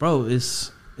 bro,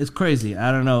 it's crazy.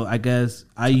 I don't know. I guess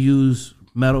I use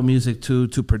metal music to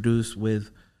produce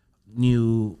with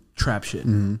new trap shit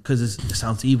because it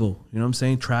sounds evil. You know what I'm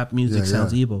saying? Trap music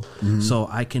sounds evil. So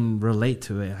I can relate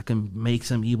to it. I can make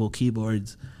some evil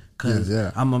keyboards because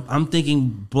I'm thinking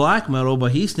black metal,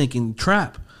 but he's thinking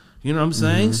trap. You know what I'm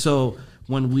saying? So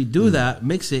when we do that,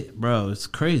 mix it, bro, it's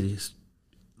crazy. It's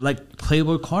like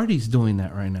Playboy Cardi's doing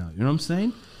that right now. You know what I'm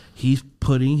saying? He's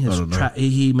putting his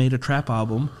he made a trap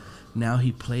album. Now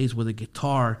he plays with a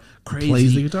guitar. Crazy.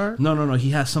 Plays the guitar? No.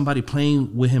 He has somebody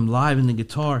playing with him live in the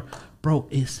guitar. Bro,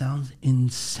 it sounds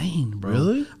insane, bro.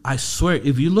 Really? I swear,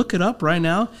 if you look it up right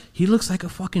now, he looks like a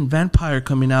fucking vampire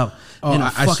coming out. Oh,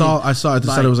 I saw it. I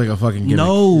thought it was like a fucking gimmick.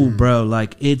 No, bro.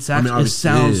 Like, it's actually, it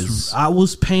sounds, I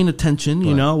was paying attention,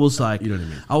 you know? I was like, you know what I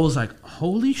mean? I was like,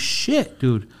 holy shit,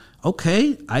 dude.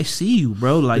 Okay, I see you,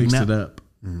 bro. Like, mixed now, it up.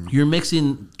 You're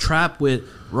mixing trap with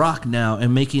rock now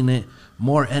and making it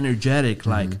more energetic.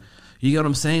 Like, you get what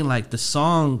I'm saying? Like, the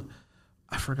song,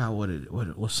 I forgot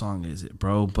what song is it,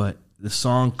 bro? But the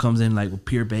song comes in like with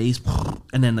pure bass,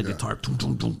 and then the guitar,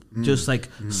 just like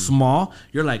small.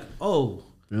 You're like, oh,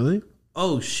 really?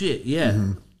 Oh shit,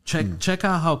 yeah. Check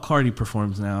out how Cardi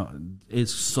performs now.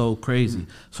 It's so crazy.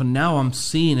 So now I'm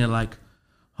seeing it like,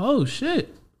 oh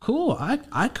shit, cool.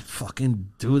 I could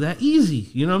fucking do that easy.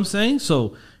 You know what I'm saying?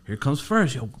 So here comes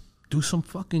First. Yo, do some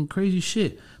fucking crazy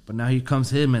shit. But now here comes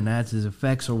him and adds his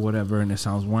effects or whatever, and it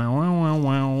sounds wow, wow, wow,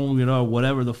 wow, you know,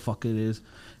 whatever the fuck it is.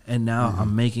 And now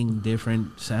I'm making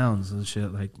different sounds and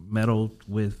shit, like metal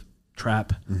with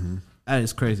trap. That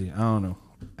is crazy. I don't know.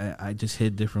 I just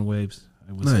hit different waves.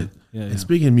 I would say. Yeah. And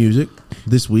speaking of music,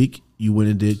 this week you went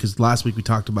and did, because last week we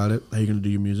talked about it, how you're going to do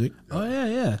your music. Oh,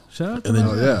 yeah. Shout out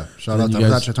to Shout out to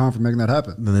RATCHETON for making that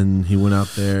happen. And then he went out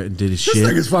there and did his shit. This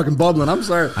thing is fucking bubbling. I'm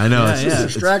sorry. I know. It's just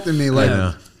distracting me.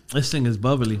 Like, this thing is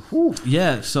bubbly. Whew.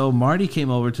 Yeah, so Marty came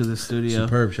over to the studio.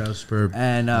 Superb. Shout out to Superb.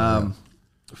 And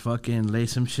fucking lay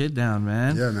some shit down,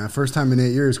 man. Yeah, man. First time in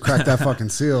 8 years, crack that fucking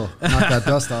seal. Knock that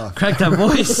dust off. Crack that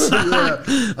voice.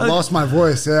 I lost my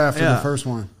voice, after the first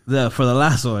one. For the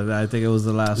last one. I think it was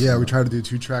the last one. Yeah, we tried to do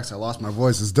 2 tracks. I lost my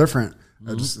voice. It's different.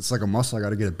 It's like a muscle. I got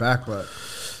to get it back. But,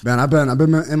 man, I've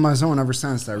been in my zone ever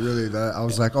since. I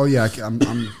was like, oh, yeah, I can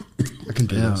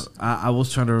do this. I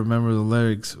was trying to remember the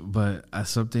lyrics, but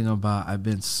something about I've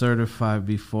been certified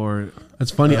before.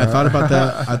 That's funny. I thought about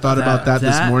that. I thought about that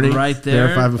this morning. Right there.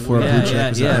 Verified before a blue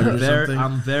check.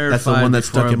 I'm verified. That's the one that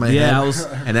stuck in my head.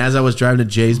 And as I was driving to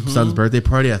Jay's son's birthday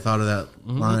party, I thought of that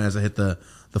line as I hit the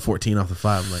 14 off the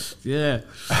 5. I'm like,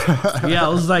 I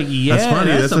was like, that's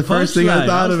funny. That's the first thing I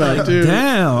thought about, dude.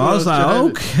 Damn. I was like,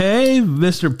 okay,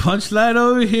 Mr. Punchline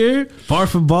over here, bar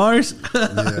for bars. I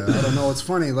don't know. It's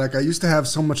funny. Like, I used to have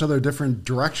so much other different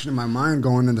direction in my mind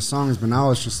going into songs, but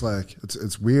now it's just like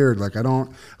it's weird. Like, I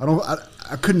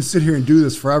couldn't sit here and do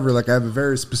this forever. Like, I have a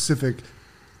very specific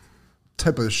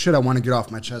type of shit I want to get off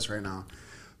my chest right now.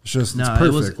 It's just it's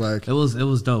perfect. It was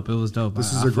dope. It was dope.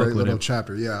 This is a great little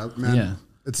chapter. Yeah, man. Yeah.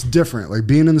 It's different. Like,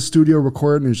 being in the studio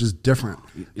recording is just different.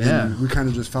 Yeah. And we kind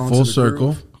of just fell into full the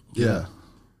circle. Groove. Yeah.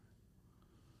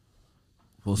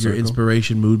 Full Your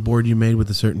inspiration mood board you made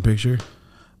with a certain picture.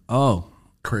 Oh,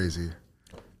 crazy.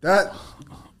 That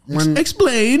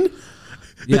explain.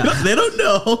 Yeah, they don't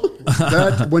know.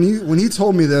 That when he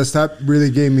told me this, that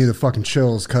really gave me the fucking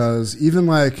chills. Because even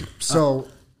like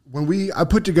I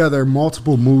put together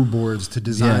multiple mood boards to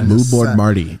design mood this board set.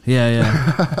 Marty.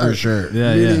 Yeah. For sure.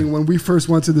 Yeah, Meaning when we first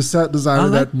went to the set designer, I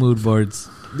like mood boards.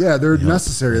 Yeah, they're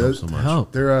necessary.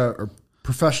 They're a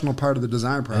professional part of the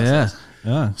design process.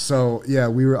 Yeah. So I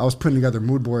was putting together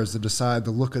mood boards to decide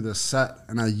the look of the set,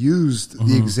 and I used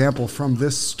the example from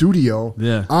this studio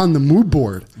on the mood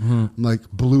board, like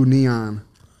blue neon,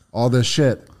 all this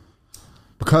shit.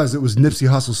 Because it was Nipsey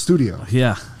Hussle's studio.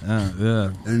 Yeah.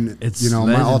 And it's my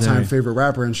legendary. all-time favorite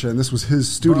rapper and shit, and this was his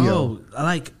studio. Bro,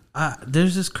 like,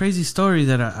 there's this crazy story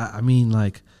that I mean,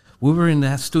 like, we were in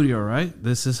that studio, right?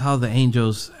 This is how the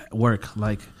angels work.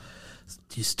 Like,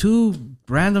 these two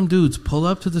random dudes pull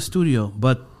up to the studio,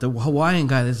 but the Hawaiian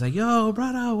guy is like, yo,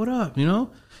 brother, what up? You know?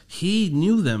 He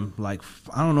knew them, like,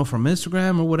 I don't know, from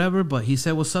Instagram or whatever, but he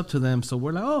said what's up to them. So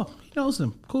we're like, oh, he knows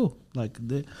them. Cool. Like,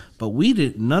 but we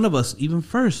didn't, none of us, even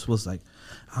first, was like,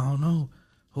 I don't know.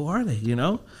 Who are they, you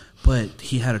know? But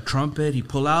he had a trumpet. He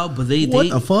pulled out, but What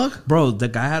the fuck? Bro, the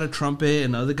guy had a trumpet,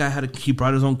 and the other guy he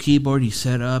brought his own keyboard. He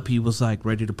set up. He was, like,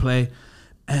 ready to play.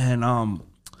 And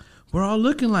we're all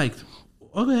looking like,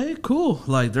 okay, cool.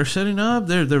 Like, they're setting up.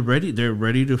 They're ready. They're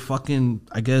ready to fucking,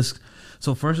 I guess.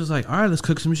 So first it's like, all right, let's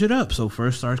cook some shit up. So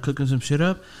first starts cooking some shit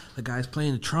up. The guy's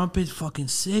playing the trumpet, fucking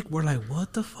sick. We're like,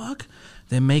 what the fuck?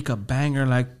 They make a banger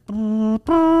like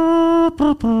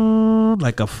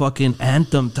a fucking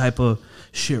anthem type of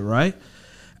shit, right?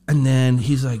 And then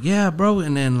he's like, yeah, bro.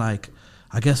 And then, like,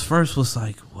 I guess first was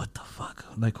like, what the fuck?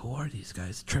 Like, who are these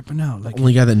guys tripping out? Like,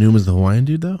 only guy that knew him was the Hawaiian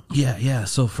dude, though. Yeah.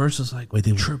 So first was like, wait,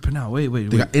 they tripping out. Wait.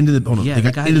 They got into the. Oh no, yeah,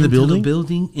 they got into the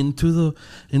building. Into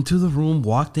the room,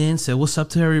 walked in, said, "What's up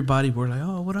to everybody?" We're like,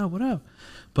 "Oh, what up?"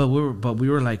 But we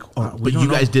were like, but you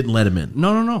guys didn't let him in.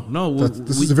 No.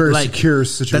 This is a very secure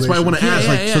situation. That's why I want to ask.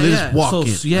 So they just walk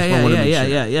in.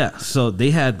 Yeah. So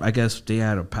they had, I guess, they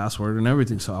had a password and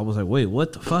everything. So I was like, wait,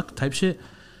 what the fuck? Type shit.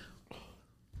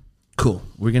 Cool.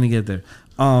 We're gonna get there.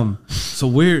 So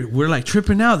we're like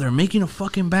tripping out. They're making a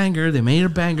fucking banger. They made a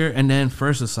banger, and then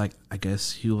first it's like, I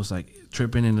guess he was like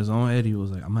tripping in his own head. He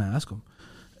was like, I'm gonna ask him,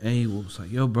 and he was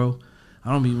like, yo, bro,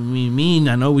 I don't mean.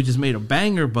 I know we just made a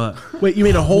banger, but wait, you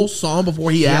made a whole song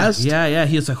before he asked? Yeah.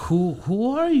 He was like,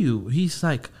 who are you? He's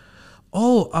like,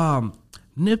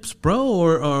 Nips, bro,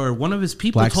 or one of his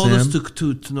people Black told Sam? us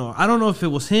to know. I don't know if it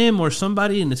was him or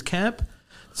somebody in his camp.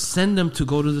 Send them to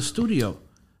go to the studio.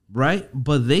 Right,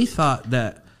 but they thought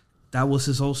that was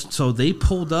his whole. So they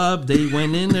pulled up, they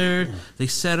went in there, they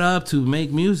set up to make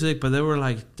music, but they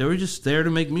were just there to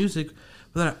make music.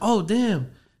 But they're like, oh damn,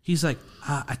 he's like,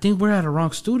 I think we're at a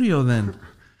wrong studio then,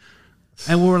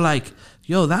 and we were like,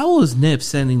 yo, that was Nip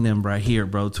sending them right here,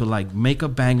 bro, to like make a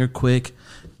banger quick.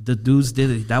 The dudes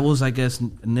did it. That was, I guess,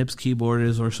 Nip's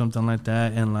keyboardist or something like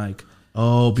that, and like.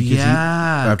 Oh, because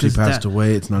after he passed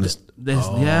away, it's not as.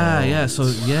 Yeah. So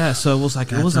it was like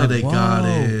they whoa. got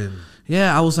in.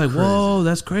 Yeah, I was like, whoa,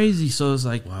 that's crazy. So it's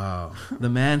like, wow, the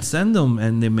man sent them,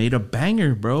 and they made a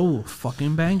banger, bro,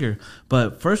 fucking banger.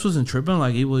 But first wasn't tripping,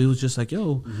 like he was just like,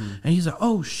 yo, and he's like,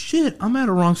 oh shit, I'm at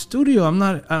a wrong studio. I'm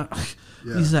not.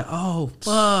 He's like, oh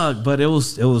fuck, but it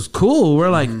was cool. We're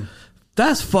like,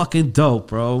 that's fucking dope,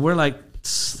 bro. We're like,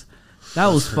 that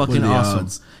was fucking awesome.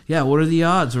 Odds? Yeah, what are the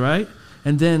odds, right?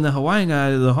 And then the Hawaiian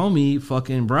guy, the homie,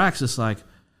 fucking Brax, is like,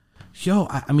 yo,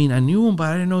 I mean, I knew him, but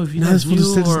I didn't know if you guys knew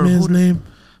or his who. Name?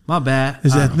 My bad.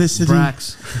 His ethnicity?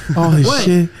 Brax. Oh,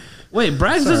 shit. Wait,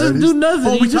 Brax doesn't do nothing.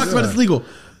 Oh, we talked about it's legal.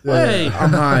 Wait, I'm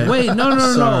high. Wait,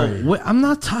 no. Wait, I'm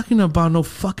not talking about no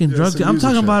fucking drug deal. I'm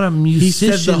talking about a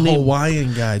musician. He said the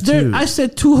Hawaiian guy, too. I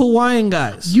said two Hawaiian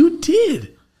guys. You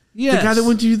did. Yes. The guy that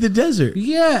went to the desert.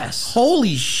 Yes.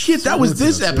 Holy shit, that was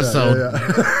this episode.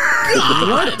 God,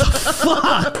 what the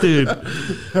fuck, dude?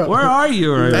 Where are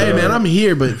you right Hey, man, I'm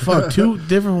here, but fuck, two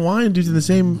different Hawaiian dudes in the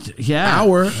same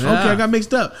hour. Okay, I got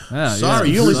mixed up.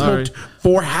 Sorry, you only smoked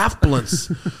 4 half blunts.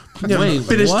 Wait,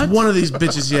 finished what? one of these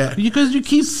bitches yet. Because you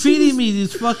keep feeding me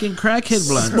these fucking crackhead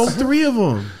blunts. Smoked 3 of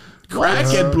them.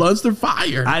 Crackhead blunts, they're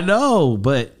fire. I know,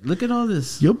 but look at all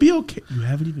this. You'll be okay. You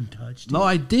haven't even touched it. No,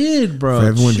 I did, bro. For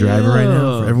everyone driving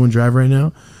right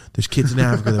now, there's kids in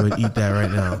Africa that would eat that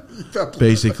right now.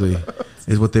 Basically,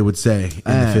 is what they would say in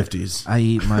the 50s. I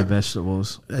eat my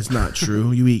vegetables. That's not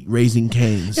true. You eat Raising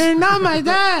Cane's. You're not my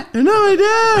dad. You're not my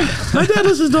dad. My dad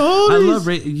listens to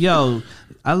oldies.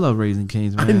 I love Raising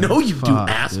Cane's, man. I know you do,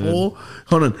 asshole. Dude.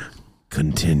 Hold on.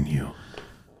 Continue.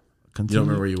 You don't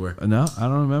remember where you were? No, I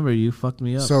don't remember. You fucked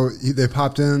me up. So they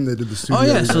popped in. They did the studio. Oh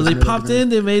yeah, so they popped in.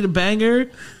 They made a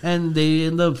banger, and they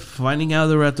ended up finding out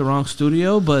they were at the wrong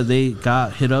studio. But they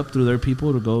got hit up through their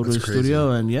people to go to the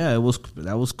studio, and yeah, that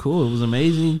was cool. It was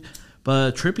amazing,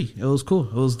 but trippy. It was cool.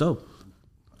 It was dope.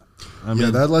 I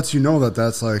mean, that lets you know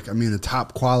that's like, I mean, a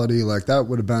top quality. Like that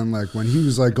would have been like when he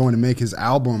was like going to make his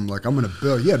album. Like I'm gonna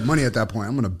build. He had money at that point.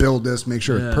 I'm gonna build this, make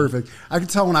sure it's perfect. I could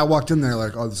tell when I walked in there,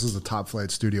 like, oh, this is a top flight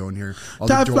studio in here. All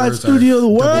top flight studio of the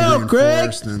world,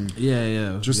 Greg.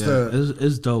 Yeah.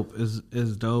 It's dope.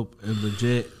 It's dope and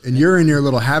legit. And you're in your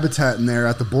little habitat in there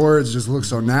at the boards. Just looks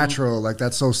so natural. Like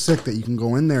that's so sick that you can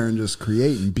go in there and just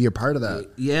create and be a part of that.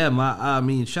 Yeah, I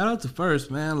mean, shout out to First,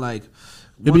 man. Like.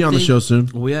 He'll be on the show soon.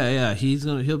 Well, yeah.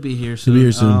 He'll be here soon. He'll be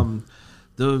here soon.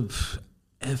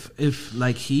 if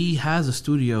like he has a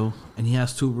studio and he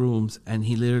has 2 rooms and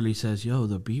he literally says, yo,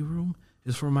 the B room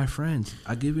is for my friends.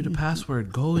 I give you the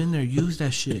password. Go in there, use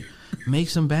that shit. Make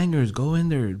some bangers. Go in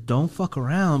there. Don't fuck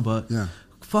around, but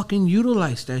fucking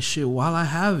utilize that shit while I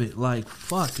have it. Like,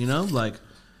 fuck, you know? Like,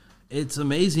 it's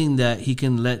amazing that he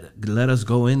can let us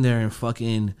go in there and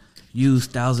fucking use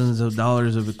thousands of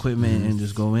dollars of equipment and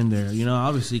just go in there. You know,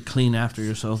 obviously clean after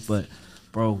yourself, but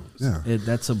bro,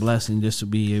 that's a blessing just to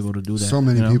be able to do that. So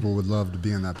many people would love to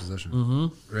be in that position.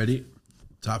 Mm-hmm. Ready?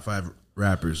 Top 5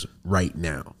 rappers right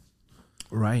now.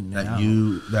 Right now.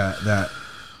 That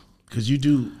because you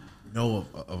do know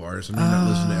of artists. I mean, not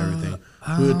listen to everything.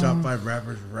 Who are the top 5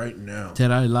 rappers right now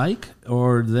that I like,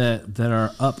 or that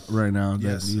are up right now?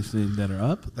 Yes, that you think that are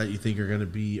up, that you think are going to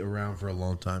be around for a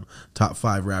long time. Top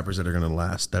 5 rappers that are going to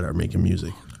last, that are making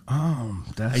music.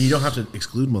 And you don't have to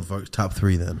exclude motherfuckers. Top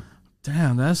 3 then.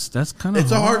 Damn, that's kind of.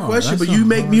 It's a hard question, but you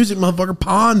make music, motherfucker.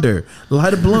 Ponder,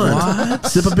 light a blunt, what?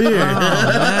 Sip a beer. Oh,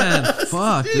 man,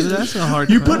 fuck, dude, that's a hard.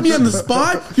 You put me on the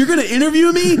spot. You're gonna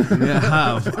interview me?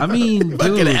 Yeah, I mean,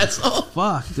 fucking dude, asshole.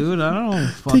 Fuck, dude, I don't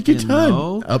fucking take your time.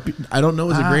 Know. I don't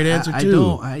know is a great answer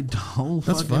too. I don't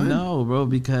that's fucking fine. Know, bro,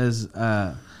 because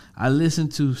I listen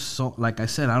to like I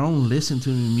said, I don't listen to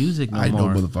music no more. I know,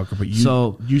 motherfucker, but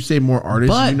you say more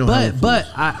artists. But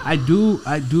I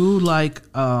do like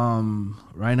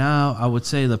right now. I would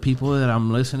say the people that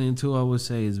I'm listening to, I would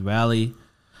say is Valley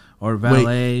or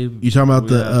Valet. Wait, you talking about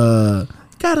the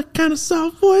got a kind of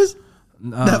soft voice?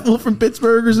 That fool from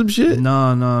Pittsburgh or some shit?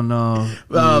 No.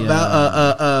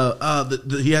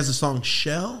 He has a song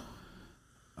Shell.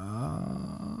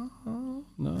 No.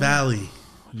 Valley.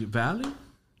 VALEE.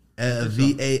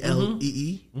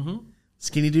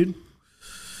 Skinny dude.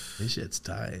 This shit's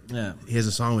tight. Yeah. He has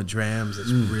a song with drams that's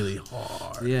really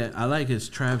hard. Yeah, I like his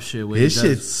trap shit. This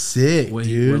shit's sick,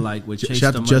 dude. With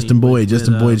shout out to Justin Boyd.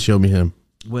 Justin Boyd showed me him.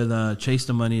 With Chase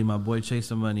the Money, my boy Chase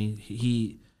the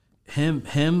Money.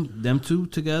 Them two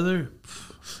together.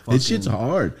 This shit's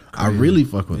hard. Crazy. I really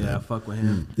fuck with him. Yeah, I fuck with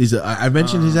him. I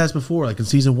mentioned his ass before, like in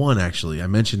season 1, actually. I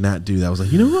mentioned that dude. I was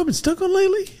like, you know who I've been stuck on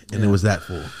lately? And it was that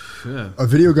fool. Yeah. A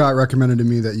video got recommended to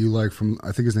me that you like from,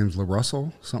 I think his name's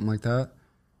LaRussell, something like that.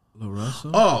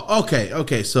 LaRussell? Oh,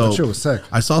 okay. So that shit was sick.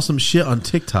 I saw some shit on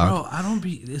TikTok. Bro,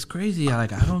 it's crazy. I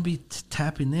don't be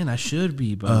tapping in. I should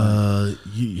be, but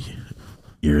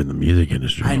you're in the music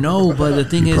industry. I know, but the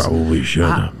thing is, probably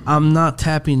should. I'm not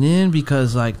tapping in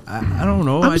because, like, I don't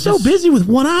know. I'm so busy with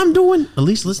what I'm doing. At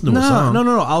least listen to a song.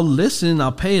 No. I'll listen.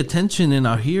 I'll pay attention and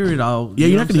I'll hear it. You're not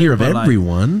going to hear of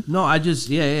everyone. No, I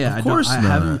just Of course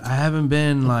not. I haven't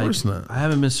been I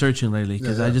haven't been searching lately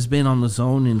because I just been on the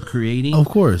zone and creating. Of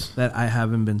course, that I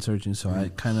haven't been searching. So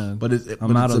I kind of. But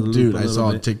I'm out of the dude. I saw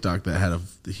on TikTok that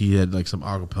he had like some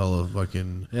acapella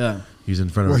fucking. Yeah, he's in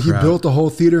front of. Well, he built the whole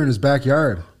theater in his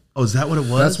backyard. Oh, is that what it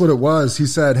was? That's what it was. He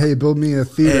said, "Hey, build me a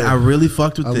theater." Hey, I really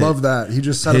fucked with it. I love that. He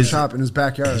just set up shop in his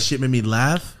backyard. His shit made me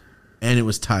laugh, and it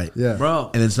was tight. Yeah,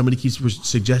 bro. And then somebody keeps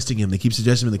suggesting him. They keep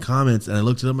suggesting him in the comments, and I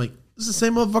looked at him like, "This is the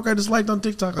same motherfucker I just liked on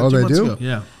TikTok." Like 2 months ago.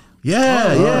 Yeah. Okay.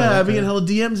 I've been getting hella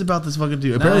DMs about this fucking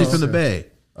dude. Apparently, he's from the Bay.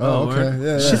 Oh, okay.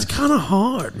 Yeah. Shit's kind of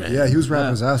hard, man. Yeah, he was rapping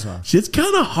his ass off. Shit's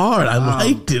kind of hard. I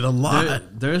liked it a lot.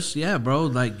 Bro.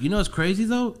 Like, you know what's crazy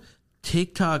though?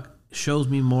 TikTok shows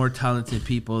me more talented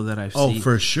people that I've seen. Oh,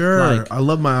 for sure. Like, I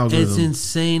love my algorithm. It's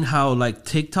insane how, like,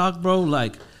 TikTok, bro,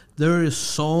 like, there is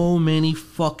so many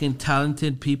fucking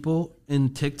talented people in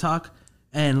TikTok,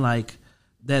 and, like,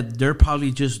 that they're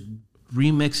probably just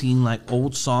remixing, like,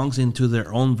 old songs into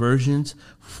their own versions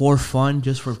for fun,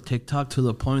 just for TikTok, to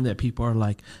the point that people are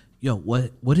like, yo,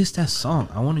 what is that song?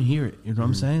 I want to hear it. You know what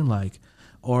I'm saying? Like,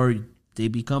 or they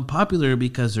become popular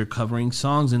because they're covering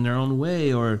songs in their own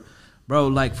way, or... Bro,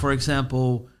 like, for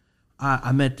example,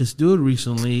 I met this dude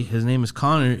recently. His name is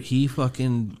Connor. He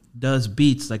fucking does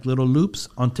beats, like little loops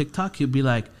on TikTok. He'll be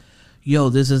like, yo,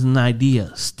 this is an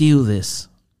idea. Steal this.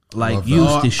 Like,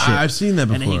 use this shit. I've seen that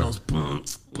before. And then he goes,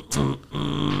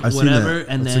 I've whatever. Seen that.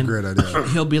 And That's then a great idea.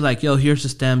 He'll be like, yo, here's the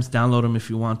stems. Download them if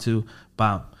you want to.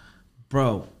 Bam.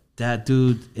 Bro, that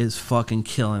dude is fucking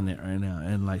killing it right now.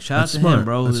 And, like, shout out to him,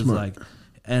 bro. It's like,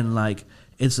 and, like,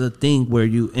 it's a thing where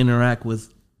you interact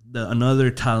with another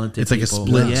talented it's like people. A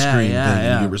split screen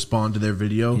thing. You respond to their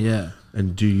video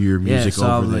and do your music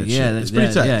over there. It's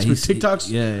pretty tight.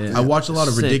 TikToks. I watch a lot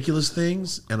of ridiculous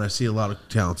things, and I see a lot of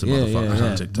talented motherfuckers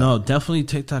on TikTok. No, definitely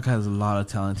TikTok has a lot of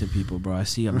talented people, bro. I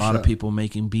see a lot of people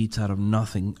making beats out of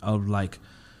nothing, of like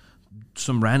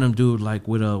some random dude like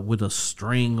with a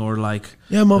string or like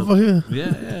motherfucker.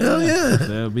 Hell yeah.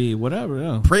 That'll be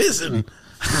whatever. Prison.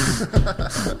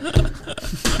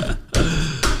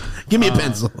 Give me a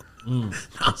pencil. No,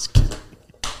 I'm just kidding.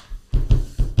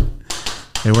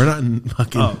 Hey, we're not in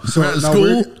fucking so we're not in now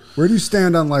school. Where do you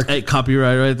stand on like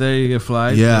copyright right there? You get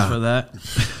flagged just for that.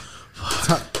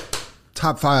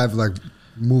 top 5 like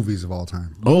movies of all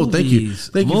time. Oh, thank you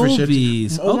for sharing.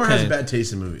 Omar Okay. has bad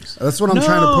taste in movies. That's what I'm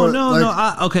trying to put.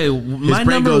 Okay, my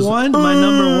number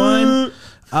one.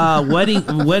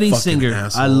 Wedding Singer.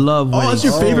 Asshole. I love Wedding. Oh, that's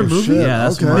your favorite movie? Shit. Yeah,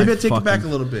 that's Okay. Maybe I take it back a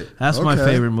little bit. That's my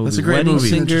favorite movie. That's a great Wedding movie.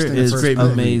 Singer is Great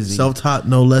amazing. movie. Self-taught,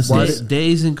 no less.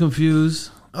 Dazed and Confused.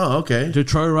 Oh, okay.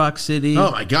 Detroit Rock City.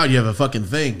 Oh my God, you have a fucking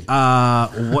thing.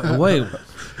 Wait.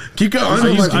 Keep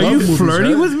going. Are you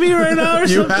flirting with me right now? Or You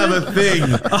something? have a thing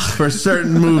for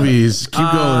certain movies.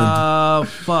 Keep going.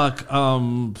 Fuck.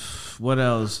 What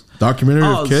else? Documentary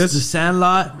of Kiss. The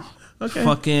Sandlot. Okay.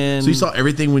 Fucking. So you saw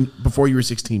everything before you were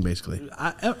 16, basically.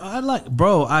 I like,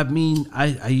 bro. I mean,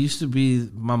 I used to be.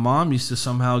 My mom used to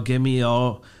somehow give me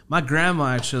all. My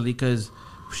grandma actually, because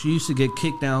she used to get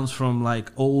kickdowns from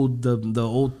like the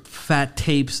old fat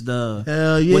tapes, Hell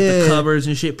yeah. with the covers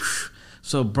and shit.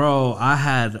 So, bro, I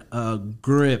had a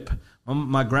grip.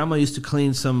 My grandma used to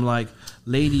clean some like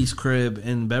ladies' crib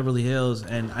in Beverly Hills,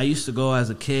 and I used to go as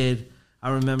a kid. I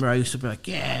remember I used to be like,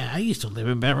 yeah, I used to live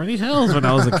in Beverly Hills when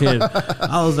I was a kid.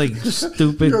 I was like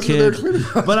stupid kid,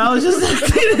 but I was just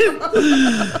like kidding.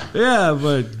 Yeah,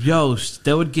 but yo,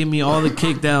 they would give me all the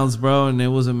kickdowns, bro, and it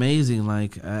was amazing.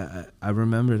 Like I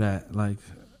remember that, like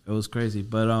it was crazy.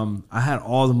 But I had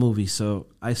all the movies, so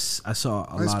I saw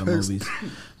a lot of movies,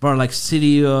 bro. Like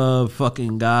City of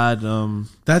fucking God.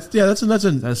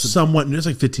 That's somewhat. It's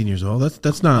like 15 years old.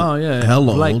 That's not. Oh yeah, hell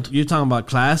old. Like you're talking about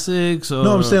classics. Or,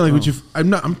 no, I'm saying like what you.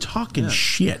 I'm talking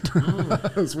shit.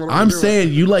 I'm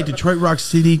saying you like Detroit Rock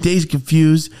City, Dazed and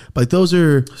Confused. Like those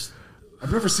are.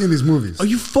 I've never seen these movies. Are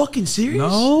you fucking serious?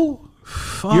 No.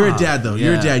 Fuck. You're a dad though. Yeah.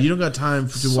 You're a dad. You don't got time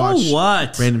to watch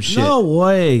what? random shit. No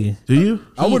way. Do you?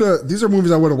 I would have. These are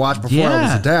movies I would have watched before I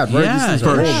was a dad, right? Yeah, These things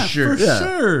are for old. sure. For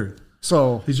sure.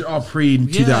 So These are all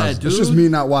pre-2000. Yeah, it's just me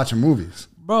not watching movies.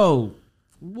 Bro,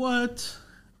 what?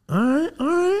 All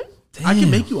right. I can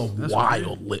make you a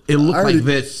wild list. It looked like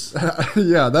this.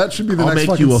 Yeah, that should be the I'll next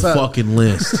make you a set. fucking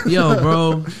list. Yo,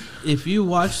 bro, if you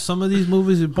watch some of these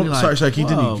movies, it'd be like, Sorry. Can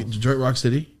you whoa. continue? Detroit Rock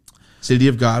City, City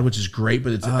of God, which is great,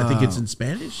 but I think it's in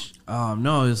Spanish.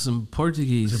 No, it's in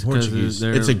Portuguese. It's in Portuguese.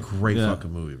 It's a great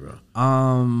fucking movie, bro.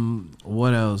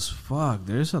 What else? Fuck,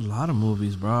 there's a lot of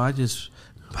movies, bro.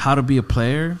 How to Be a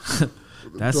Player.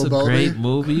 That's Bill a great Bellamy.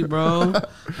 movie, bro.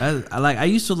 I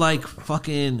used to like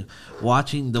fucking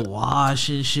watching The Wash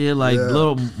and shit, like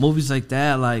little movies like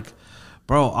that. Like,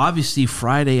 bro, obviously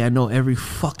Friday, I know every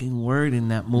fucking word in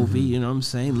that movie. You know what I'm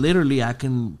saying? Literally, I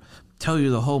can tell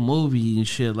you the whole movie and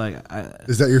shit. Like,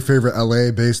 Is that your favorite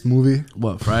LA-based movie?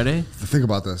 what, Friday? Think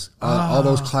about this. All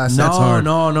those classics. No, hard.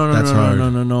 no. That's hard.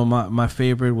 No. My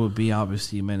favorite would be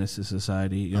obviously Menace to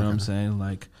Society. You know what I'm saying?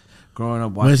 Like, growing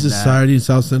up watching West Society in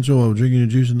South Central while drinking your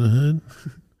juice in the hood.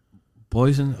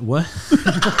 Boys and what?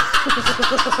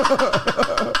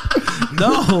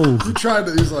 No. He tried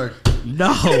to. He's like,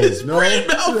 No. no.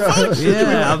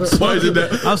 Yeah, I'm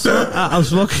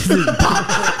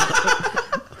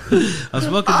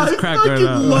smoking this crack right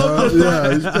now.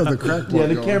 Yeah, he's got the crack. Yeah,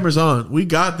 the camera's on. We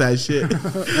got that shit.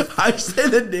 I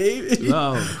said the name.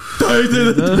 No.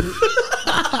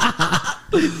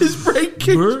 His brain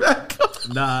kicked back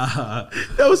on. Nah.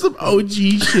 That was some OG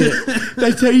shit. Did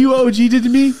I tell you what OG did to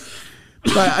me?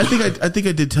 I think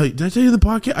I did tell you. Did I tell you in the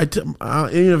podcast?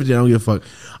 Even if I did, I don't give a fuck.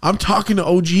 I'm talking to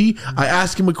OG. I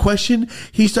ask him a question.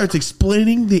 He starts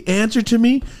explaining the answer to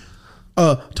me.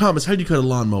 Thomas, how do you cut a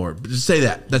lawnmower? Just say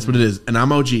that. That's what it is. And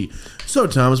I'm OG. So,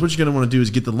 Thomas, what you're going to want to do is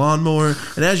get the lawnmower,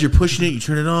 and as you're pushing it, you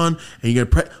turn it on, and you're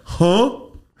going to press, huh?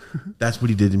 That's what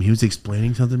he did to me. He was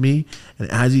explaining something to me, and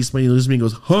as he explained, he looks at me and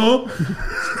goes, huh?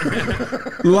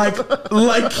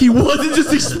 like he wasn't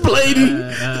just explaining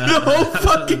the whole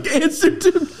fucking answer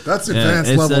to me. That's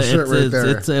advanced level shit right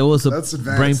there. It was That's a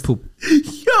advanced. brain poop.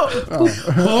 Yo,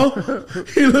 huh?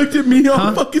 He looked at me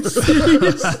all fucking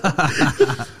serious.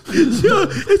 Yo,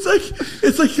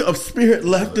 it's like a spirit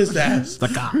left his ass,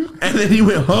 and then he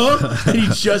went, huh? And he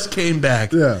just came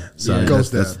back. Yeah, Sorry,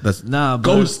 Ghost that's Nah, but-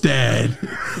 Ghost Dad.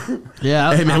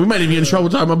 Yeah. Hey man, we might even get in trouble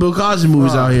talking about Bill Cosby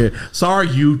movies out here. Sorry,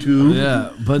 YouTube.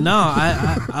 Yeah, but no,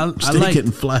 I Stay like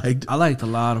getting flagged. I liked a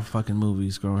lot of fucking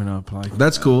movies growing up. Like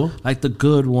That's cool. like the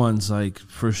good ones, like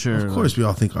for sure. Of course, we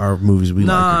all think our movies we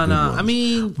like are good ones. I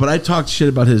mean, But I talked shit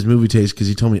about his movie taste because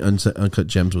he told me Uncut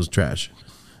Gems was trash,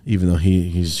 even though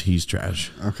he's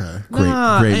trash. Okay. Great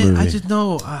movie. I just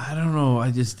know. I don't know. I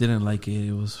just didn't like it.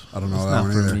 It was. I don't know it's that not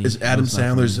one for either. me. It's Adam It's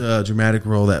not for Sandler's me. dramatic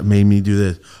role that made me do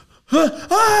this.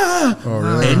 Oh,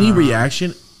 really? Any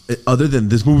reaction other than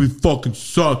this movie fucking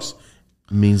sucks?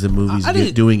 means the movie's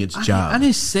doing its job. I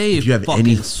didn't say if you have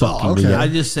any fucking video. I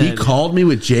just said he called me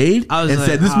with Jade and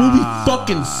said this movie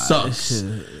fucking sucks.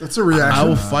 That's a reaction. I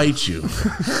will fight you.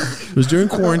 It was during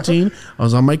quarantine. I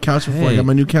was on my couch before I got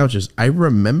my new couches. I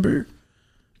remember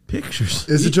pictures.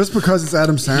 Is it just because it's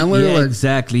Adam Sandler? Yeah,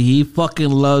 exactly. He fucking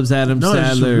loves Adam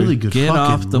Sandler. It's a really good Get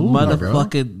off the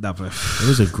motherfucking. It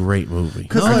was a great movie.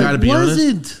 Because I gotta be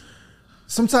honest.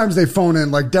 Sometimes they phone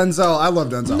in, like Denzel. I love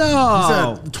Denzel.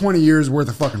 No, he's had 20 years worth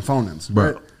of fucking phone-ins.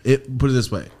 Bro, put it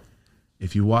this way: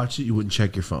 if you watch it, you wouldn't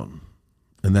check your phone,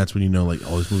 and that's when you know, like,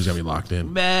 oh, this movie's got me locked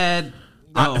in. Man,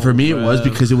 for me, it was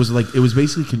because it was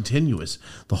basically continuous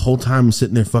the whole time. I'm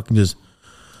sitting there, fucking just.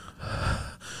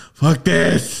 Fuck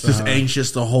this! Just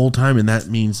anxious the whole time, and that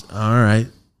means all right.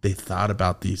 They thought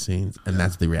about these scenes, and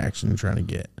that's the reaction they're trying to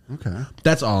get. Okay,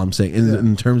 that's all I'm saying.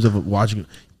 In terms of watching it,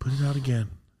 put it out again.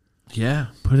 Yeah,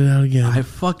 put it out again. I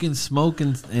fucking smoke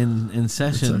in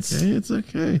sessions. It's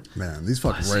okay. Man, these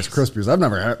fucking Rice Krispies. I've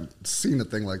never seen a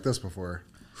thing like this before.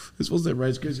 This was that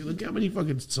Rice Krispies. Look how many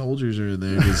fucking soldiers are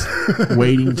there just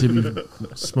waiting to be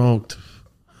smoked.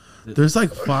 There's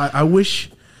like 5. I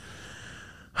wish.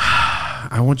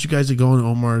 I want you guys to go on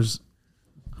Omar's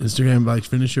Instagram and like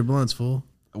finish your blunts, fool.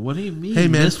 What do you mean? Hey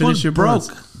man, this finish your broke.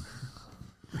 blunts.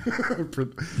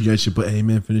 You guys should put hey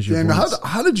man, finish your blunts.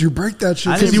 How did you break that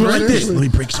shit? Because you were like this. Let me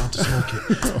break something to smoke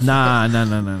it. Nah.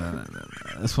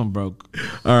 This one broke.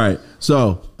 All right.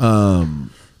 So,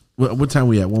 what time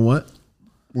we at?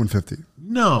 1:50.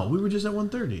 No, we were just at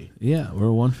 1:30. Yeah, we're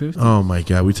 1:50. Oh my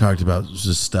god, we talked about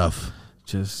just stuff.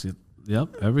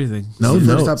 Everything.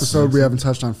 First episode, we haven't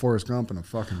touched on Forrest Gump in a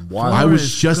fucking while. I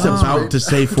was just about to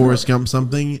say Forrest Gump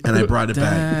something, and I brought it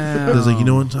back. I was like, you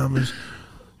know what, Thomas?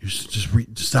 You just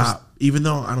stop. Even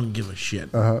though I don't give a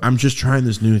shit, I'm just trying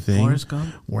this new thing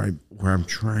where I'm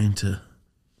trying to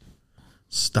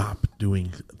stop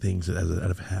doing things out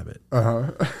of habit.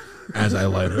 As I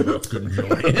light it up, good joy.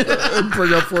 And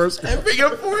bring up Forrest Gump.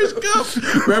 Gump.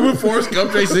 Remember when Forrest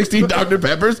Gump drank 16 Dr.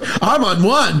 Peppers? I'm on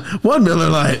one Miller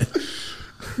Lite.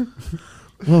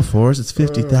 Well, Forrest, it's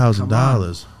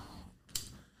 $50,000.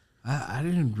 I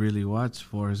didn't really watch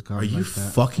Forrest Gump. Are you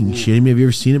fucking shitting me? Have you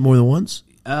ever seen it more than once?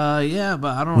 Yeah,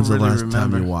 but I don't When's really remember. When's the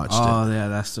last time you watched it? Oh, yeah,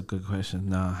 that's a good question.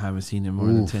 No, I haven't seen it more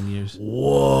than 10 years.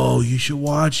 Whoa, you should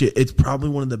watch it. It's probably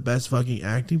one of the best fucking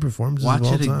acting performances of all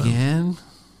time. Watch it again?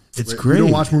 It's great. You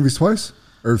don't watch movies twice?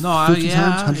 Or 50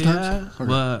 times? 100 times? Okay.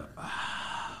 But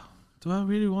do I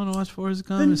really want to watch Forrest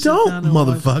Gump? Then don't,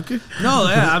 motherfucker. No,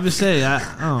 I'm just saying.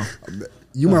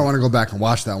 You might want to go back and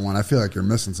watch that one. I feel like you're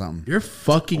missing something. You're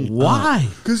fucking... Why?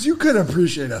 Because you could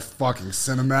appreciate a fucking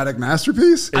cinematic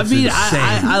masterpiece. I mean,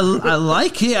 I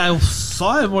like it. I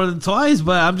saw it more than twice,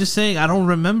 but I'm just saying I don't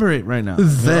remember it right now.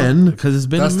 Then... Because it's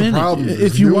been a minute. The problem.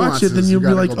 If you watch it, then you'll be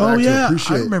like, oh yeah,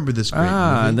 I remember this great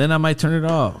movie. And then I might turn it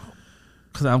off.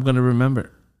 Because I'm going to remember.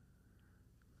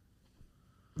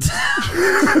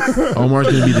 Omar's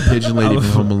going to be the pigeon lady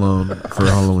from Home Alone for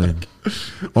Halloween.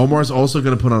 Omar's also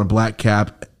going to put on a black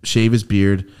cap, shave his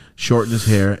beard, shorten his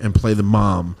hair, and play the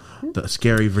mom, the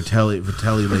scary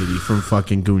Vertelli lady from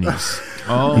fucking Goonies.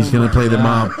 Oh, he's going to play the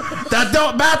mom. That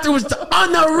bathroom was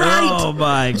on the right. Oh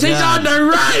my god, she's on the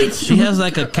right. She has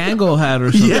like a Kango hat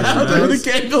or something. Yeah, the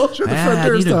Kango.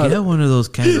 I need to get one of those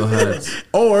Kango hats.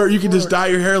 Or you can just dye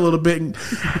your hair a little bit. And,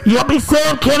 you'll be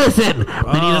Sam Kinison.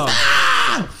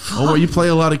 Omar, you play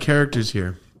a lot of characters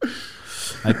here.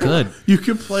 I could. You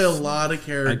could play a lot of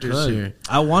characters here.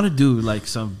 I want to do like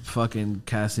some fucking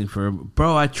casting for...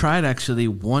 Bro, I tried actually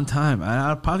one time.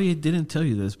 I probably didn't tell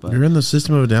you this, but... You're in the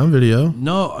System of a Down video.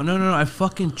 No. I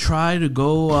fucking tried to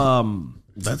go...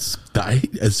 That's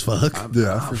tight as fuck.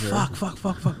 Yeah, for sure.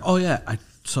 Fuck. Oh, yeah.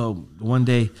 So one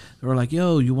day, they were like,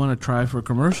 yo, you want to try for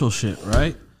commercial shit,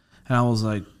 right? And I was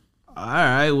like, all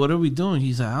right, what are we doing?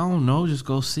 He's like, I don't know. Just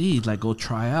go see. Like, go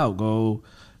try out. Go...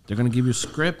 They're going to give you a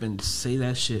script and say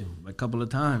that shit a couple of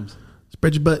times.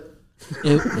 Spread your butt.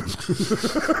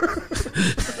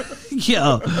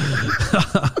 Yo.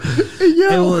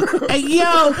 Hey,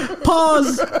 yo.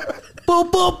 Pause. Boo,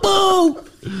 boo, boo.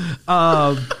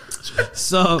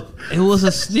 So, it was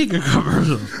a sneaker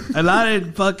commercial. And I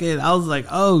was like,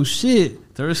 oh,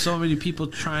 shit. There were so many people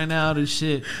trying out and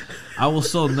shit. I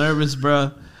was so nervous,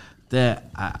 bro, that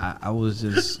I was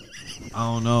just... I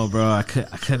don't know, bro. I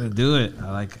couldn't do it.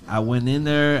 I went in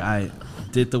there. I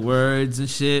did the words and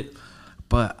shit,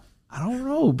 but I don't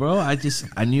know, bro. I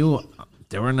knew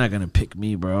they were not gonna pick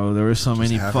me, bro. There were so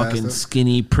many fucking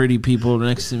skinny, pretty people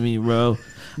next to me, bro.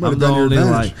 I'm the only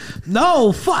like,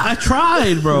 no, fuck. I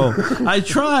tried,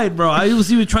 bro. I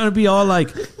was even trying to be all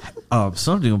like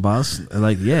something about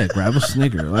like grab a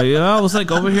Snicker. Like I was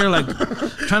like over here like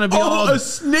trying to be all a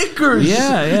Snickers.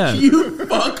 Yeah. You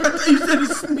fuck! I thought you said a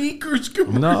sneakers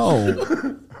commercial. No.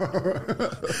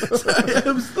 Sorry,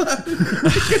 I'm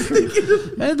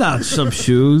It's not some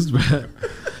shoes, bro.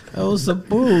 That was some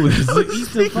booze. Like, eat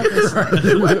the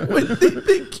fucking. Why would they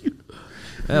think you?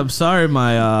 I'm sorry,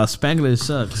 my Spanglish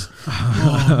sucks.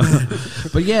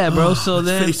 But yeah, bro. So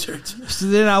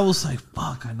then I was like,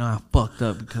 "Fuck!" I know I fucked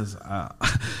up because I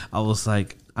was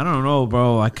like, I don't know,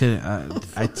 bro. I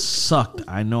sucked.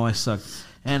 I know I sucked.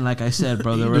 And like I said,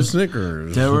 bro, there was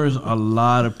a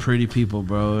lot of pretty people,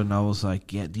 bro. And I was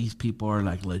like, yeah, these people are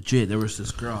like legit. There was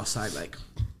this girl outside, like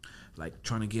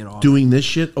trying to get all doing this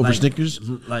shit over Snickers.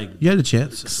 Like you had a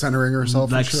chance, centering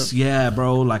herself. Like yeah,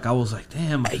 bro. Like I was like,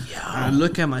 damn. I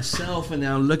look at myself and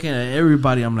then I'm looking at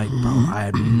everybody. I'm like, bro,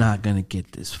 I'm not gonna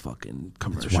get this fucking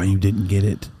commercial. That's why you didn't get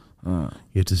it. You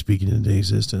have to speak it into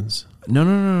existence.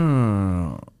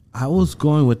 No. I was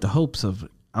going with the hopes of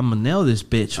I'm gonna nail this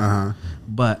bitch,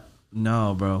 but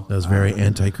no, bro. That was very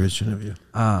anti-Christian of you.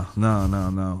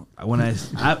 No. When I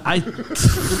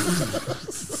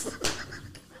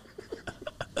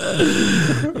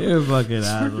you're fucking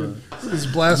asshole. It's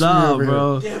blasphemy over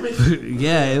bro. here. Damn it.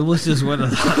 Yeah, it was just one of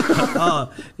the.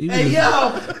 Hey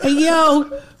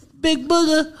yo, big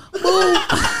booger, move.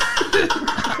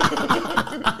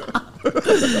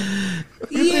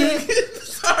 Yeah.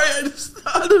 Sorry, I just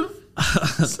thought of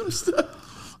some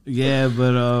stuff. Yeah,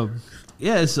 but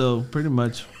yeah. So pretty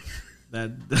much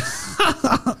that.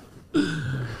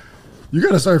 You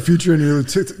gotta start featuring your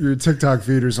TikTok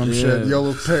feed or some shit.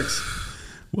 YOLO pics.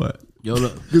 What?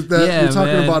 YOLO. You're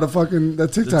talking about that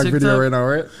TikTok video right now,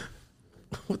 right?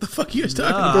 What the fuck are you guys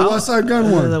talking about? The West Side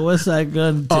Gun one. The West Side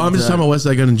Gun. TikTok. Oh, I'm just talking about West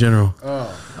Side Gun in general.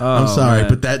 I'm sorry, man.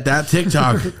 But that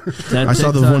TikTok, I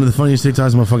saw one of the funniest TikToks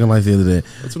of my fucking life the other day.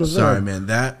 That's what I'm sorry, saying.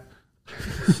 man.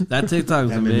 That TikTok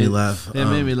made me laugh. It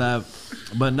made me laugh.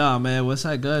 But no, man, West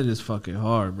Side Gun is fucking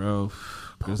hard, bro.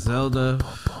 Griselda,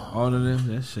 all of them,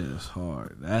 that shit is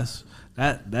hard.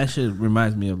 That shit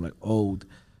reminds me of like old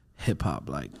hip hop,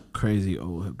 like crazy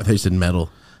old hip hop. I thought you said metal.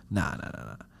 Nah.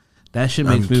 That shit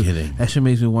makes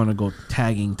me want to go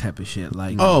tagging type of shit.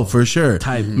 Like for sure.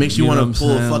 Type makes you want to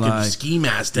pull a fucking ski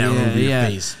mask down over your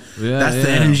face. That's the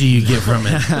energy you get from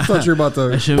it. I thought you were about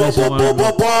to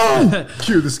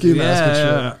cue the ski mask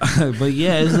and shit. But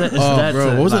yeah, it's that.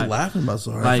 Bro, what was I laughing about?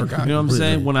 Sorry, like, I forgot. You know what I'm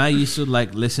saying? When I used to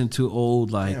like listen to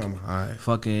old like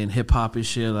fucking hip hop and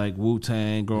shit, like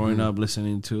Wu-Tang, growing up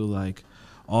listening to like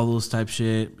all those type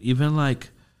shit. Even like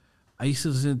I used to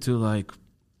listen to like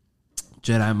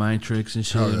Jedi Mind Tricks and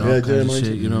shit, and all kinds of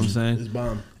shit. You know what I'm saying? It's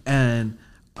bomb. And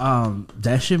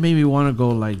that shit made me want to go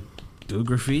like do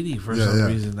graffiti for some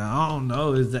reason. I don't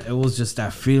know. It was just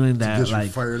that feeling that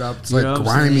like fired up. It's like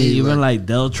grimy, even like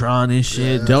Deltron and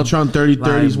shit. Deltron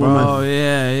 3030 is one of my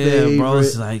bro.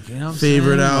 It's like, you know what I'm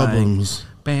favorite saying? albums.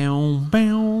 Like,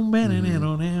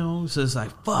 so it's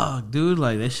like fuck, dude.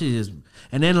 Like that shit is.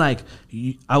 And then like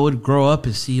I would grow up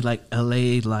and see like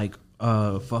LA like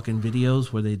fucking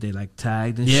videos where they like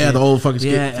tagged and shit. The old fucking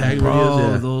tag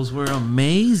videos. Those were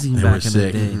amazing back in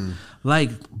the day.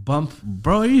 Like bro,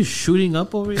 are you shooting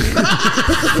up over here?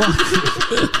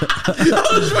 I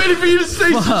was waiting for you to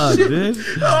say some shit. Dude.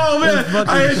 Oh man,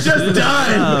 I had just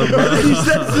died. He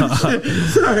said some shit.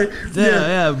 Sorry.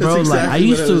 Yeah, bro. Exactly like I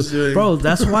used to, bro.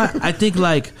 That's why I think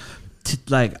like.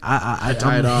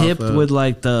 I'm hip with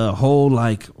like the whole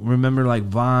like remember like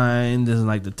Vine and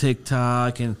like the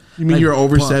TikTok and you mean like, you're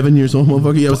over 7 years old,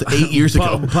 motherfucker? Yeah, it was 8 years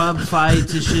ago. Bump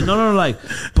fights and shit. No, like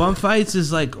bump fights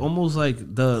is like almost like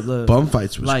the bump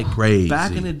fights was like crazy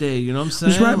back in the day. You know what I'm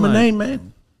saying? Just write my name,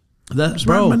 man. That's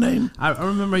bro. My name. I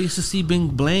remember I used to see Bing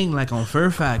Bling like on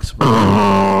Fairfax. Bro.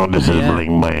 Oh, this is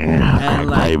Bling Bling. And,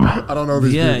 like, I don't know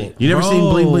these people. You never seen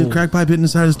Bling Bling crack pipe hitting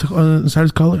inside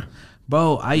his collar?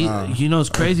 Bro, you know it's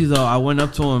crazy though. I went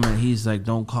up to him and he's like,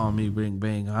 "Don't call me Bling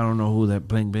Bling. I don't know who that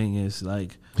Bling Bling is."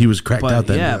 Like he was cracked out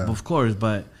then. Yeah, of course,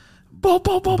 but. You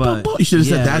should have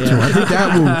said that to him. I think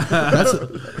that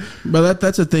will.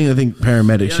 That's a thing. I think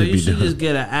paramedics should be doing. You should just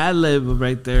get an ad lib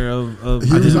right there of I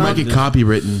think it might get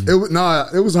copywritten.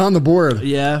 It was on the board.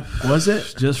 Yeah, was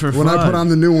it? Just for when fun. I put on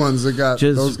the new ones, those got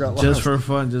lost. Just for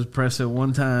fun. Just press it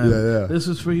one time. Yeah. This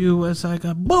is for you, West Side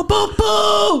Gun. Boom, boom,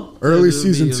 boom. Early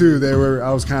season 2,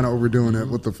 I was kind of overdoing it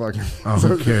with the fucking. Oh,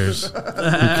 who cares? Who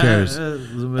cares?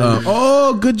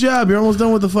 Good job. You're almost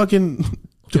done with the fucking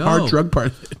hard drug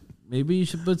part. Maybe you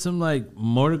should put some like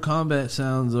Mortal Kombat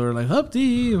sounds or like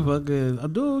Hupty fucking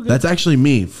Hadouken. That's actually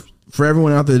me. For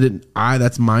everyone out there that didn't,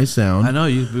 that's my sound. I know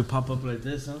you pop up like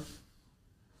this, huh?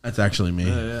 That's actually me.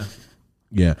 Yeah.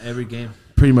 Yeah. Every game.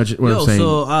 pretty much what I'm saying.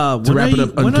 So, to wrap it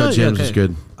up, Uncut Gems is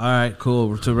good. All right,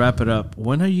 cool. To wrap it up,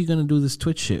 when are you going to do this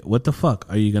Twitch shit? What the fuck?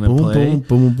 Are you going to play?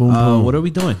 Boom. What are we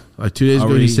doing? 2 days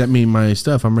ago, you sent me my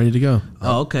stuff. I'm ready to go.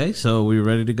 Oh, okay. So we're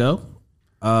ready to go?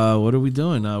 What are we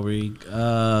doing? Are we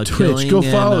Twitch? Go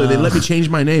follow it. They let me change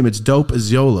my name. It's Dope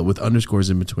Aziola with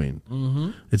underscores in between. Mm-hmm.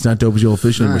 It's not Dope Aziola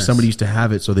officially, where somebody used to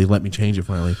have it, so they let me change it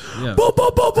finally. Yeah. Boom,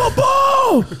 boom, boom, boom,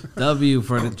 boom. W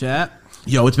for the chat.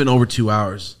 Yo, it's been over 2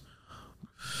 hours.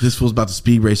 This fool's about to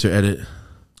speed racer edit.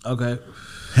 Okay.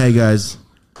 Hey guys,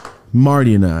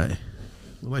 Marty and I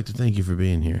would like to thank you for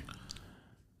being here.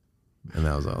 And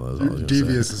that was all. That was all.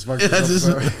 Devious as fuck.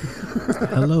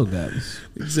 Hello, guys.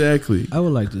 Exactly. I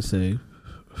would like to say,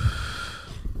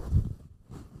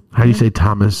 how do you say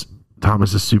Thomas?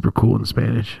 Thomas is super cool in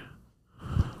Spanish.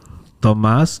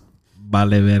 Tomás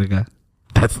vale verga.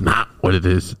 That's not what it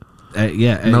is.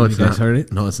 Yeah. No, you guys heard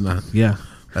it? No, it's not. Yeah.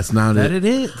 That's not it. That it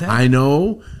is. I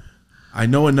know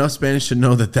enough Spanish to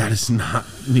know that is not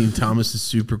mean Thomas is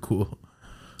super cool.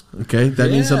 Okay?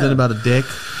 That means something about a dick.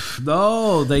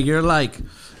 No, that you're like,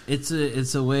 it's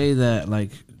a way that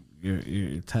like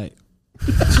you're tight.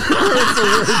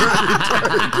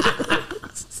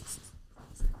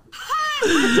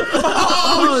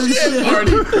 Oh shit,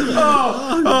 Marty.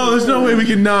 Oh, there's no way we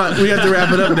can not. We have to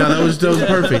wrap it up now. That was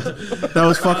perfect. That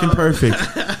was fucking perfect.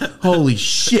 Holy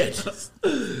shit.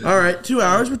 All right, 2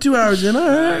 hours. We're 2 hours in. All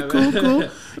right, cool.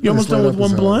 You almost done with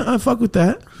one blunt. I fuck with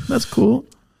that. That's cool.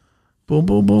 Boom.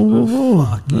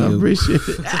 I appreciate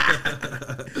it.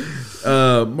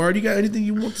 Marty, you got anything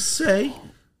you want to say?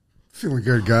 Feeling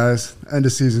good, guys. End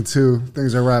of season 2.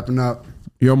 Things are wrapping up.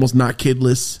 You're almost not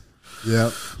kidless.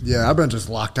 Yep. Yeah, I've been just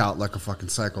locked out like a fucking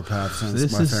psychopath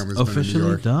since my family's been in New officially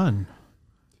York. Done.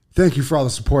 Thank you for all the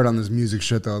support on this music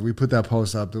shit, though. We put that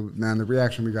post up. Man, the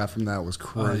reaction we got from that was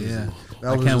crazy. Oh, yeah.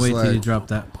 That I can't wait till you drop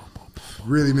that.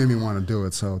 Really made me want to do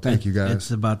it, so thank you, guys.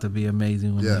 It's about to be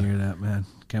amazing when you hear that, man.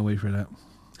 Can't wait for that.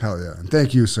 Hell yeah. And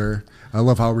thank you, sir. I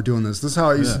love how we're doing this. This is how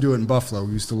I used to do it in Buffalo.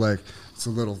 We used to it's a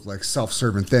little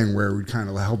self-serving thing where we kind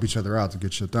of help each other out to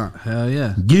get shit done. Hell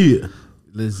yeah. Yeah.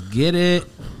 Let's get it.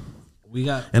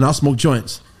 And I'll smoke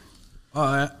joints.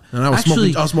 And I'll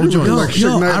smoke joints.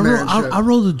 I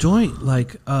rolled a joint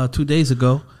 2 days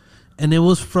ago, and it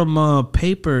was from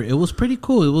paper. It was pretty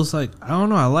cool. It was I don't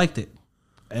know, I liked it,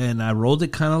 and I rolled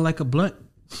it kind of like a blunt.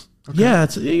 Okay. Yeah,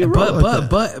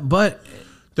 but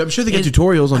I'm sure they get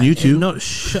tutorials on YouTube.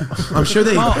 I'm sure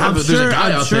they have. There's a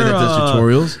guy out there that does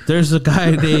tutorials. There's a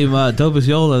guy named Dope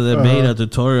Aziola that made a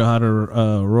tutorial how to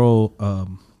roll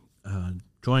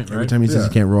joint. Right? Every time he says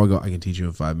he can't roll, I go, I can teach you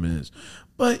in 5 minutes.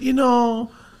 But and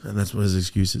that's what his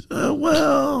excuse is.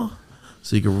 So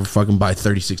you can fucking buy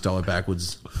 $36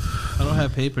 backwoods. I don't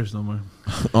have papers no more.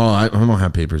 I don't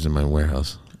have papers in my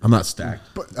warehouse. I'm not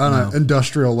stacked. But on an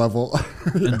industrial level.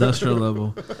 Industrial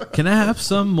level. Can I have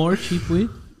some more cheap weed?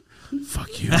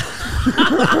 Fuck you.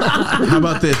 How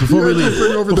about this? Before we leave, he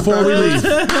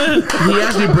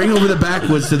asked me to bring over the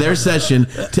backwoods to their session.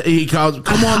 He calls,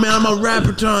 come on, man, I'm on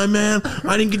RATCHETON, man.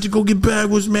 I didn't get to go get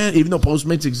backwoods, man. Even though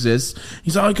Postmates exists,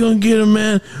 he's like, I couldn't get him,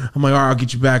 man. I'm like, all right, I'll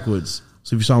get you backwoods.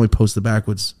 So if you saw me post the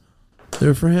backwoods,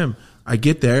 they're for him. I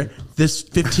get there. This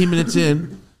 15 minutes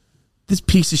in, this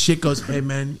piece of shit goes, hey,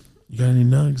 man, you got any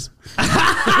nugs?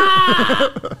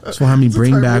 So have me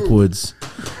bring backwoods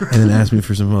and then ask me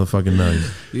for some motherfucking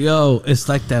nugs. Yo, it's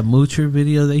like that Moocher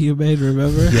video that you made,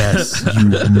 remember? Yes, you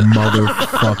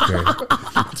motherfucker.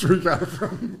 That's where you got it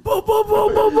from.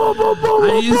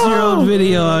 I used your own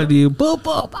video on you.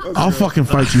 I'll fucking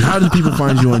fight you. How do people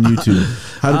find you on YouTube?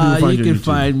 How do people find you on YouTube? You can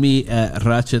find me at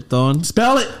RATCHETON.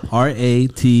 Spell it.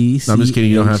 RATCH. No, I'm just kidding.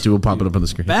 You don't have to. We'll pop it up on the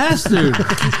screen. Bastard.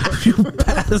 You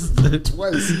bastard.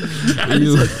 Twice.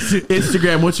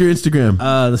 Instagram. What's your Instagram?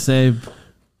 The same.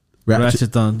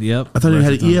 RATCHETON. Yep. I thought it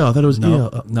had an EL. I thought it was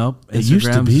EL. Nope. It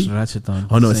used to be RATCHETON.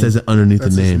 Oh no, it says it underneath the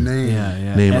name.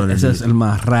 Yeah. Name underneath. It says El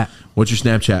Marrat. What's your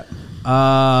Snapchat?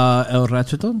 El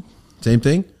RATCHETON. Same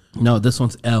thing. No, this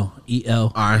one's EL.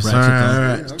 All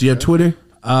right. Do you have Twitter?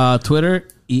 Twitter.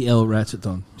 EL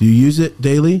RATCHETON. Do you use it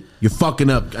daily? You're fucking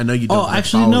up. I know you don't. Oh,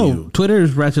 actually, no. Twitter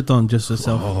is RATCHETON just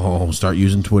itself. Oh, start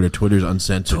using Twitter. Twitter's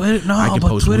uncensored. I can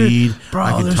post Twitter, weed. Bro,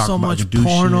 I can there's so much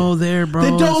porno there, bro.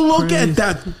 Then don't look at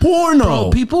that porno.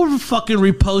 Bro, people fucking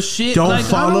repost shit. Don't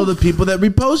follow the people that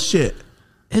repost shit.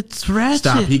 It's ratchet.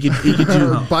 Stop. He could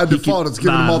do by default. It's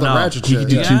giving him all the ratchet shit. He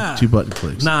could do two button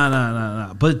clicks.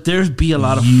 Nah. But there's a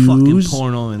lot of fucking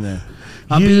porno in there.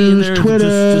 I'll be in there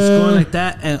Twitter. Just going like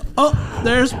that, and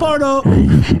there's Porto. Hey,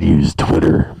 you should use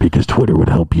Twitter because Twitter would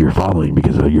help your following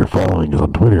because your following is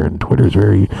on Twitter, and Twitter is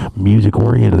very music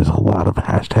oriented. There's a lot of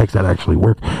hashtags that actually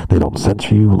work. They don't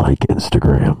censor you like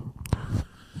Instagram.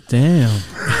 Damn. Is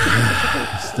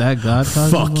that God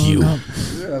talking? Fuck you.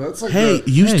 Yeah, that's like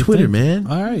use Twitter, man.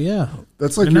 All right, yeah.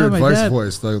 That's like your advice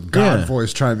voice, the God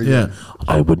voice trying to get.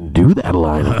 I wouldn't do that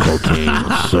line of cocaine,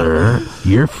 sir.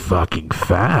 You're fucking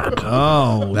fat.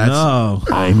 Oh, no.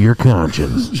 I'm your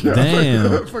conscience.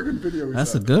 Damn. Fucking video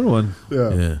That's a good one.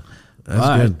 Yeah.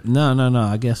 That's good. No.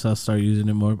 I guess I'll start using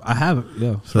it more. I have it,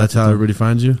 yeah. So that's how everybody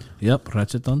finds you? Yep,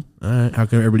 RATCHETON. All right. How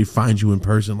can everybody find you in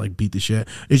person, like beat the shit?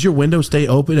 Is your window stay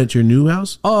open at your new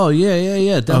house? Oh,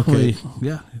 yeah, definitely. Okay.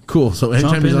 Yeah. Cool. So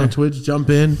anytime he's on Twitch, jump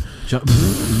in,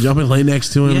 lay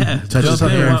next to him, touch his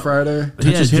hair. Friday. Touch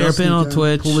his hair. Jump in on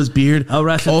Twitch. Pull his beard.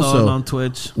 RATCHETON on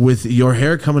Twitch. With your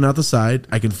hair coming out the side,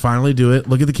 I can finally do it.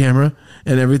 Look at the camera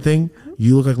and everything.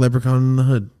 You look like Leprechaun in the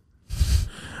Hood.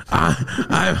 I'm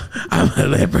a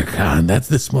leprechaun. That's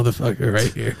this motherfucker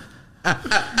right here.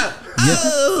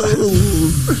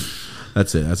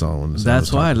 That's it. That's all I wanted to say.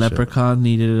 That's why Leprechaun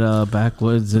needed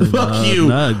backwoods and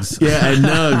nugs. Yeah, and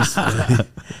nugs.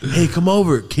 Hey, come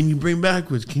over. Can you bring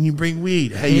backwoods? Can you bring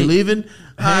weed? Hey, you leaving?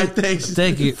 All right, thanks.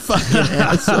 Thank you. Fucking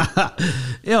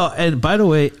asshole. And by the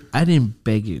way, I didn't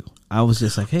beg you. I was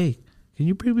just like, hey, can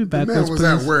you bring me backwards, Man was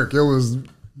please? at work. It was...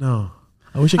 No.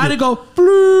 I wish I had to go,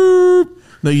 bloop.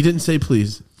 No, you didn't say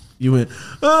please. You went,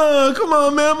 oh, come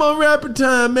on, man. I'm on rapper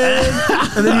time, man.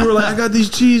 And then you were like, I got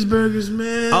these cheeseburgers,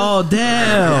 man. Oh,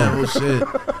 damn. Oh, shit.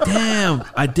 Damn.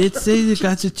 I did say you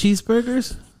got your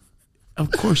cheeseburgers? Of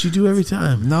course, you do every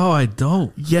time. No, I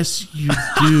don't. Yes, you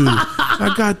do.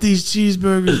 I got these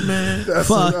cheeseburgers, man.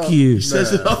 Fuck you. He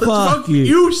says it all the Fuck time. you.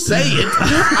 You say it.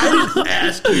 I didn't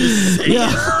ask you to say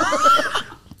it.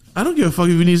 I don't give a fuck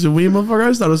if you need some weed, motherfucker. I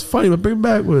just thought it was funny, but bring it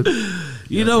back with.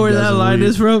 You know where that line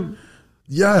is from?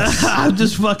 Yes. I'm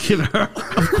just fucking her.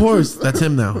 Of course. That's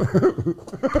him now.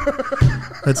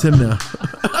 That's him now.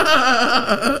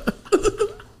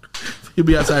 He'll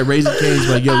be outside raising canes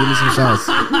like, yo, give me some sauce.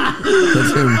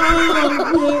 That's him.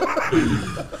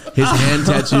 His hand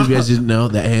tattoo, if you guys didn't know,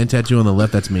 that hand tattoo on the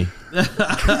left, that's me.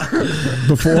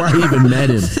 Before I even met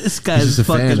him. This guy's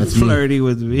fucking flirty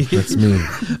with me. That's me.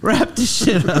 Wrap this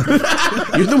shit up.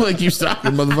 You're the one that keeps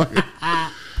talking, motherfucker.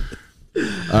 All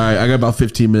right, I got about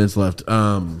 15 minutes left.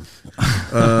 What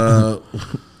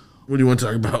do you want to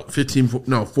talk about?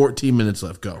 14 minutes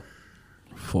left. Go.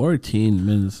 14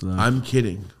 minutes left. I'm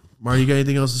kidding. Marty, you got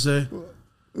anything else to say?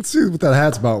 Let's see what that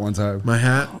hat's about one time. My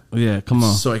hat? Yeah, come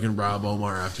on. So I can rob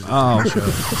Omar after the show.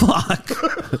 Fuck.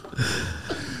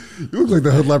 You look like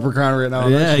the hood leprechaun right now.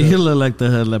 Yeah, you look like the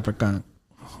hood leprechaun.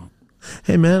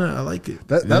 Hey, man, I like it.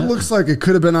 That looks like it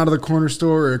could have been out of the corner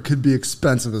store, or it could be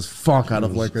expensive as fuck out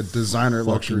of like a designer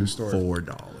luxury store.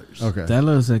 $4. Okay. That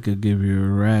looks like it give you a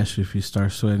rash if you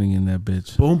start sweating in that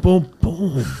bitch. Boom, boom,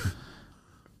 boom.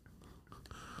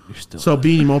 You're still so,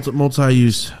 Beanie,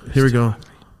 multi-use. Here we go. Ugly.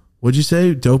 What'd you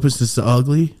say? Dopest is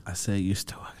ugly? I said you're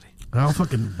still ugly. I'll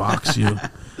fucking box you.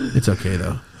 It's okay,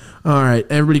 though. All right.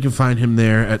 Everybody can find him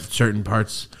there at certain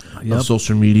parts of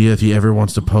social media if he ever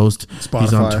wants to post. Spotify.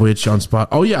 He's on Twitch, on Spot.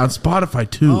 Oh, yeah, on Spotify,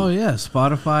 too. Oh, yeah.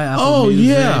 Spotify, Apple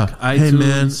Music,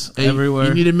 iTunes, hey, man. everywhere.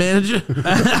 You need a manager? You need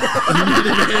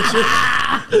a manager?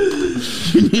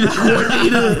 You need a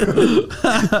coordinator?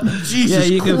 Jesus Yeah,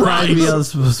 you can Christ. find me on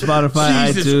Spotify,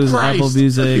 Jesus iTunes, Christ. Apple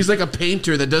Music. He's like a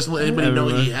painter that doesn't let anybody know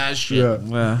he has shit.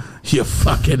 Yeah. You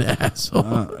fucking asshole.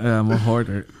 Yeah, I'm a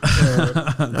hoarder.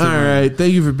 All right.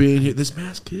 Thank you for being here. This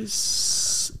mask is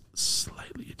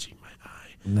slightly itching my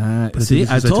eye. Nah. See,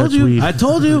 I told you. I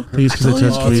told you. Please, because I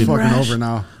touched weed. It's fucking over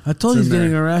now. I told you he's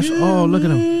getting a rash. Oh, look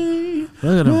at him.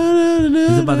 Look at him.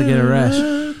 He's about to get a rash.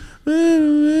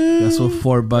 That's what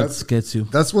 $4 gets you.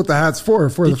 That's what the hat's for.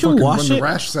 For Did the you fucking wash when it? the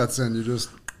rash sets in, you just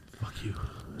Fuck you.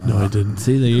 No, I didn't.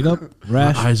 See, there you go.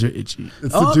 Rash. My eyes are itchy.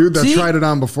 It's the dude that see? tried it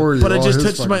on before you. But I All just his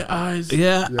touched fucking- my eyes.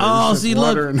 Yeah. Yeah, Oh, your shit's see, look.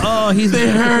 watering. Oh, They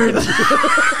hurt.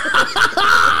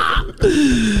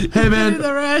 Hey, man.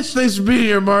 The rash. Thanks for being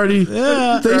here, Marty.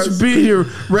 Yeah. Thanks for being here,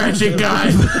 Ratchet guy.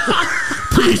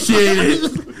 Appreciate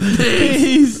it.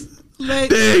 Thanks.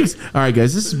 Thanks. All right,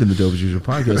 guys, this has been the Dope as Usual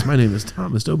podcast. My name is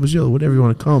Thomas, Dope as Usual, whatever you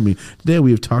want to call me. Today we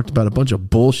have talked about a bunch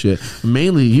of bullshit.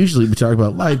 Usually we talk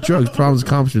about life, drugs, problems,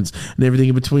 accomplishments, and everything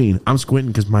in between. I'm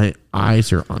squinting because my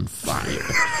eyes are on fire.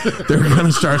 They're going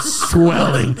to start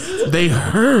swelling. They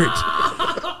hurt.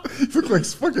 You look like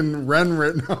fucking Ren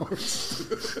right now.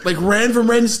 Like Ren from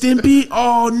Ren and Stimpy?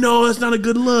 Oh, no, that's not a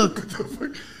good look.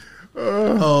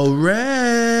 Oh,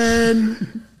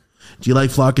 Ren. Do you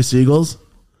like Flock of Seagulls?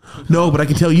 No, but I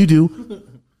can tell you do.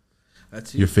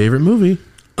 That's your favorite movie.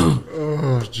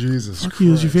 Oh, Jesus Christ.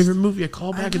 It's your favorite movie. I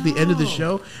call back at the end of the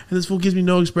show, and this fool gives me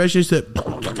no expression. He said,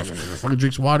 fucking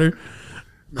drinks water.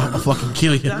 I'm gonna fucking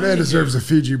kill you. Man deserves a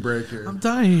Fiji break here. I'm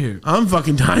dying here. I'm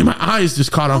fucking dying. My eyes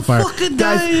just caught on fire. Fucking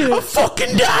dying. I'm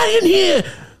fucking dying here.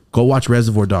 Go watch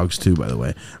Reservoir Dogs too, by the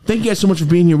way. Thank you guys so much for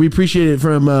being here. We appreciate it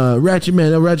from Ratchet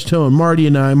Man, RATCHETON, Marty,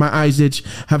 and I. My eyes itch.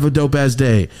 Have a dope ass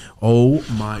day. Oh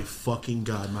my fucking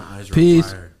God, my eyes are on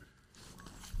fire.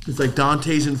 It's like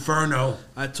Dante's Inferno.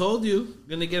 I told you,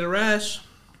 gonna get a rash.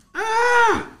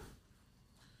 Ah!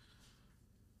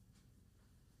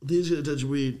 These gonna touch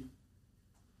weed.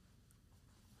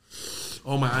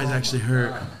 Oh, my eyes actually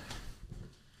hurt.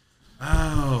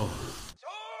 Ow.